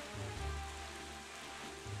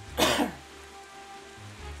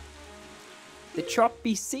 The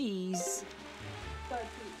choppy seas.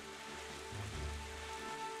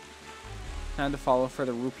 Time to follow for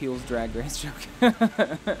the RuPaul's Drag Race joke. Oh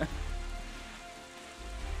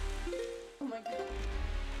my god.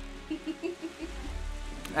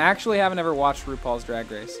 I actually haven't ever watched RuPaul's Drag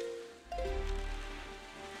Race.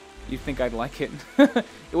 You'd think I'd like it. It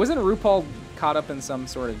wasn't RuPaul caught up in some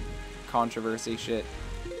sort of controversy shit.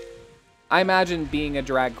 I imagine being a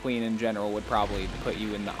drag queen in general would probably put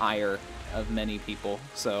you in the ire of many people,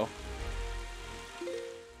 so.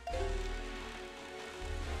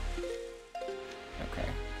 Okay,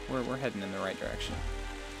 we're heading in the right direction.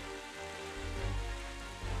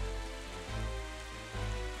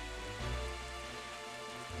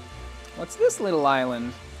 What's this little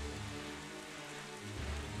island?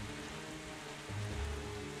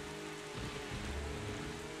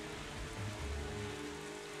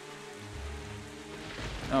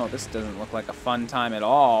 Oh, this doesn't look like a fun time at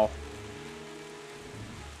all.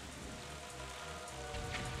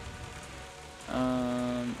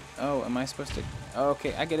 Oh, am I supposed to?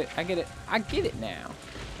 Okay, I get it. I get it. I get it now.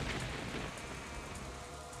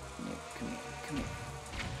 Come here, come here, come here.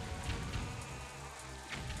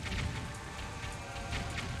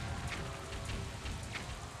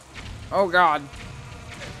 Oh God!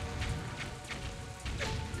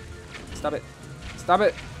 Stop it! Stop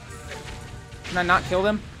it! Can I not kill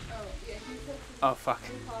them? Oh, yeah, he said Oh fuck.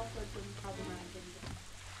 RuPaul said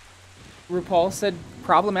some RuPaul said problematic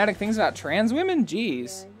problematic things. things about trans women?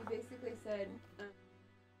 Jeez. Yeah, he basically said,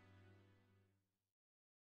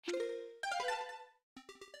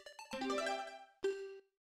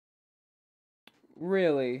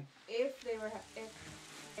 Really? if they had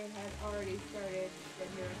already started the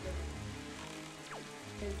hero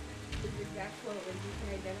his exact quote was, "You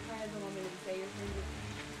can identify as a woman and say you're transgender.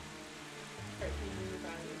 Start changing your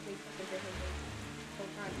body. It takes the difference of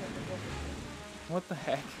whole concept of what it is." What the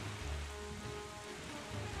heck?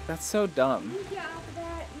 That's so dumb. You get off of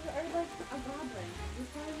that, you are like a goblin. You're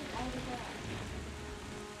fighting all of that.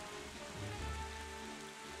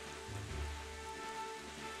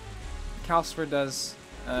 Calcifer does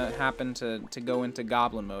happen to go into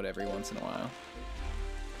goblin mode every once in a while.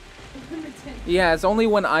 Yeah, it's only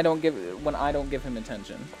when I don't give him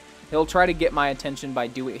attention. He'll try to get my attention by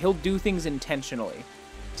he'll do things intentionally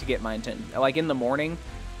to get my attention. Like in the morning,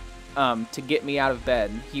 to get me out of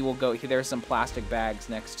bed, he will go. There's some plastic bags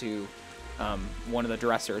next to one of the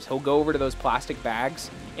dressers. He'll go over to those plastic bags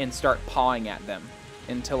and start pawing at them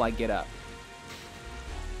until I get up.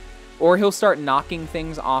 Or he'll start knocking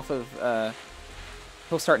things off of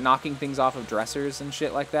dressers and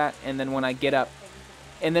shit like that. And then when I get up,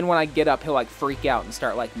 he'll like freak out and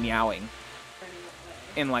start like meowing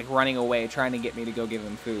and like running away, trying to get me to go give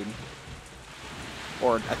him food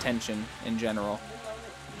or attention in general.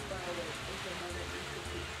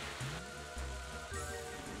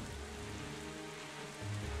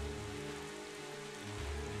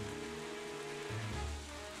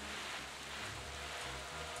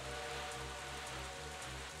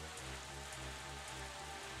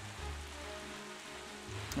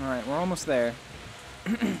 Alright, we're almost there.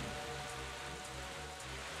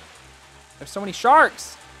 There's so many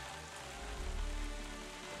sharks!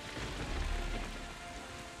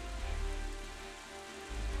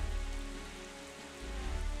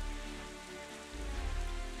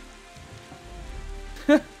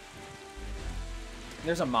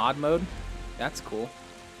 There's a mod mode? That's cool.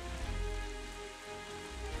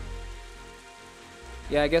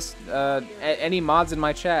 Yeah, I guess any mods in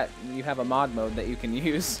my chat, you have a mod mode that you can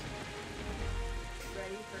use.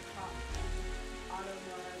 Ready for top auto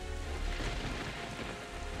mode.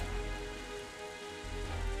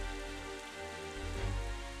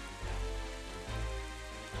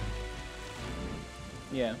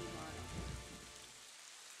 Yeah.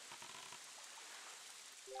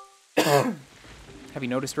 Have you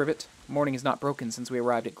noticed, Rivet? Morning is not broken since we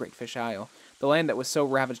arrived at Great Fish Isle, the land that was so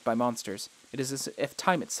ravaged by monsters. It is as if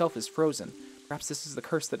time itself is frozen. Perhaps this is the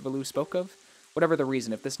curse that Valoo spoke of? Whatever the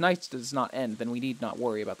reason, if this night does not end, then we need not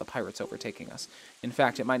worry about the pirates overtaking us. In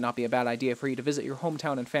fact, it might not be a bad idea for you to visit your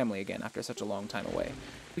hometown and family again after such a long time away.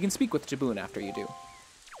 We can speak with Jaboon after you do.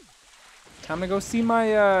 Time to go see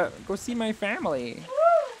my family.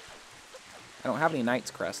 I don't have any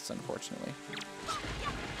Knight's Crests, unfortunately.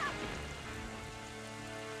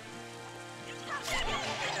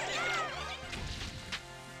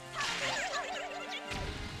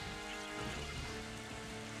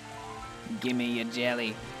 Give me your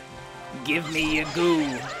jelly. Give me your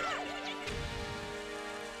goo.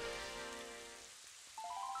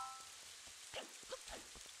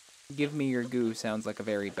 Give me your goo sounds like a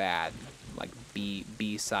very bad, like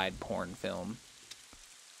B-side porn film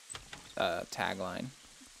tagline.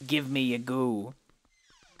 Give me your goo.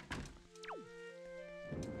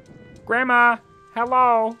 Grandma,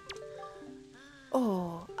 hello.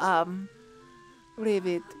 Oh,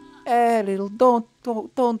 Rivet, Ariel, don't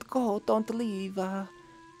go, don't leave.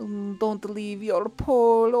 Don't leave your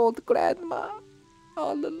poor old grandma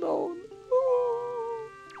all alone. Oh.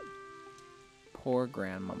 Poor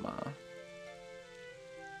grandmama.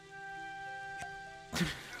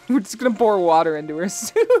 We're just gonna pour water into her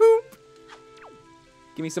soup.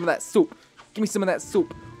 Give me some of that soup. Give me some of that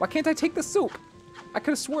soup. Why can't I take the soup? I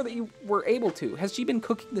could have swore that you were able to. Has she been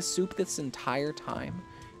cooking the soup this entire time?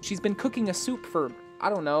 She's been cooking a soup for, I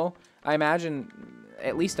don't know, I imagine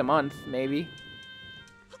at least a month, maybe.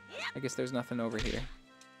 I guess there's nothing over here.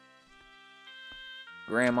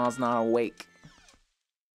 Grandma's not awake.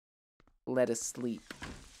 Let us sleep.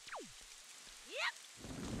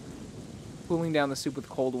 Cooling down the soup with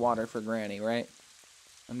cold water for Granny, right?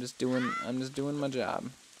 I'm just doing my job.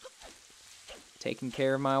 Taking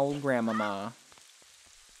care of my old grandmama.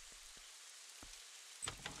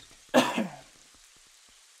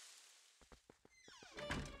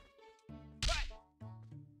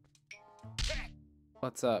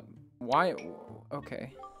 What's up? Why?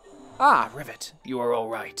 Okay. Ah, Rivet, you are all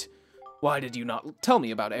right. Why did you not tell me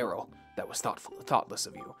about Errol? That was thoughtless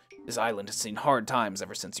of you. This island has seen hard times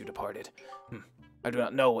ever since you departed. I do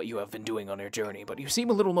not know what you have been doing on your journey, but you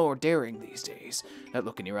seem a little more daring these days. That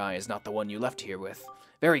look in your eye is not the one you left here with.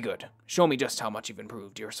 Very good. Show me just how much you've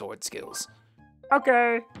improved your sword skills.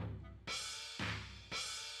 Okay.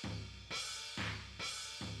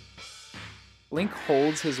 Link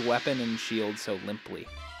holds his weapon and shield so limply.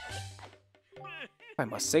 I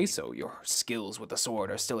must say so, your skills with the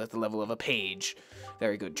sword are still at the level of a page.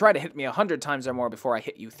 Very good. Try to hit me 100 times or more before I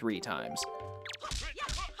hit you 3 times.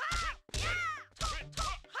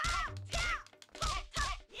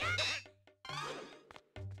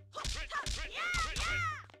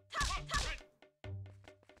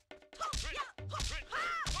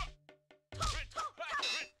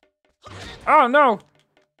 Oh no!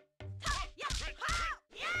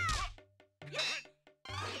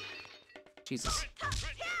 Jesus.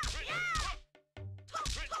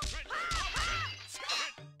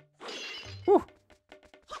 Whew.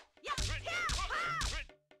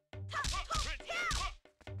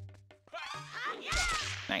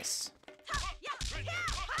 Nice.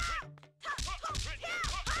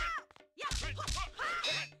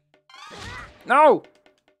 No!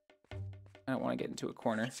 I don't want to get into a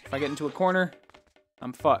corner. If I get into a corner,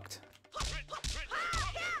 I'm fucked.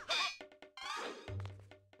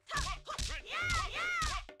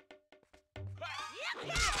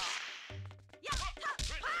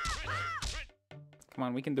 Come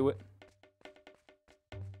on, we can do it.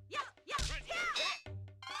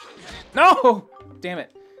 No! Damn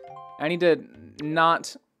it. I need to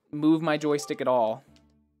not move my joystick at all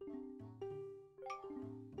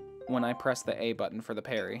when I press the A button for the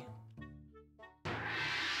parry.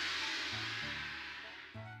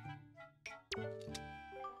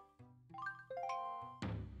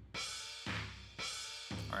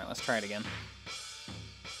 Alright, let's try it again.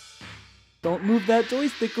 Don't move that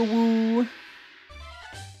joystick, a-woo!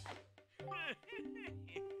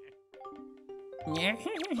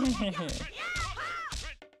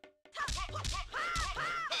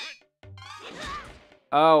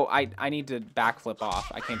 Oh, I need to backflip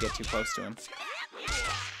off. I can't get too close to him.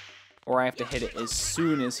 Or I have to hit it as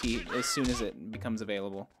soon as it becomes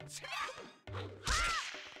available.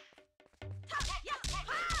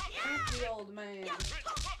 The old man.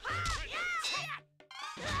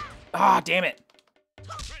 Ah, damn it.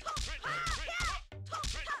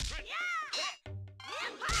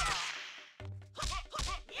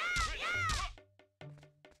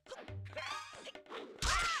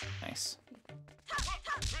 Nice.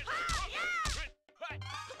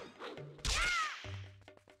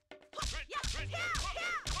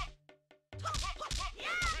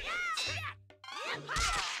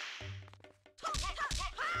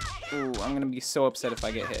 Ooh, I'm gonna be so upset if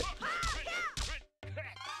I get hit.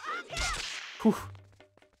 Whew.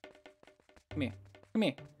 Come here. Come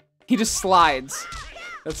here. He just slides.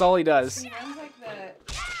 That's all he does. He runs like the...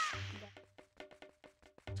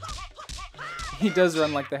 He does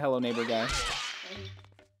run like the Hello Neighbor guy.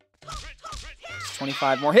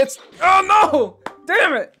 25 more hits. Oh no!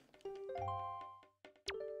 Damn it!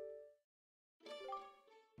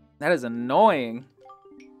 That is annoying.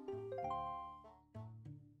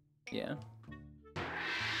 Yeah.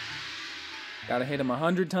 Gotta hit him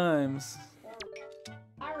 100 times.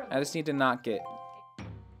 I just need to not get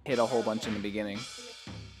hit a whole bunch in the beginning.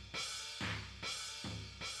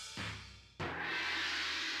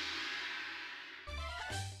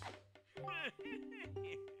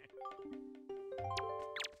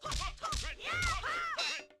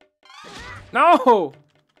 No!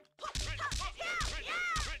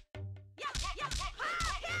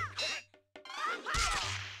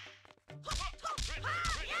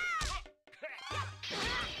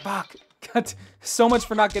 Fuck. God, so much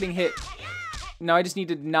for not getting hit. Now I just need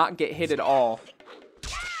to not get hit at all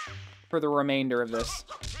for the remainder of this.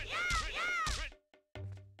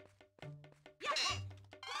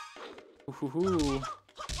 Ooh.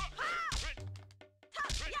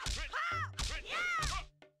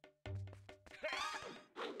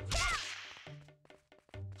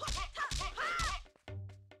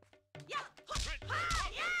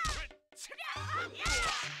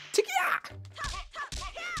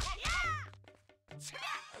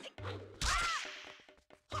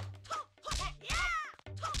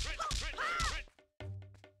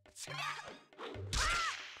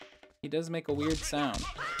 He does make a weird sound.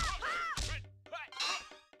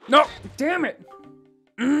 No! Damn it!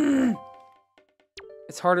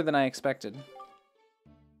 It's harder than I expected.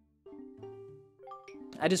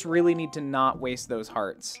 I just really need to not waste those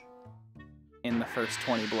hearts in the first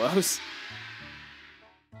 20 blows.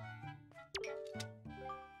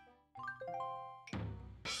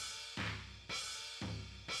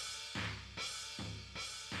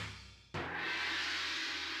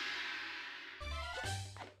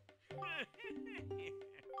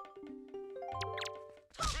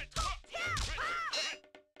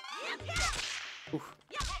 Oof.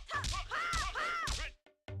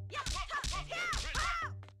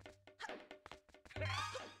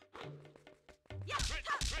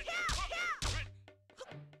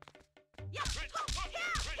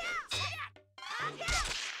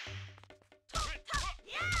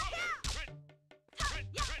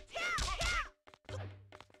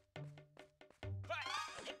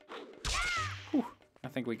 Whew. I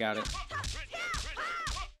think we got it.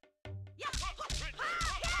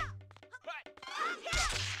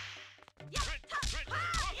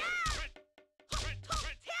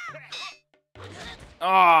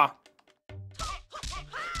 Ah!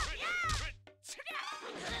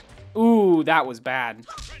 Ooh, that was bad.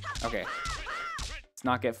 Okay. Let's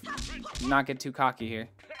not get not get too cocky here.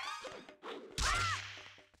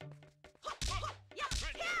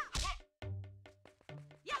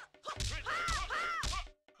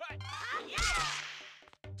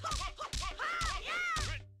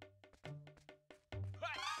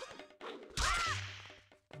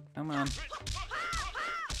 Come on.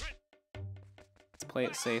 Let's play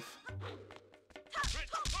it safe.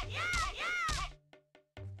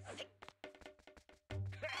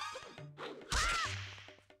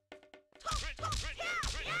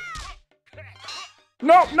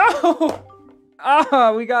 No, no!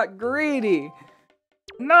 Ah, we got greedy.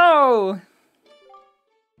 No!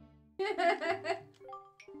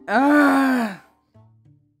 Ah!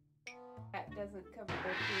 That doesn't cover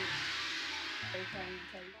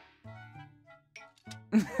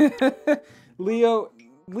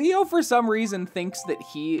Leo for some reason thinks that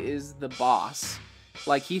he is the boss.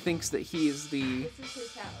 Like, he thinks that he is the... This is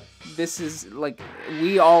his house. This is, like,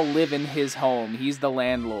 we all live in his home. He's the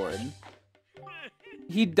landlord.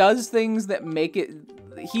 He does things that make it...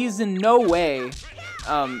 He's in no way...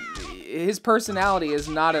 his personality is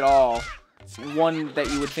not at all one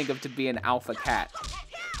that you would think of to be an alpha cat.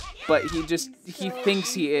 But he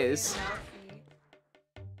thinks he is.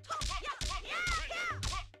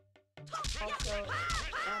 Also,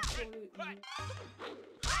 absolutely.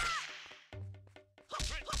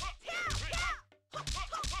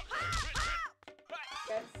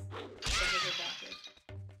 Yes,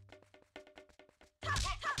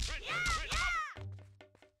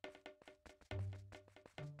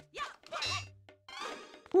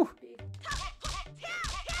 Whew.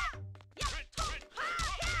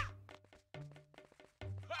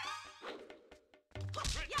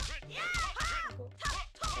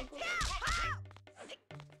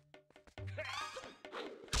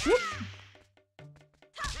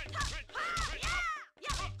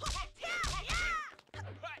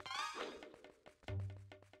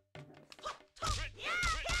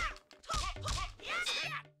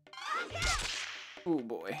 Oh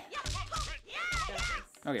boy.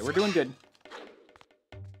 Okay, we're doing good.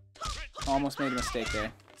 Almost made a mistake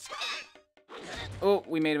there. Oh,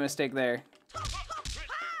 we made a mistake there.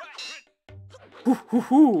 Hoo, hoo,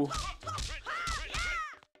 hoo.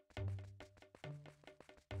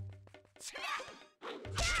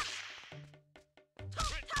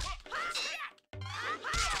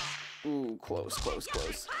 Ooh, close, close,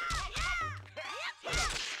 close.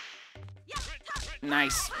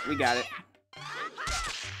 Nice, we got it.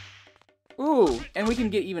 Ooh, and we can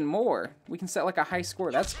get even more. We can set like a high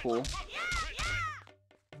score. That's cool.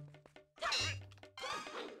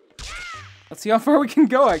 Let's see how far we can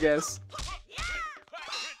go, I guess.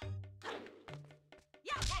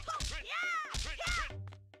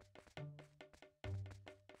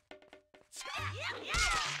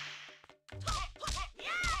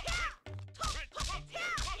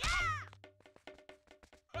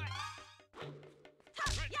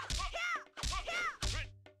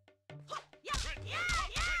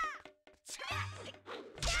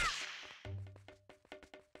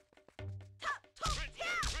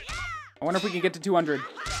 I wonder if we can get to 200.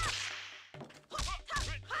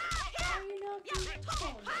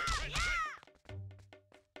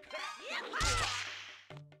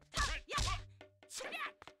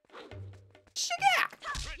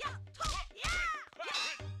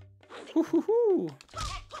 Hoo-hoo-hoo.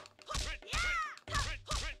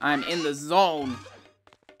 I'm in the zone.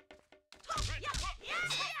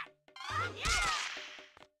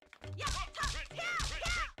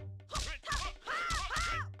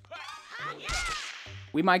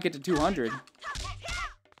 We might get to 200.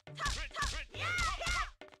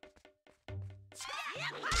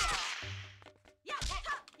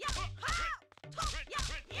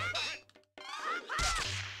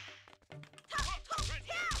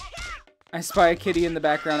 I spy a kitty in the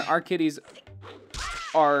background. Our kitties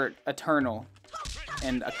are eternal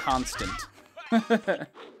and a constant.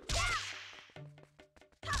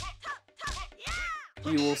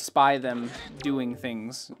 You will spy them doing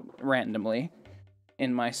things randomly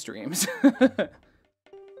in my streams.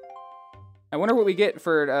 I wonder what we get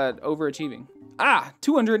for overachieving. Ah,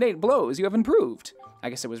 208 blows. You have improved. I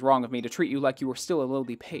guess it was wrong of me to treat you like you were still a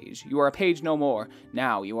lowly page. You are a page no more.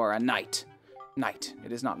 Now you are a knight. Knight.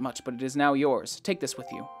 It is not much, but it is now yours. Take this with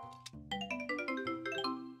you.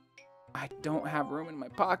 I don't have room in my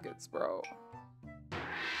pockets, bro.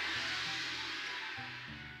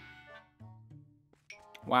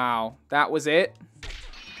 Wow, that was it?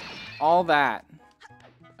 All that.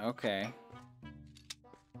 Okay.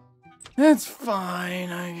 That's fine,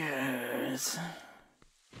 I guess.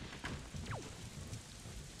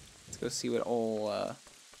 Let's go see what old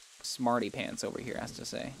Smarty Pants over here has to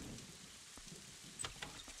say.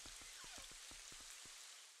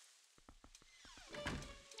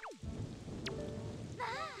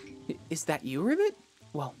 Is that you, Rivet?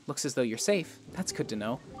 Well, looks as though you're safe. That's good to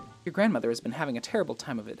know. Your grandmother has been having a terrible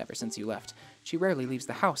time of it ever since you left. She rarely leaves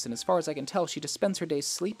the house, and as far as I can tell, she just spends her days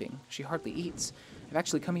sleeping. She hardly eats. I've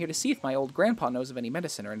actually come here to see if my old grandpa knows of any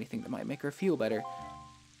medicine or anything that might make her feel better.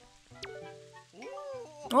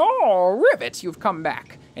 Oh, Rivet, you've come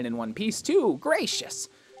back. And in one piece, too. Gracious.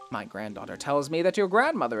 My granddaughter tells me that your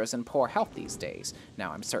grandmother is in poor health these days.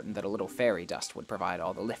 Now I'm certain that a little fairy dust would provide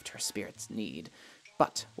all the lift her spirits need.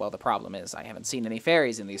 But, well, the problem is I haven't seen any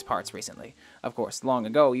fairies in these parts recently. Of course, long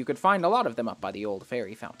ago, you could find a lot of them up by the old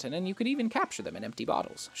fairy fountain, and you could even capture them in empty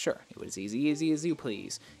bottles. Sure, it was easy as you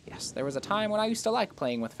please. Yes, there was a time when I used to like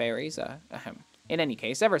playing with fairies. In any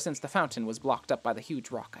case, ever since the fountain was blocked up by the huge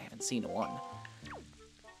rock, I haven't seen one.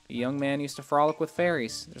 A young man used to frolic with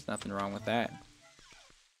fairies. There's nothing wrong with that.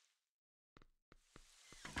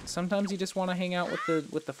 Sometimes you just want to hang out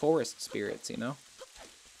with the forest spirits, you know?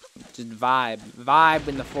 Just vibe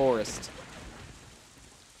in the forest.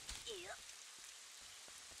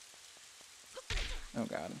 Oh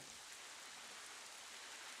god.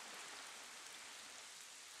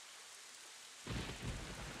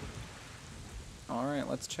 All right,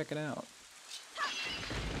 let's check it out.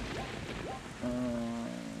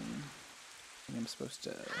 I'm supposed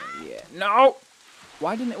to, yeah. No!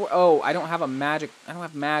 Why didn't it work? Oh, I don't have a magic. I don't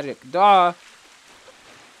have magic. Duh!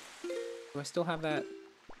 Do I still have that?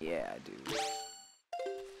 Yeah, I do.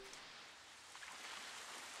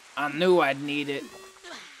 I knew I'd need it.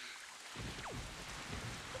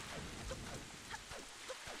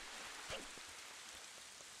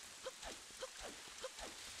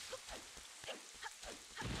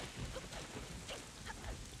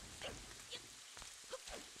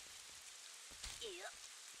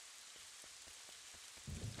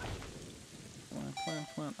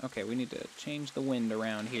 Okay, we need to change the wind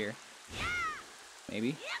around here.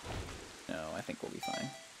 Maybe? No, I think we'll be fine.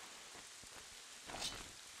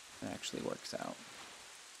 That actually works out.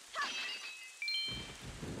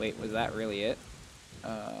 Wait, was that really it?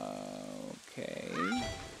 Okay.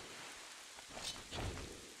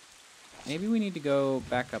 Maybe we need to go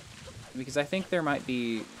back up, because I think there might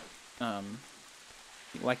be,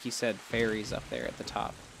 like you said, fairies up there at the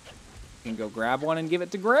top. You can go grab one and give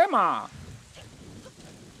it to Grandma!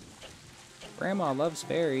 Grandma loves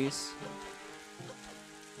fairies.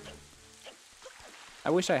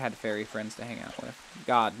 I wish I had fairy friends to hang out with.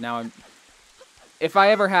 God, now I'm... If I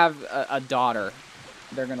ever have a daughter,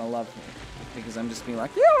 they're gonna love me. Because I'm just being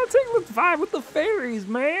like, yeah, I'll take the vibe with the fairies,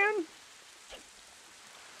 man!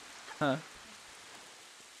 Huh.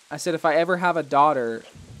 I said if I ever have a daughter,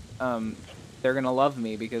 they're gonna love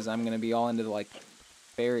me because I'm gonna be all into, like,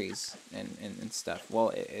 fairies and stuff.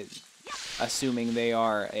 Well, assuming they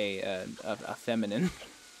are a feminine...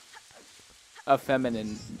 a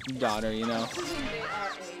feminine daughter, you know.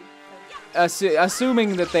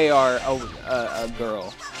 Assuming that they are a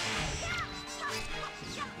girl.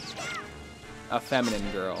 A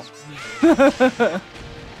feminine girl.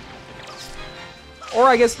 Or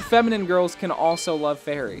I guess feminine girls can also love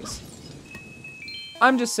fairies.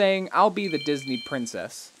 I'm just saying, I'll be the Disney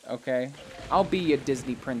princess, okay? I'll be a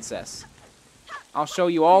Disney princess. I'll show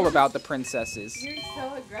you all about the princesses. You're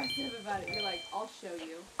so aggressive about it. You're like, I'll show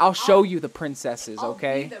you. I'll show you the princesses,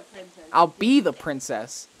 okay? I'll be the princess. I'll be the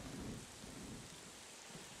princess.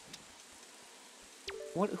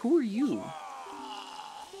 What? Who are you?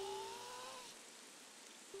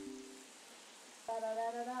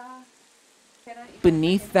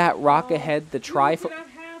 Beneath that rock ahead, the Triforce.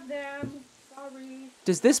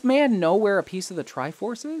 Does this man know where a piece of the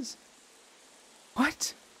Triforce is?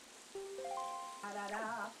 What?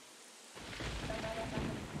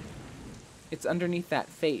 It's underneath that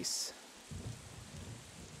face.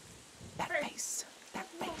 That face. That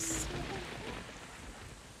face.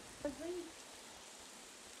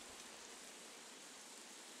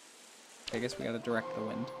 I guess we gotta direct the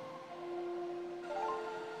wind.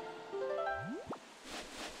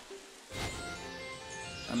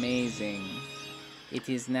 Amazing. It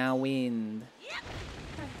is now wind.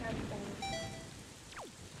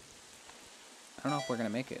 I don't know if we're gonna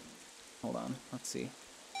make it. Hold on, let's see.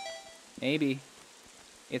 Maybe.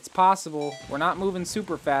 It's possible. We're not moving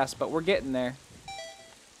super fast, but we're getting there.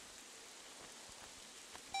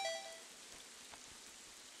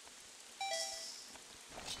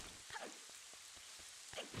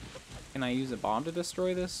 Can I use a bomb to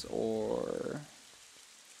destroy this, or...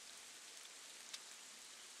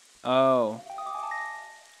 Oh.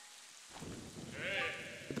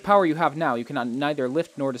 With the power you have now, you cannot neither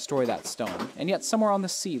lift nor destroy that stone. And yet, somewhere on the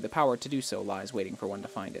sea, the power to do so lies waiting for one to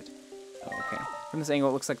find it. Oh, okay. From this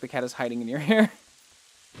angle, it looks like the cat is hiding in your hair.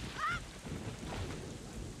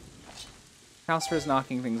 Calcifer's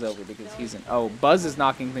knocking things over because he's in. Oh, Buzz is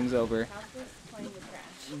knocking things over. Calcifer's playing with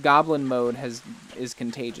trash. Goblin mode is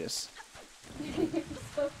contagious.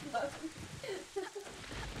 So close.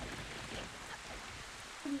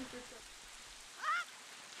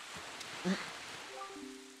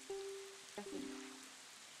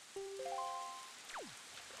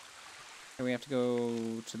 Here we have to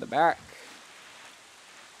go to the back.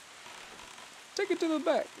 Take it to the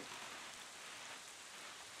back.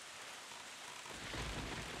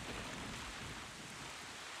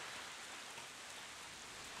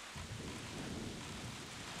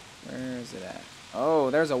 Where is it at? Oh,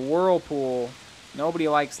 there's a whirlpool. Nobody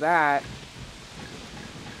likes that.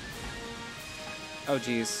 Oh,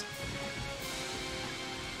 geez.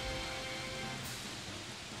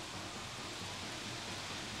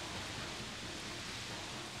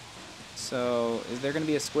 So, is there going to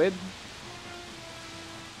be a squid?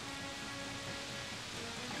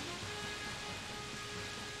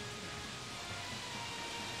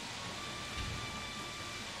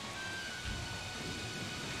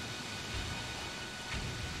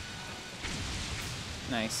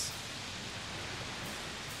 Nice.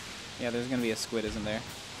 Yeah, there's going to be a squid, isn't there?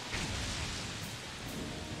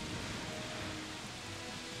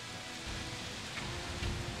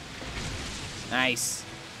 Nice.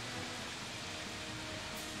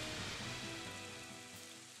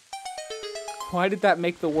 Why did that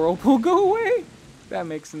make the whirlpool go away? That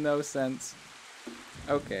makes no sense.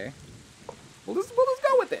 Okay. We'll just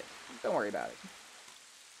go with it. Don't worry about it.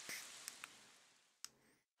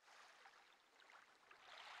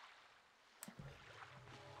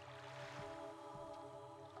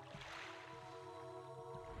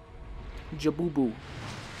 Jabubu.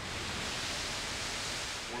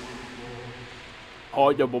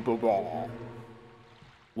 Oh, Jabubu.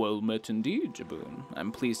 Well met indeed, Jaboon.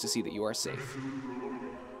 I'm pleased to see that you are safe.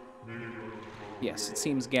 Yes, it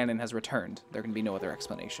seems Ganon has returned. There can be no other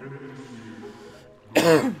explanation.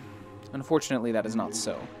 Unfortunately, that is not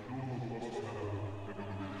so.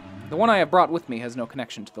 The one I have brought with me has no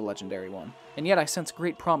connection to the legendary one, and yet I sense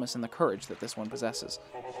great promise in the courage that this one possesses.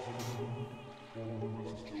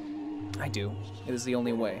 I do. It is the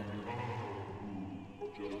only way.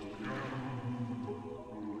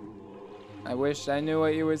 I wish I knew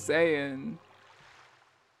what you were saying.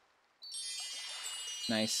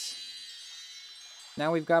 Nice.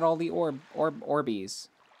 Now we've got all the Orbeez.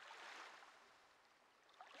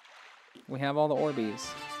 We have all the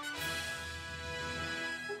Orbeez.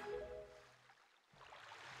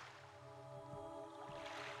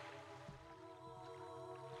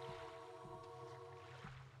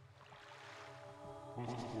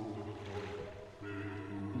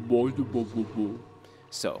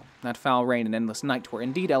 So, that foul rain and endless night were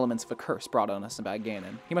indeed elements of a curse brought on us by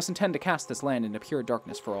Ganon. He must intend to cast this land into pure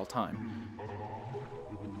darkness for all time.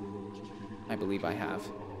 I believe I have.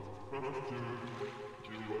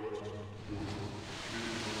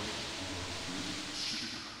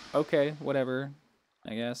 Okay, whatever,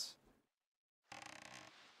 I guess.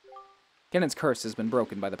 Ganon's curse has been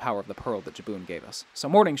broken by the power of the pearl that Jaboon gave us, so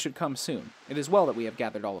morning should come soon. It is well that we have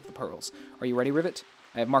gathered all of the pearls. Are you ready, Rivet?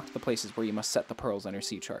 I have marked the places where you must set the pearls on your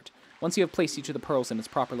sea chart. Once you have placed each of the pearls in its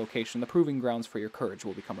proper location, the proving grounds for your courage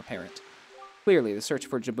will become apparent. Clearly, the search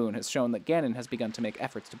for Jaboon has shown that Ganon has begun to make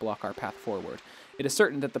efforts to block our path forward. It is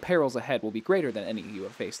certain that the perils ahead will be greater than any you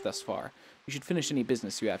have faced thus far. You should finish any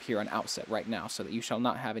business you have here on Outset right now, so that you shall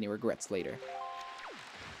not have any regrets later.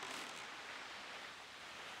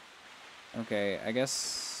 Okay, I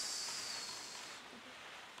guess...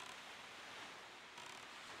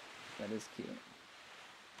 that is cute.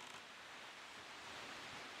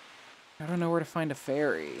 I don't know where to find a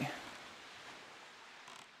fairy.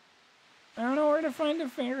 I don't know where to find a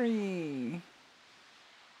fairy.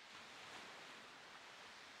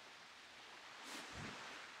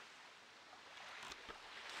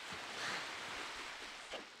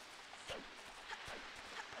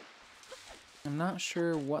 I'm not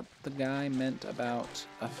sure what the guy meant about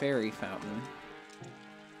a fairy fountain.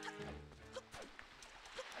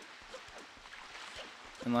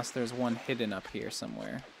 Unless there's one hidden up here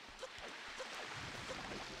somewhere.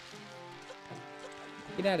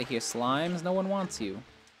 Get out of here, slimes. No one wants you.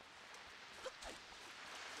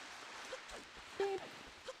 Beep,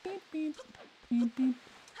 beep, beep, beep,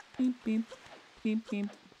 beep, beep, beep, beep,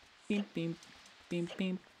 beep, beep, beep,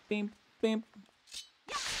 beep, beep, beep.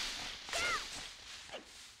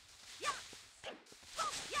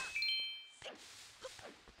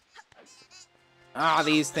 Ah,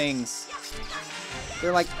 these things.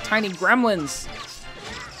 They're like tiny gremlins.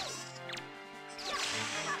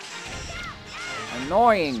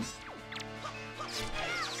 Annoying.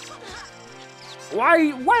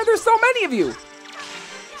 Why are there so many of you?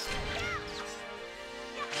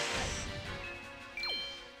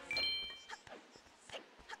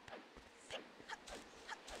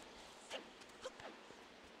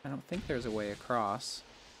 I don't think there's a way across.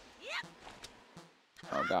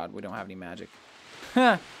 Oh god, we don't have any magic.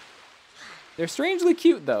 Huh. They're strangely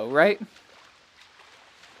cute though, right?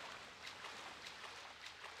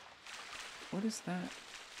 What is that?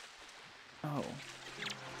 Oh,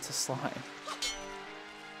 it's a slime.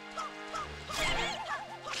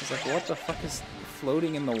 I was like, what the fuck is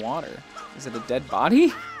floating in the water? Is it a dead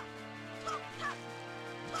body?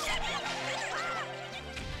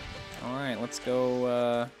 Alright, let's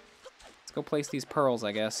go place these pearls,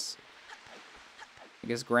 I guess. I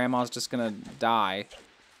guess Grandma's just gonna die.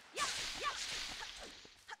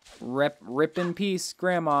 Rip in peace,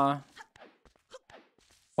 Grandma.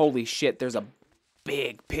 Holy shit, there's a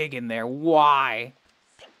big pig in there. Why?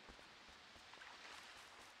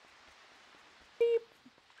 Beep,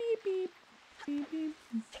 beep, beep, beep, beep,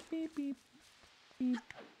 beep, beep, beep, beep,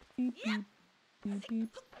 beep, beep, beep,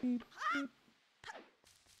 beep, beep.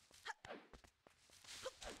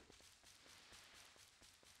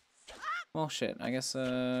 Well, shit, I guess,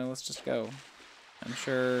 let's just go. I'm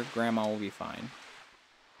sure Grandma will be fine.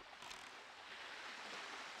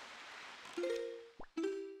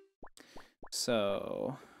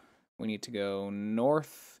 So, we need to go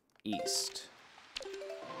northeast.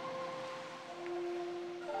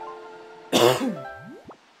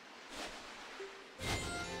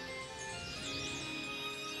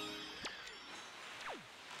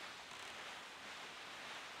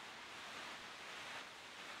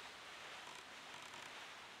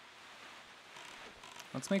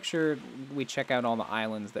 Let's make sure we check out all the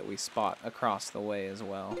islands that we spot across the way as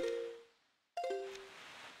well.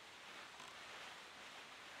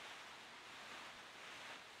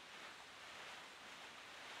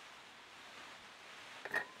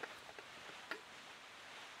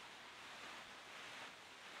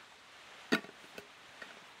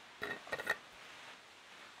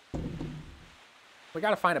 We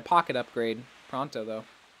gotta find a pocket upgrade pronto, though.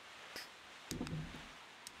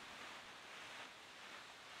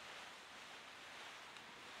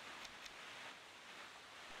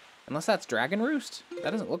 Unless that's Dragon Roost?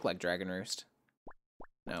 That doesn't look like Dragon Roost.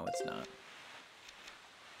 No, it's not.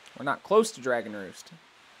 We're not close to Dragon Roost.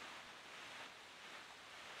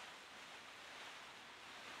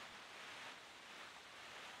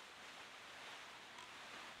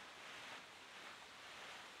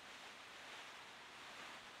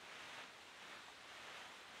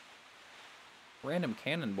 Random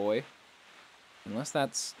cannon boy. Unless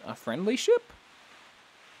that's a friendly ship?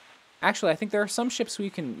 Actually, I think there are some ships you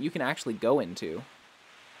can actually go into.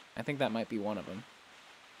 I think that might be one of them.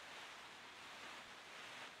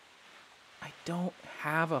 I don't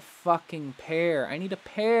have a fucking pair. I need a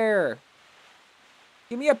pair.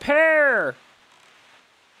 Give me a pair.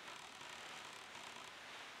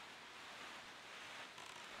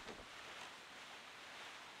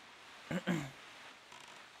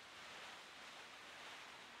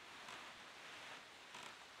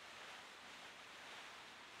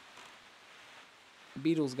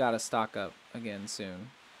 Beetle's gotta stock up again soon,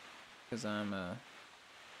 because I'm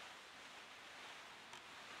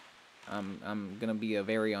gonna be a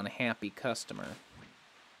very unhappy customer.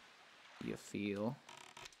 You feel?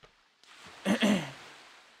 What's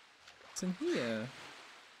in here?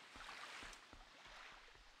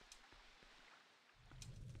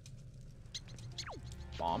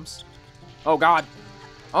 Bombs? Oh god!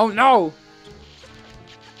 Oh no!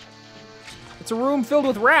 It's a room filled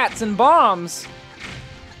with rats and bombs!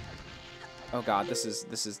 Oh god, this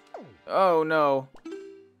is... Oh no.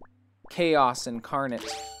 Chaos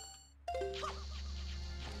incarnate.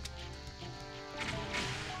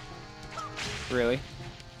 Really?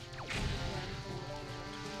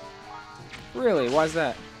 Really? Why's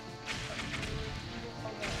that?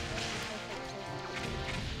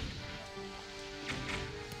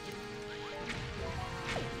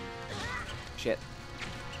 Shit.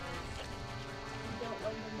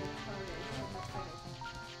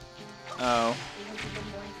 Oh.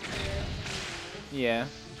 Yeah.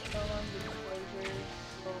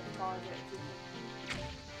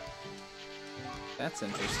 That's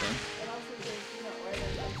interesting.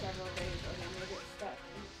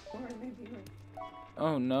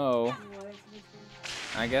 Oh no.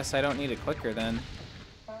 I guess I don't need a clicker then.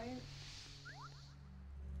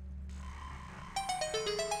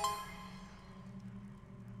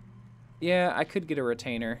 Yeah, I could get a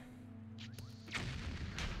retainer.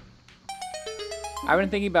 I've been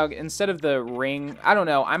thinking about, instead of the ring, I don't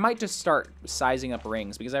know, I might just start sizing up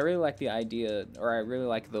rings because I really like the idea, or I really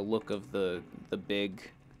like the look of the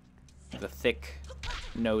thick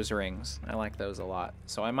nose rings. I like those a lot.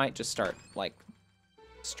 So I might just start, like,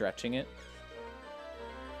 stretching it.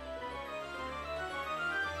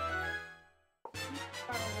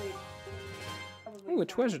 Probably Ooh, a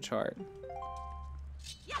treasure chart.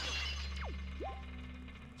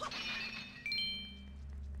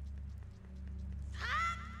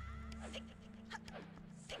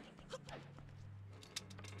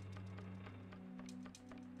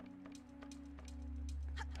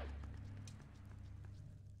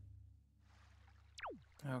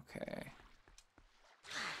 Okay.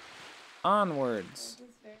 Onwards. This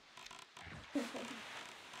is very-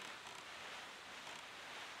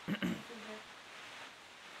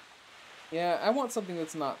 Yeah, I want something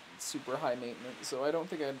that's not super high maintenance, so I don't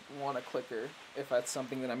think I'd want a clicker if that's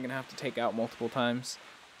something that I'm gonna have to take out multiple times.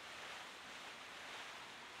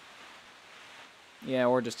 Yeah,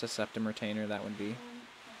 or just a septum retainer, that would be.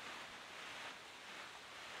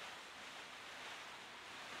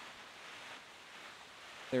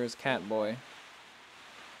 There's Catboy.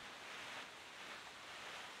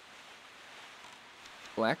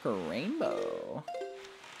 Black or rainbow?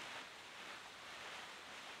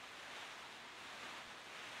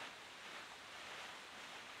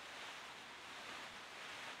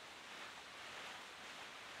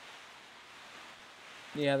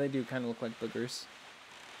 Yeah, they do kind of look like boogers.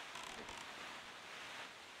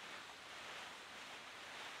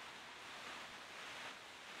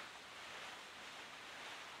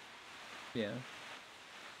 Yeah.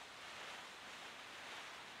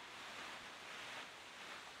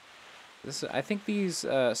 I think these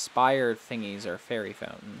spire thingies are fairy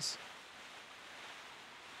fountains.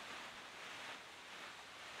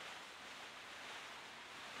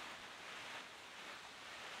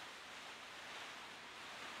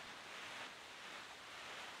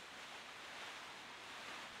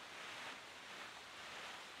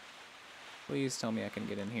 Please tell me I can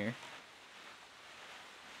get in here.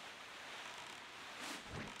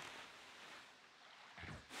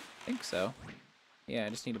 I think so. Yeah, I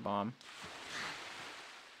just need a bomb.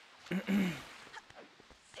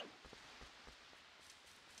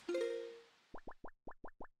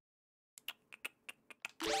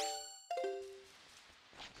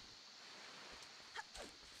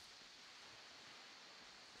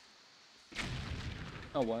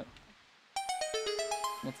 Oh, what?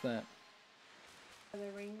 What's that? Are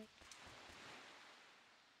the ring?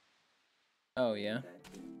 Oh, yeah.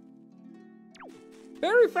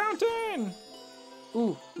 Fairy fountain!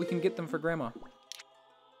 Ooh, we can get them for Grandma.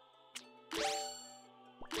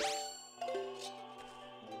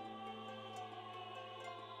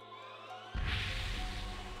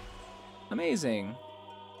 Amazing.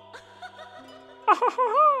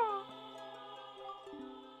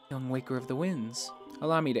 Young Waker of the Winds,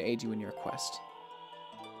 allow me to aid you in your quest.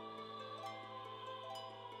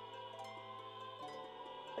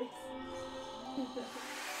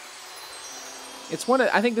 It's one of,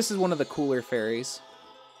 I think this is one of the cooler fairies.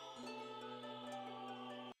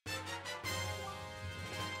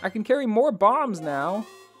 I can carry more bombs now.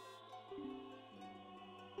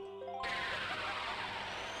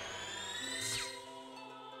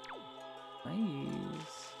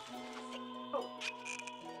 Nice.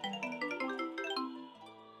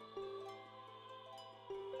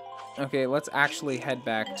 Okay, let's actually head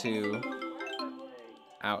back to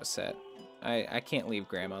Outset. I can't leave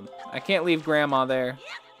Grandma. I can't leave Grandma there.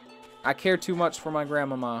 I care too much for my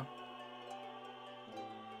grandmama.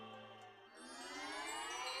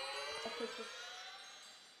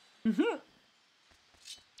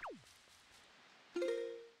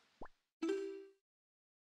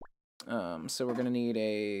 So we're gonna need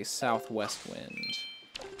a southwest wind.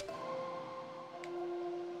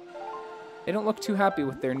 They don't look too happy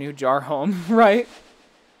with their new jar home, right?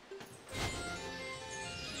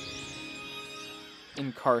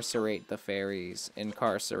 Incarcerate the fairies.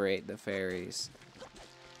 Incarcerate the fairies.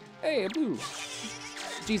 Hey, boo.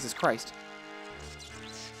 Jesus Christ.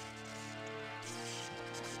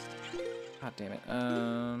 God damn it.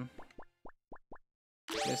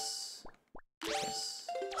 This.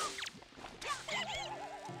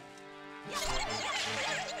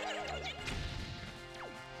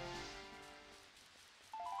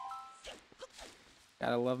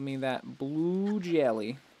 Gotta love me that blue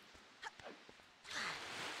jelly.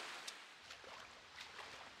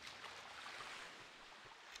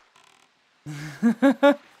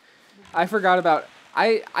 I forgot about...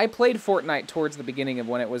 I played Fortnite towards the beginning of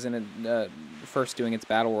when it was in first doing its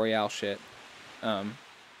Battle Royale shit.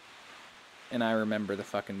 and I remember the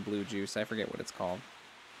fucking blue juice. I forget what it's called.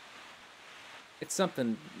 It's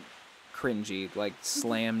something cringy, like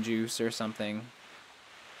slam juice or something.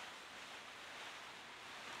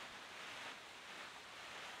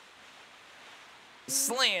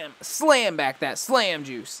 Slam back that slam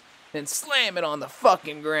juice. Then slam it on the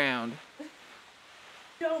fucking ground.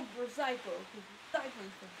 Don't recycle, because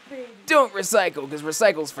recycling's for babies. Don't recycle, because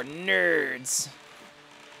recycle's for nerds.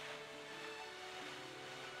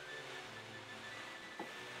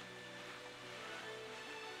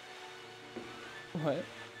 What?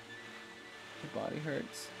 The body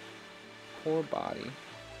hurts. Poor body.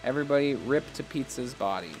 Everybody rip to Pizza's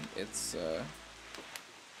body. It's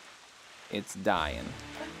dying.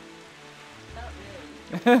 Not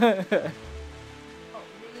really. Not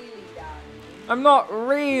really dying. I'm not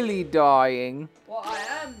really dying. Well, I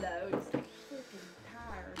am though. It's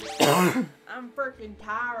freaking tired. I'm freaking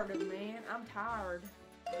tired of man. I'm tired.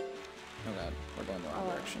 Oh god, we're going the wrong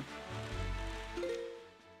direction.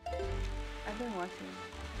 I've been watching.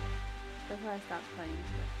 That's why I stopped playing.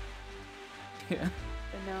 Yeah.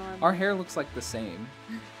 But now I'm. Our hair looks like the same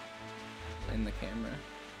in the camera.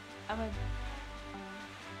 I'm a. I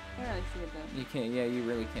can't really see it though. You can't. Yeah, you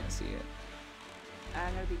really can't see it.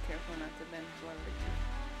 I gotta be careful not to bend forward.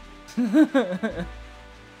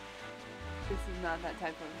 This is not that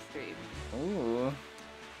type of stream. Ooh.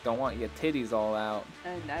 Don't want your titties all out.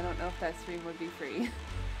 And I don't know if that stream would be free.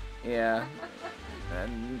 Yeah.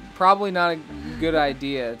 And probably not a good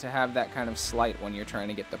idea to have that kind of slight when you're trying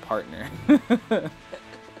to get the partner.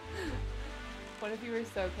 What if you were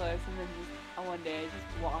so close and then just one day I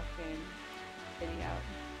just walked in, getting out?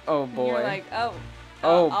 Oh And boy. you're like, oh.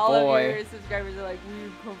 Oh all boy. of your subscribers are like,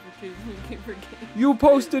 weird competition we keep forgetting. You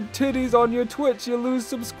posted titties on your Twitch, you lose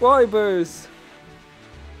subscribers.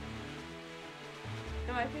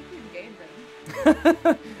 No, I think you've gained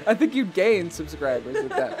them. I think you'd gain subscribers at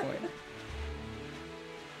that point.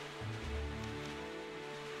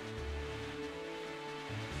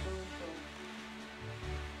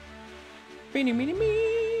 Beanie meanie me.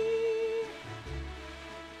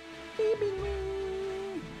 Beanie me.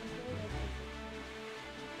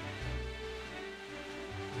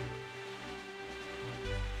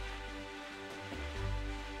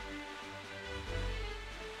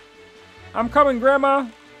 I'm coming, Grandma.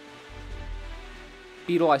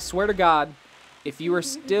 Beetle, I swear to God, if you are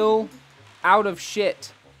still out of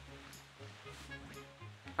shit,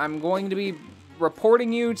 I'm going to be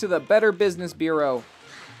reporting you to the Better Business Bureau.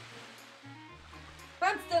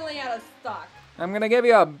 I'm still out of stock. I'm going to give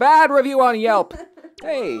you a bad review on Yelp.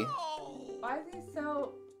 Hey. Why is he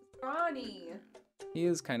so scrawny? He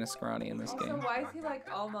is kind of scrawny in this Also, game. why is he like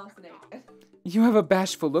almost naked? You have a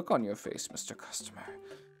bashful look on your face, Mr. Customer.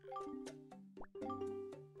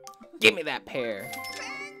 Give me that pear. Thank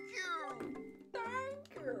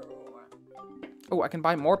you. Oh, I can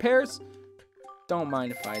buy more pears? Don't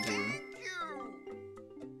mind if I do.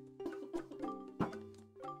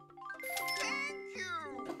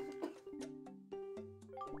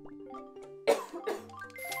 Does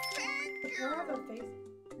pear have a face?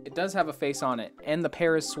 It does have a face on it, and the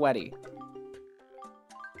pear is sweaty.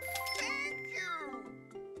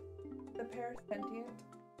 The pear is sentient?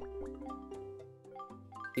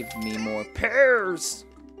 Give me more pears.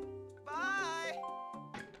 Bye.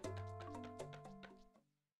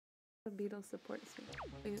 The beetle support stream.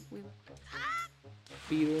 We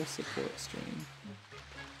Beetle support stream.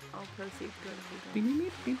 all proceeds go to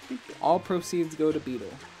beetle. All proceeds go to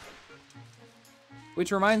Beetle.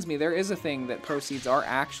 Which reminds me, there is a thing that proceeds are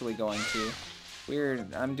actually going to.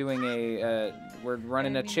 I'm doing we're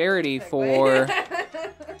running a charity for,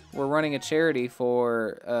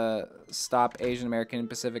 Stop Asian American and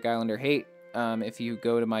Pacific Islander Hate. If you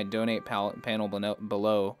go to my donate panel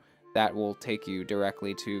below, that will take you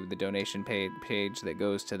directly to the donation page that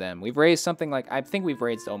goes to them. We've raised something like, I think we've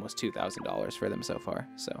raised almost $2,000 for them so far,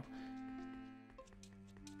 so.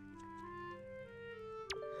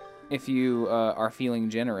 If you are feeling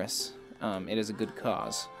generous, it is a good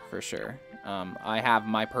cause, for sure. I have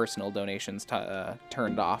my personal donations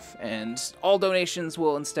turned off, and all donations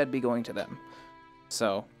will instead be going to them.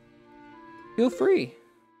 So, feel free.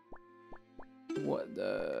 What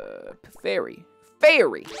the... Fairy.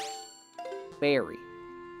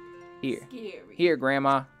 Here. Scary. Here,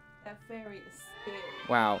 Grandma. That fairy is scary.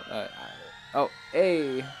 Wow. Oh,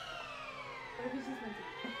 hey. What if he just went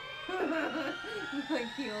to... like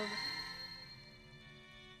healed.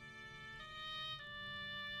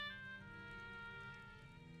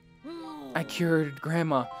 I cured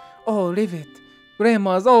Grandma. Oh, Rivet.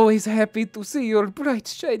 Grandma's always happy to see your bright,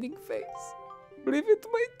 shining face. Rivet,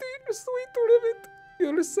 my dear, sweet Rivet.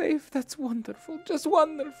 You're safe. That's wonderful. Just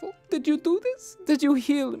wonderful. Did you do this? Did you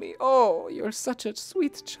heal me? Oh, you're such a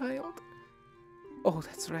sweet child. Oh,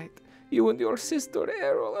 that's right. You and your sister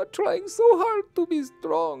Errol are trying so hard to be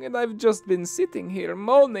strong, and I've just been sitting here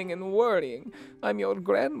moaning and worrying. I'm your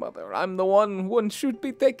grandmother. I'm the one should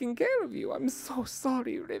be taking care of you. I'm so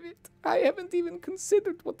sorry, Rivet. I haven't even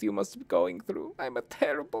considered what you must be going through. I'm a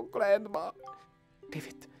terrible grandma.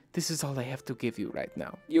 Rivet, this is all I have to give you right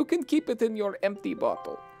now. You can keep it in your empty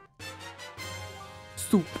bottle.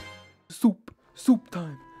 Soup. Soup. Soup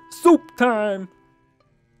time. Soup time!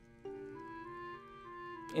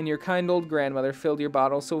 And your kind old grandmother filled your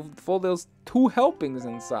bottle so full there's 2 helpings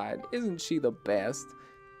inside. Isn't she the best?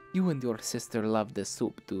 You and your sister love this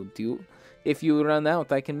soup, don't you? If you run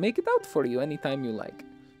out, I can make it out for you anytime you like.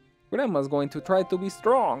 Grandma's going to try to be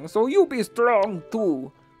strong, so you be strong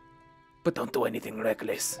too. But don't do anything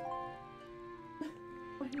reckless.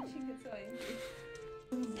 Why did she get so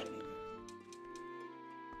angry?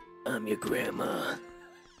 I'm your grandma.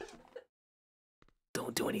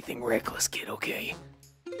 Don't do anything reckless, kid, okay?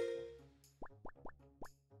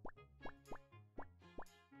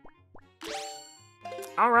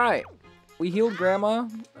 Alright. We healed Grandma.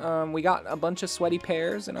 We got a bunch of sweaty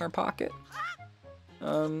pears in our pocket.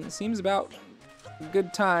 Seems about a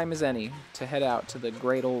good time as any to head out to the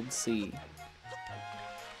great old sea.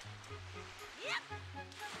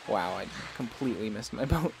 Wow, I completely missed my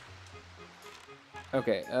boat.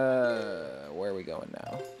 Okay, where are we going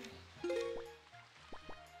now?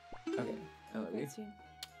 Okay,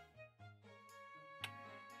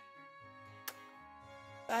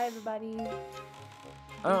 Bye, everybody.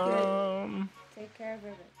 Take care of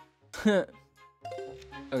Rivet.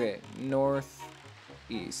 Okay,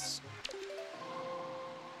 northeast.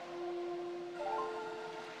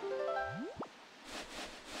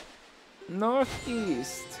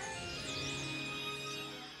 Northeast.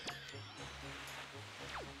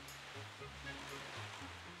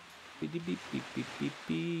 Beep beep beep beep beep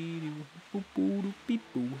beep boop boop beep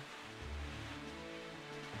boo.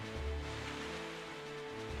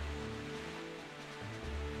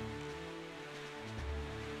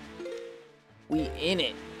 We in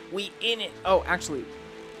it. We in it. Oh, actually,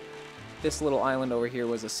 this little island over here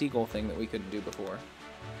was a seagull thing that we couldn't do before.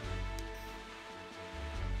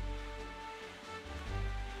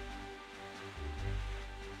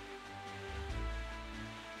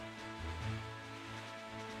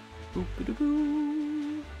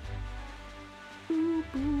 Boop-a-doo-boo.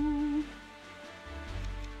 Boop-boo.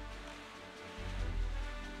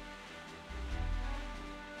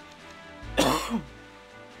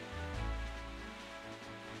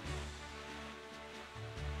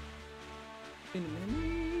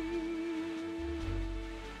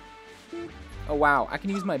 Oh wow, I can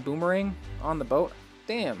use my boomerang on the boat?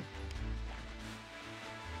 Damn.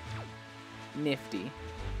 Nifty.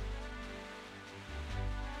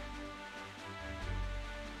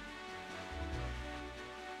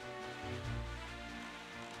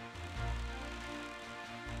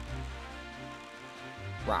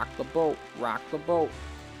 Rock the boat, rock the boat.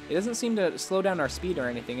 It doesn't seem to slow down our speed or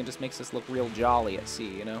anything, it just makes us look real jolly at sea,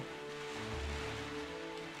 you know?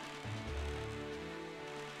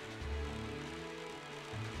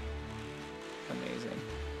 Amazing.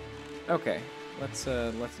 Okay, let's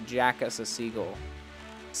jack us a seagull.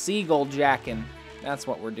 Seagull jacking. That's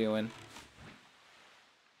what we're doing.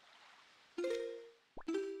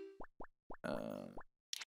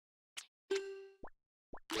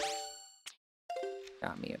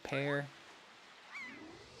 Got me a pair.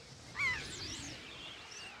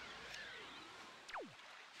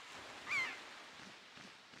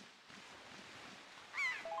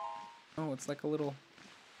 Oh, it's like a little...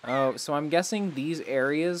 Oh, so I'm guessing these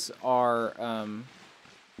areas are,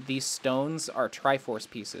 these stones are Triforce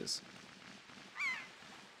pieces.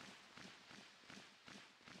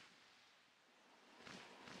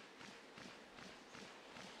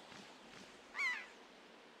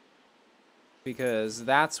 Because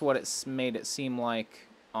that's what it's made it seem like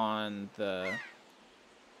on the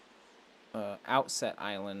Outset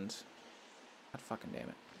Island. God fucking damn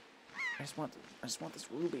it! I just want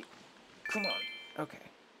this ruby. Come on. Okay.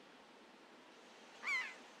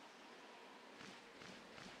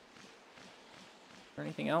 Or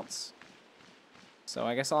anything else? So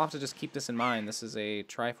I guess I'll have to just keep this in mind. This is a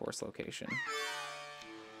Triforce location.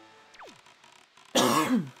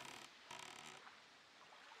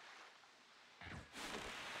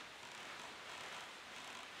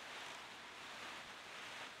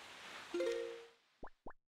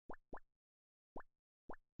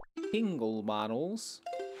 Tingle bottles.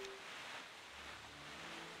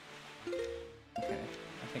 Okay,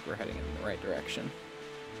 I think we're heading in the right direction.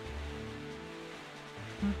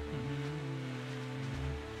 The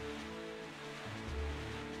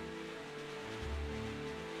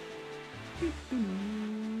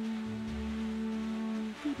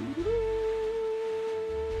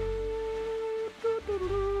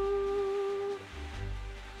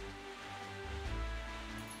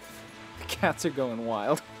cats are going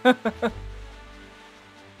wild.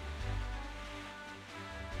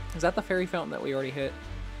 Is that the fairy fountain that we already hit?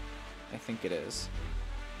 I think it is.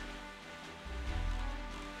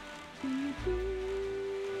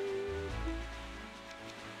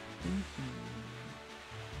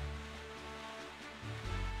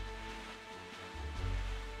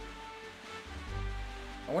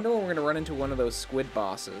 I wonder when we're gonna run into one of those squid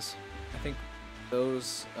bosses. I think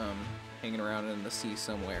those hanging around in the sea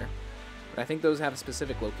somewhere. But I think those have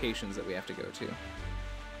specific locations that we have to go to.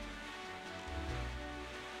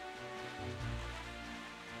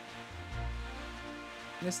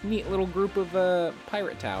 This neat little group of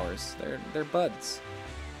pirate towers. They're buds.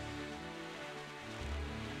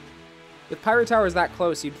 With pirate towers that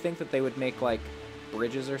close, you'd think that they would make like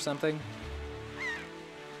bridges or something.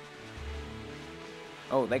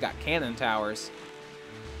 Oh, they got cannon towers.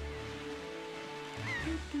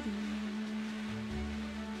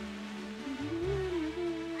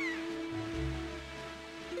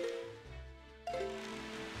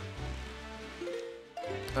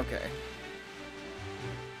 Okay.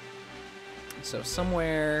 So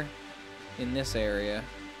somewhere in this area.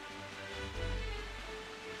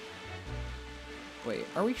 Wait,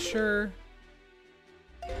 are we sure?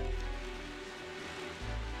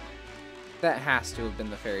 That has to have been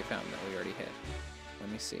the fairy fountain that we already hit. Let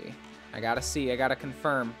me see. I gotta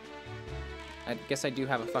confirm. I guess I do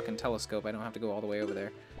have a fucking telescope. I don't have to go all the way over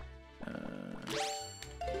there.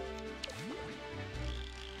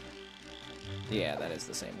 Yeah, that is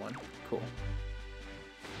the same one. Cool.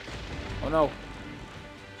 Oh no.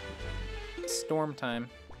 It's storm time.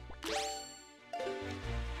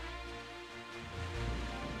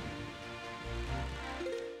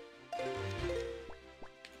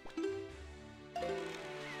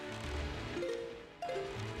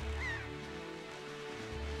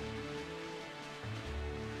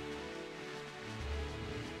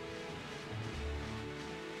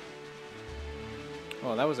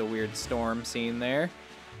 Oh, that was a weird storm scene there.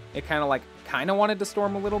 It kind of wanted to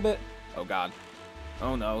storm a little bit. Oh god.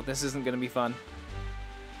 Oh no, this isn't gonna be fun.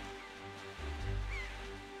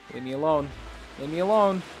 Leave me alone. Leave me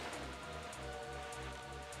alone.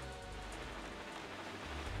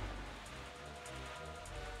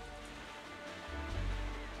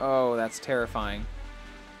 Oh, that's terrifying.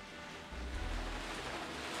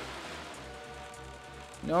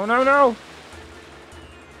 No, no, no!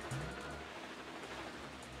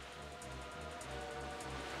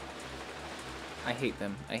 I hate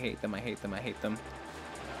them. I hate them. I hate them. I hate them.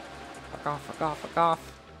 Fuck off, fuck off, fuck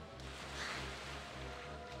off.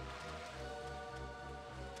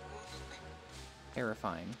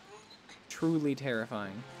 Terrifying. Truly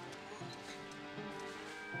terrifying.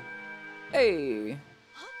 Hey!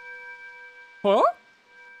 Huh?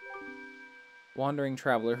 Wandering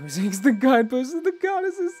traveler who seeks the guideposts of the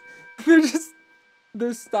goddesses.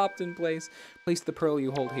 They're stopped in place. Place the pearl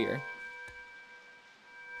you hold here.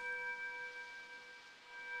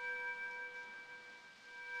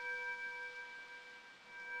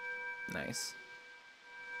 Nice.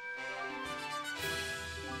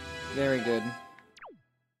 Very good.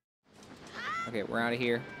 Okay, we're out of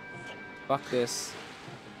here. Fuck this.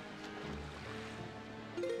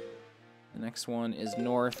 The next one is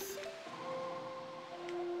north.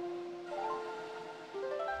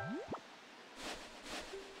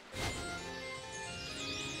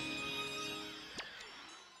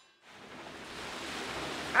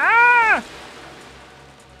 Ah!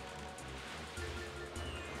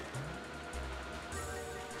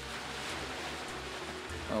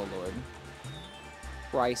 Oh Lord.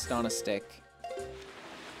 Christ on a stick.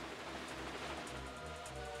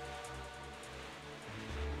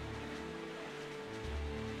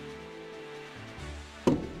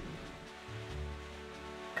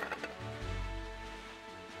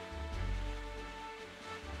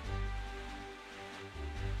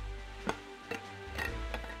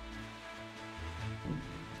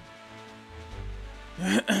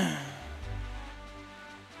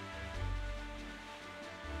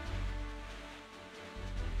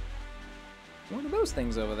 What are those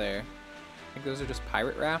things over there? I think those are just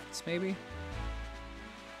pirate rafts, maybe?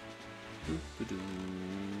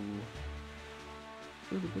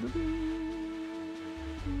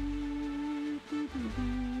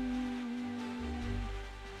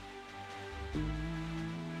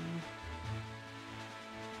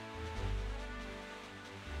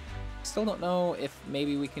 still don't know if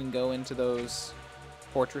maybe we can go into those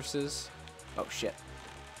fortresses. Oh, shit.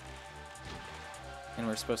 And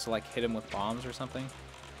we're supposed to, like, hit him with bombs or something?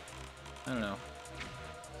 I don't know.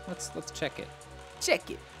 Let's check it.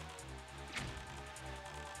 Check it!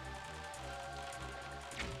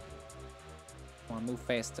 Come on, move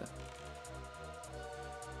faster.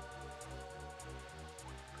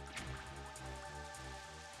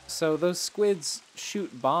 So those squids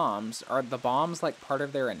shoot bombs. Are the bombs like part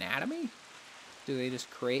of their anatomy? Do they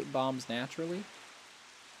just create bombs naturally?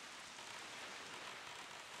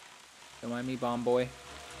 Don't mind me, bomb boy.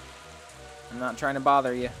 I'm not trying to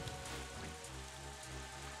bother you.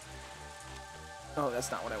 Oh,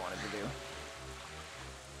 that's not what I wanted to do.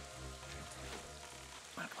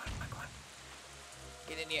 Come on, come on, come on, come on.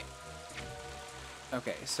 Get in here.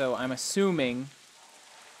 Okay, so I'm assuming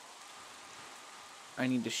I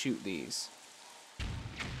need to shoot these.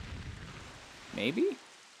 Maybe?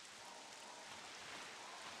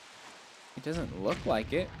 It doesn't look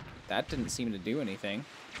like it. That didn't seem to do anything,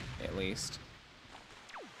 at least.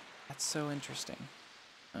 That's so interesting.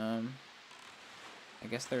 I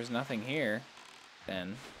guess there's nothing here,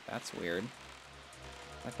 then. That's weird.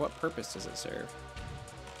 Like, what purpose does it serve?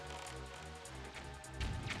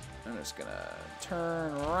 I'm just gonna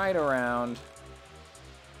turn right around.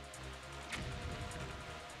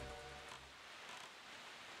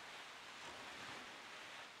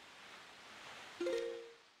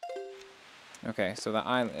 Okay, so the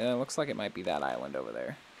island, it looks like it might be that island over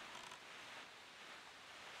there.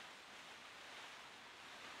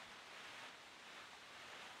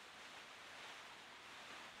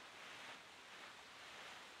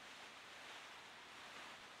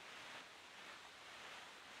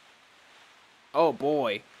 Oh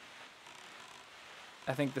boy.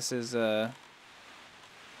 I think this is that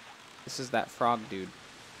frog dude.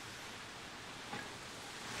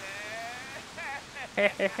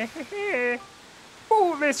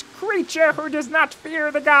 Foolish creature who does not fear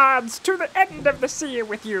the gods, to the end of the sea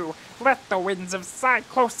with you. Let the winds of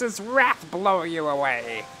Cyclos' wrath blow you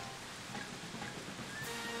away.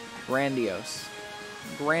 Grandiose.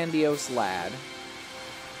 Grandiose lad.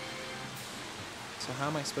 So how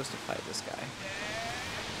am I supposed to fight this guy?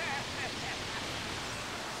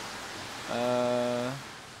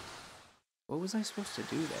 What was I supposed to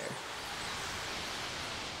do there?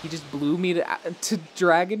 He just blew me to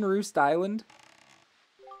Dragon Roost Island?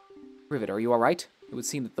 Rivet, are you alright? It would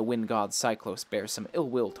seem that the wind god Cyclos bears some ill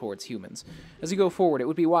will towards humans. As you go forward, it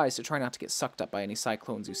would be wise to try not to get sucked up by any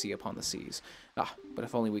cyclones you see upon the seas. Ah, but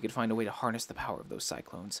if only we could find a way to harness the power of those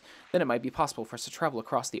cyclones. Then it might be possible for us to travel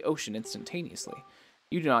across the ocean instantaneously.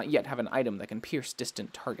 You do not yet have an item that can pierce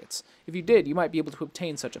distant targets. If you did, you might be able to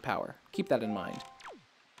obtain such a power. Keep that in mind.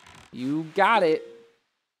 You got it!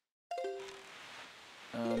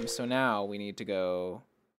 So now we need to go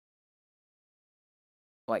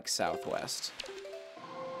like southwest.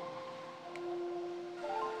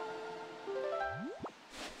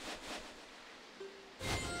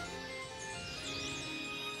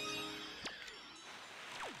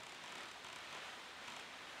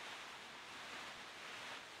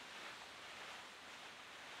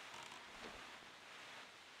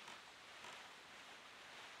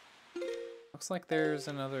 Looks like there's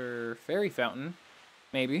another fairy fountain,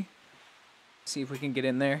 maybe. See if we can get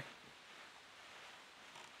in there.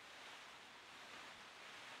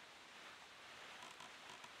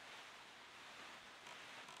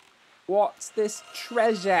 What's this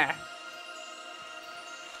treasure?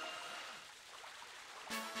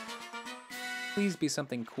 Please be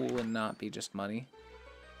something cool and not be just money.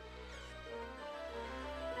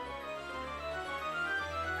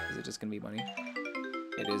 Is it just gonna be money?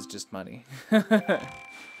 It is just money. I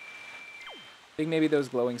think maybe those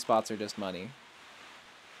glowing spots are just money,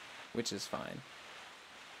 which is fine.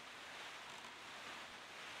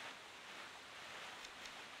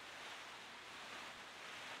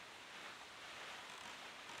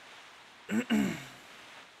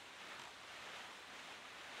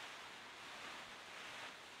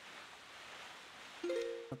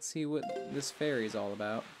 Let's see what this fairy's all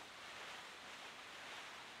about.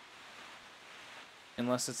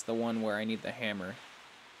 Unless it's the one where I need the hammer.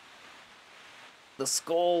 The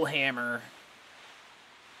skull hammer.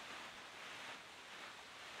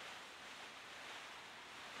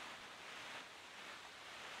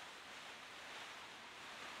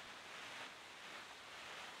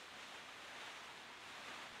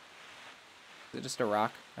 Is it just a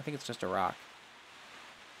rock? I think it's just a rock.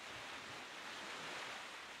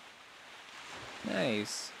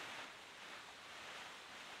 Nice.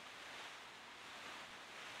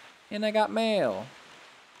 And I got mail.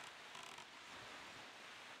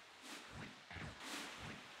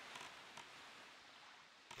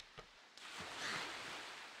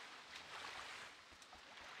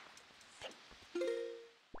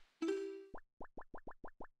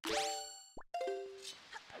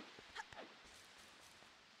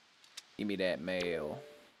 Give me that mail.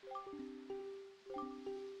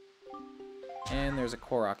 And there's a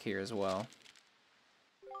Korok here as well.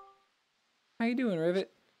 How you doing,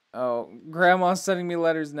 Rivet? Oh, Grandma's sending me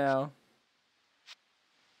letters now.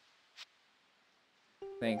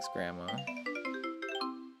 Thanks, Grandma.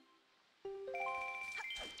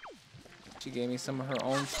 She gave me some of her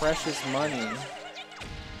own precious money.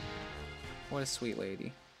 What a sweet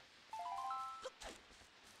lady.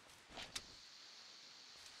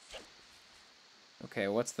 Okay,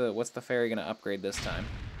 what's the fairy gonna upgrade this time?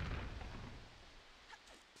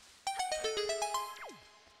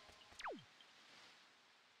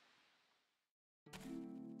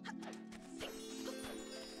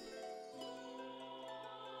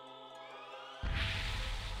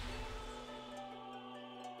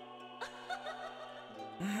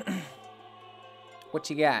 What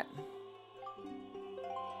you got?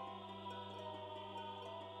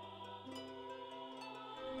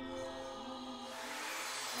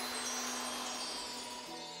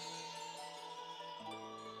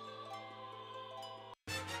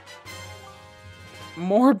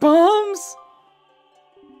 More bombs?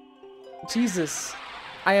 Jesus.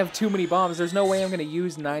 I have too many bombs. There's no way I'm gonna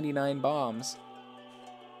use 99 bombs.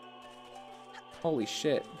 Holy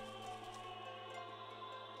shit.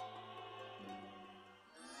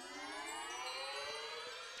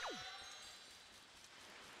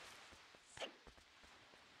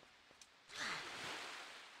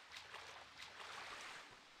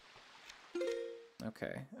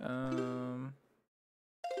 Okay,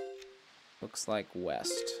 looks like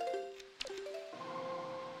west.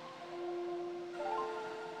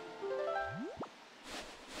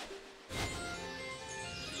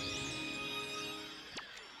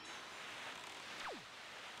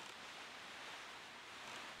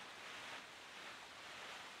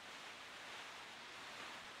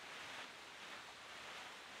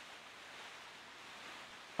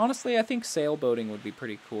 Honestly, I think sailboating would be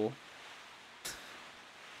pretty cool.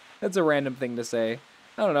 That's a random thing to say.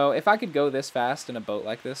 I don't know, if I could go this fast in a boat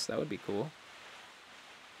like this, that would be cool.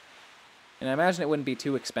 And I imagine it wouldn't be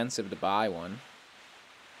too expensive to buy one.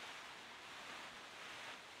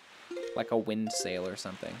 Like a wind sail or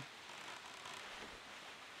something.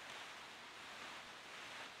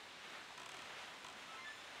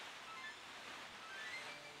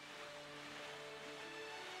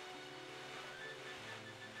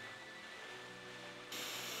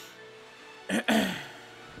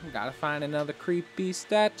 Gotta find another creepy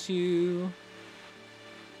statue.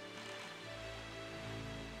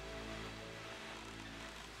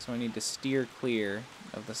 So I need to steer clear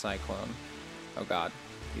of the cyclone. Oh god,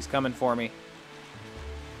 he's coming for me.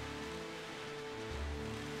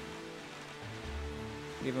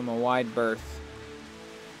 Give him a wide berth.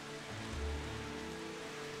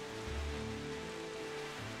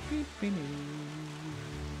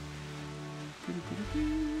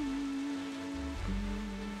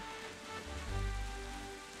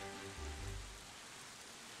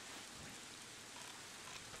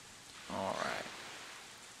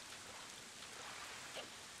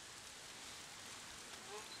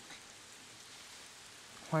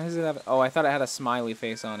 Why does it have... Oh, I thought it had a smiley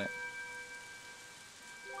face on it.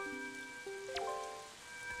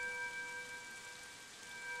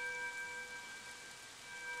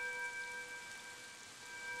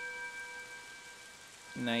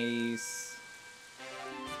 Nice.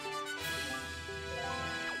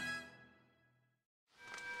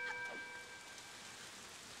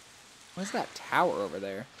 What's that tower over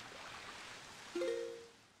there?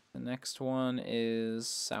 The next one is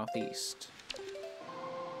southeast.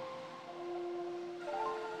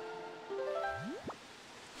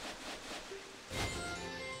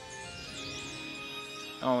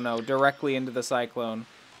 Oh no, directly into the cyclone.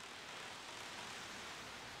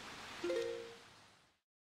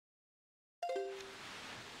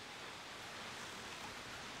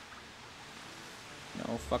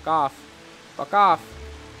 No, fuck off. Fuck off.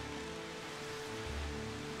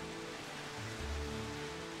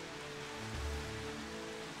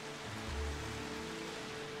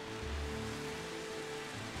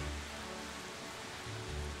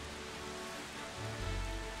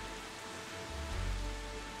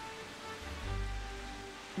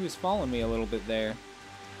 He was following me a little bit there.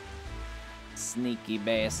 Sneaky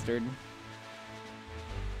bastard.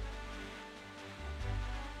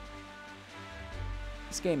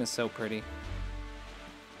 This game is so pretty.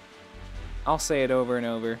 I'll say it over and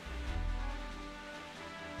over.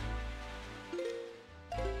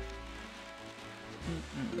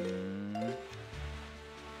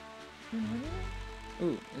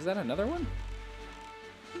 Ooh, is that another one?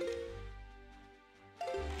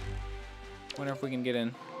 Wonder if we can get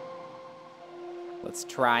in. Let's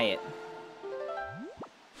try it.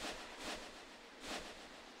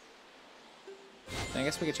 I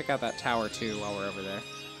guess we could check out that tower too while we're over there.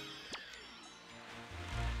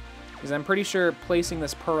 Because I'm pretty sure placing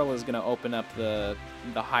this pearl is going to open up the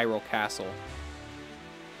Hyrule Castle.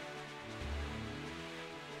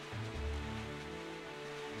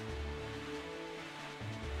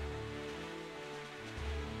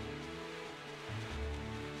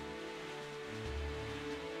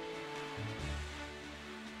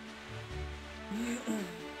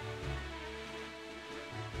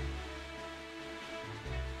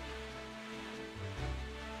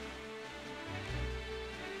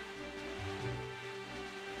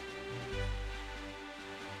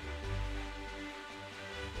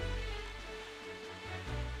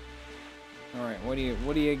 Alright, what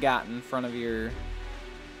do you got in front of your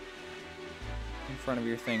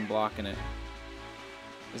thing blocking it?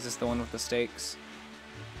 Is this the one with the stakes?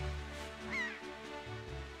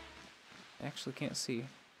 I actually can't see.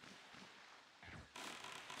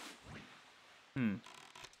 I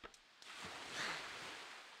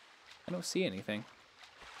don't see anything.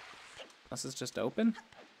 Unless it's just open?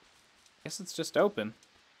 Guess it's just open.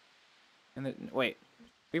 And then, wait,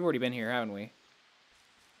 we've already been here, haven't we?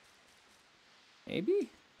 Maybe?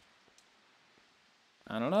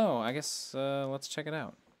 I don't know. I guess let's check it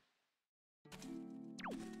out.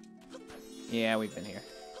 Yeah, we've been here.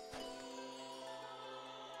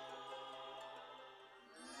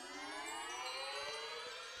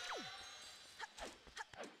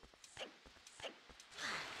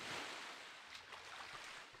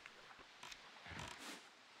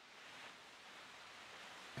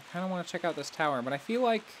 I kind of want to check out this tower, but I feel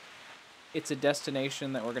like it's a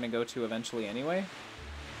destination that we're going to go to eventually anyway.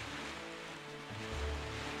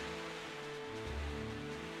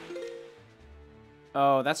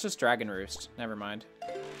 Oh, that's just Dragon Roost. Never mind.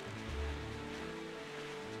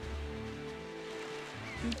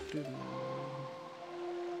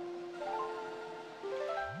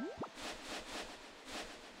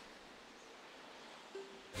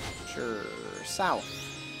 Sure, south.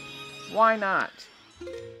 Why not?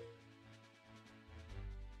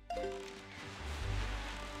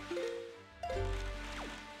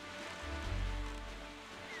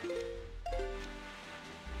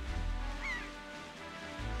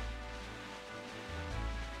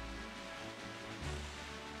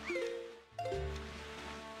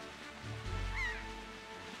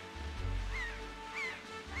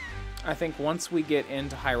 I think once we get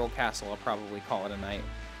into Hyrule Castle, I'll probably call it a night.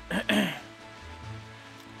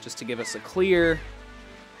 Just to give us a clear,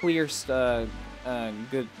 good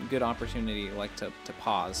opportunity, like to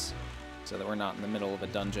pause, so that we're not in the middle of a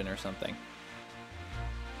dungeon or something.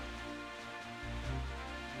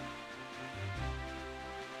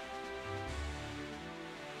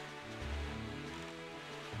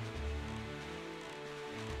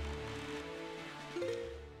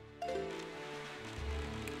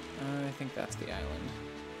 I think that's the island.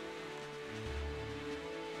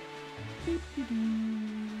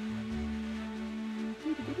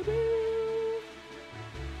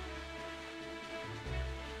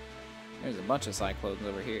 There's a bunch of cyclones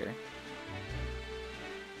over here.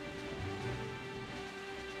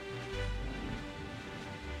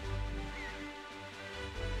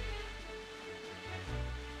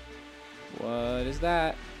 What is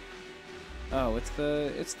that? Oh, it's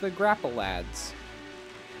the grapple lads.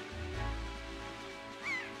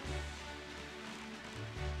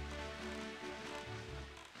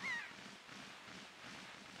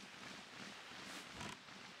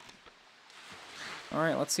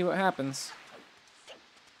 Alright, let's see what happens.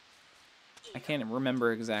 I can't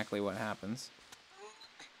remember exactly what happens.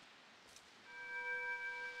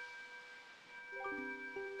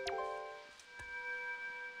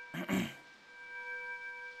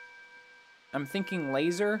 I'm thinking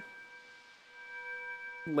laser?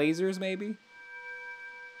 Lasers, maybe?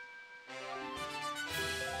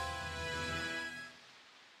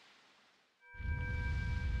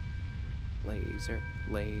 Laser,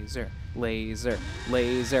 laser, laser,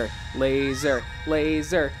 laser, laser,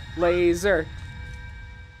 laser, laser.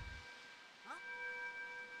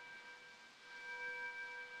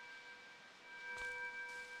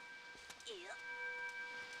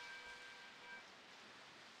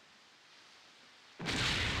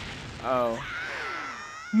 Oh.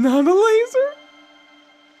 Not a laser?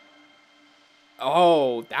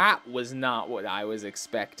 Oh, that was not what I was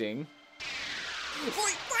expecting.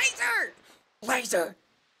 Laser! Laser!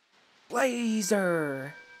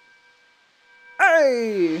 Laser!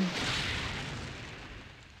 Hey!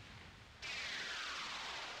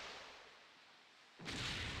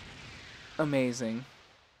 Amazing.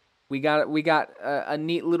 We got a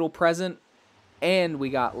neat little present, and we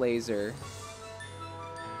got laser.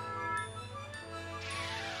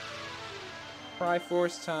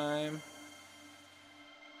 Triforce time.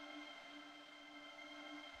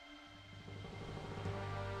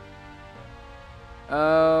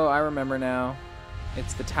 Oh, I remember now.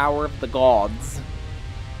 It's the Tower of the Gods.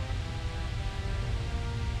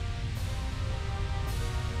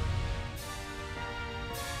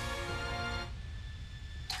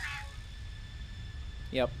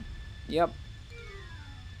 Yep. Yep.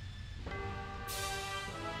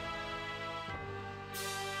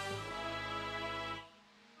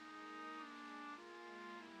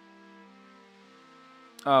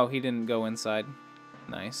 Oh, he didn't go inside.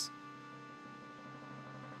 Nice.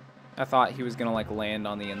 I thought he was gonna, like, land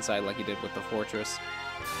on the inside like he did with the fortress.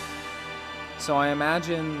 So I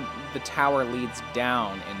imagine the tower leads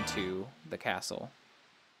down into the castle.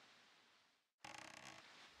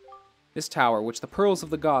 This tower, which the pearls of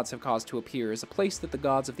the gods have caused to appear, is a place that the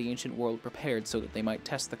gods of the ancient world prepared so that they might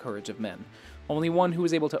test the courage of men. Only one who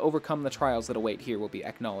is able to overcome the trials that await here will be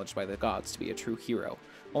acknowledged by the gods to be a true hero.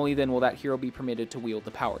 Only then will that hero be permitted to wield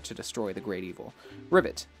the power to destroy the great evil.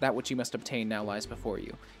 Rivet, that which you must obtain now lies before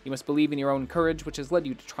you. You must believe in your own courage, which has led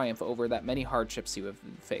you to triumph over that many hardships you have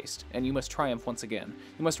faced, and you must triumph once again.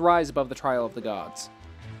 You must rise above the trial of the gods.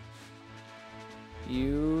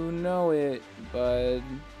 You know it, bud.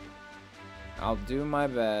 I'll do my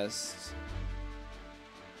best.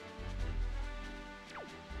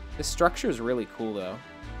 This structure is really cool, though.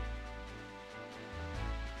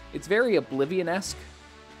 It's very Oblivion-esque.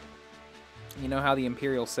 You know how the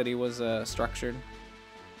Imperial City was structured?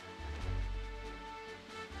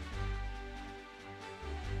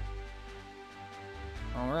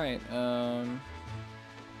 Alright,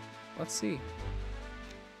 let's see.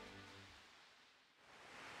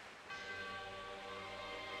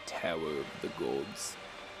 Tower of the Gods.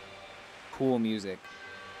 Cool music.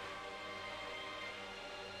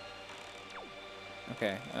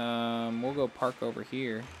 Okay, we'll go park over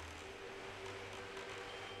here.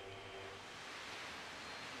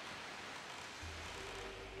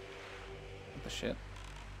 What the shit?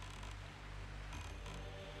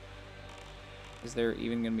 Is there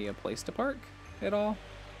even gonna be a place to park at all?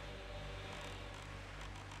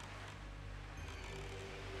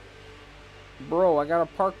 Bro, I gotta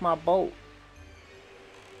park my boat.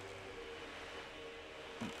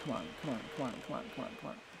 Come on, come on, come on, come on, come on, come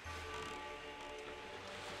on.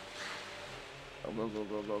 Go, go,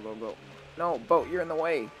 go, go, go, go. No, boat, you're in the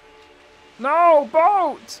way. No,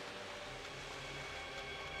 boat!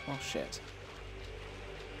 Oh, shit.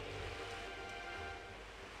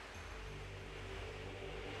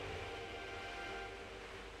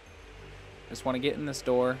 Just want to get in this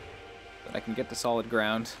door so that I can get to solid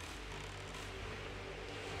ground.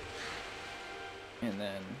 And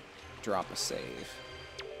then drop a save.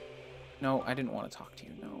 No, I didn't want to talk to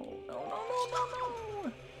you. No, no, no, no, no,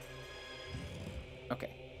 no.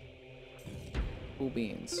 Okay. Cool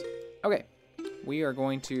beans. Okay. We are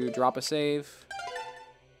going to drop a save.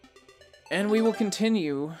 And we will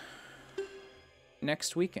continue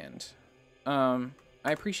next weekend. I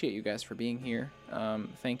appreciate you guys for being here.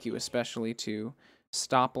 Thank you especially to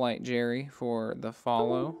Stoplight Jerry for the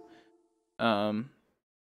follow.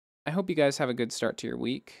 I hope you guys have a good start to your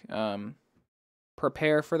week.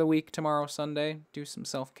 Prepare for the week tomorrow, Sunday. Do some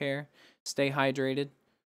self-care. Stay hydrated.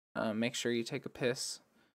 Make sure you take a piss.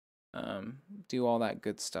 Do all that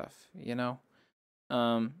good stuff, you know?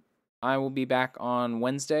 I will be back on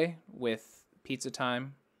Wednesday with Pizza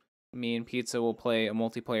Time. Me and Pizza will play a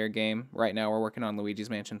multiplayer game. Right now we're working on Luigi's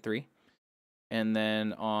Mansion 3. And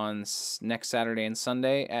then on next Saturday and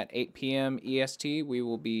Sunday at 8 p.m. EST, we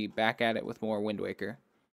will be back at it with more Wind Waker.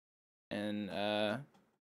 And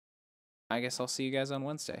I guess I'll see you guys on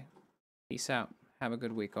Wednesday. Peace out. Have a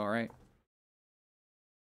good week, all right?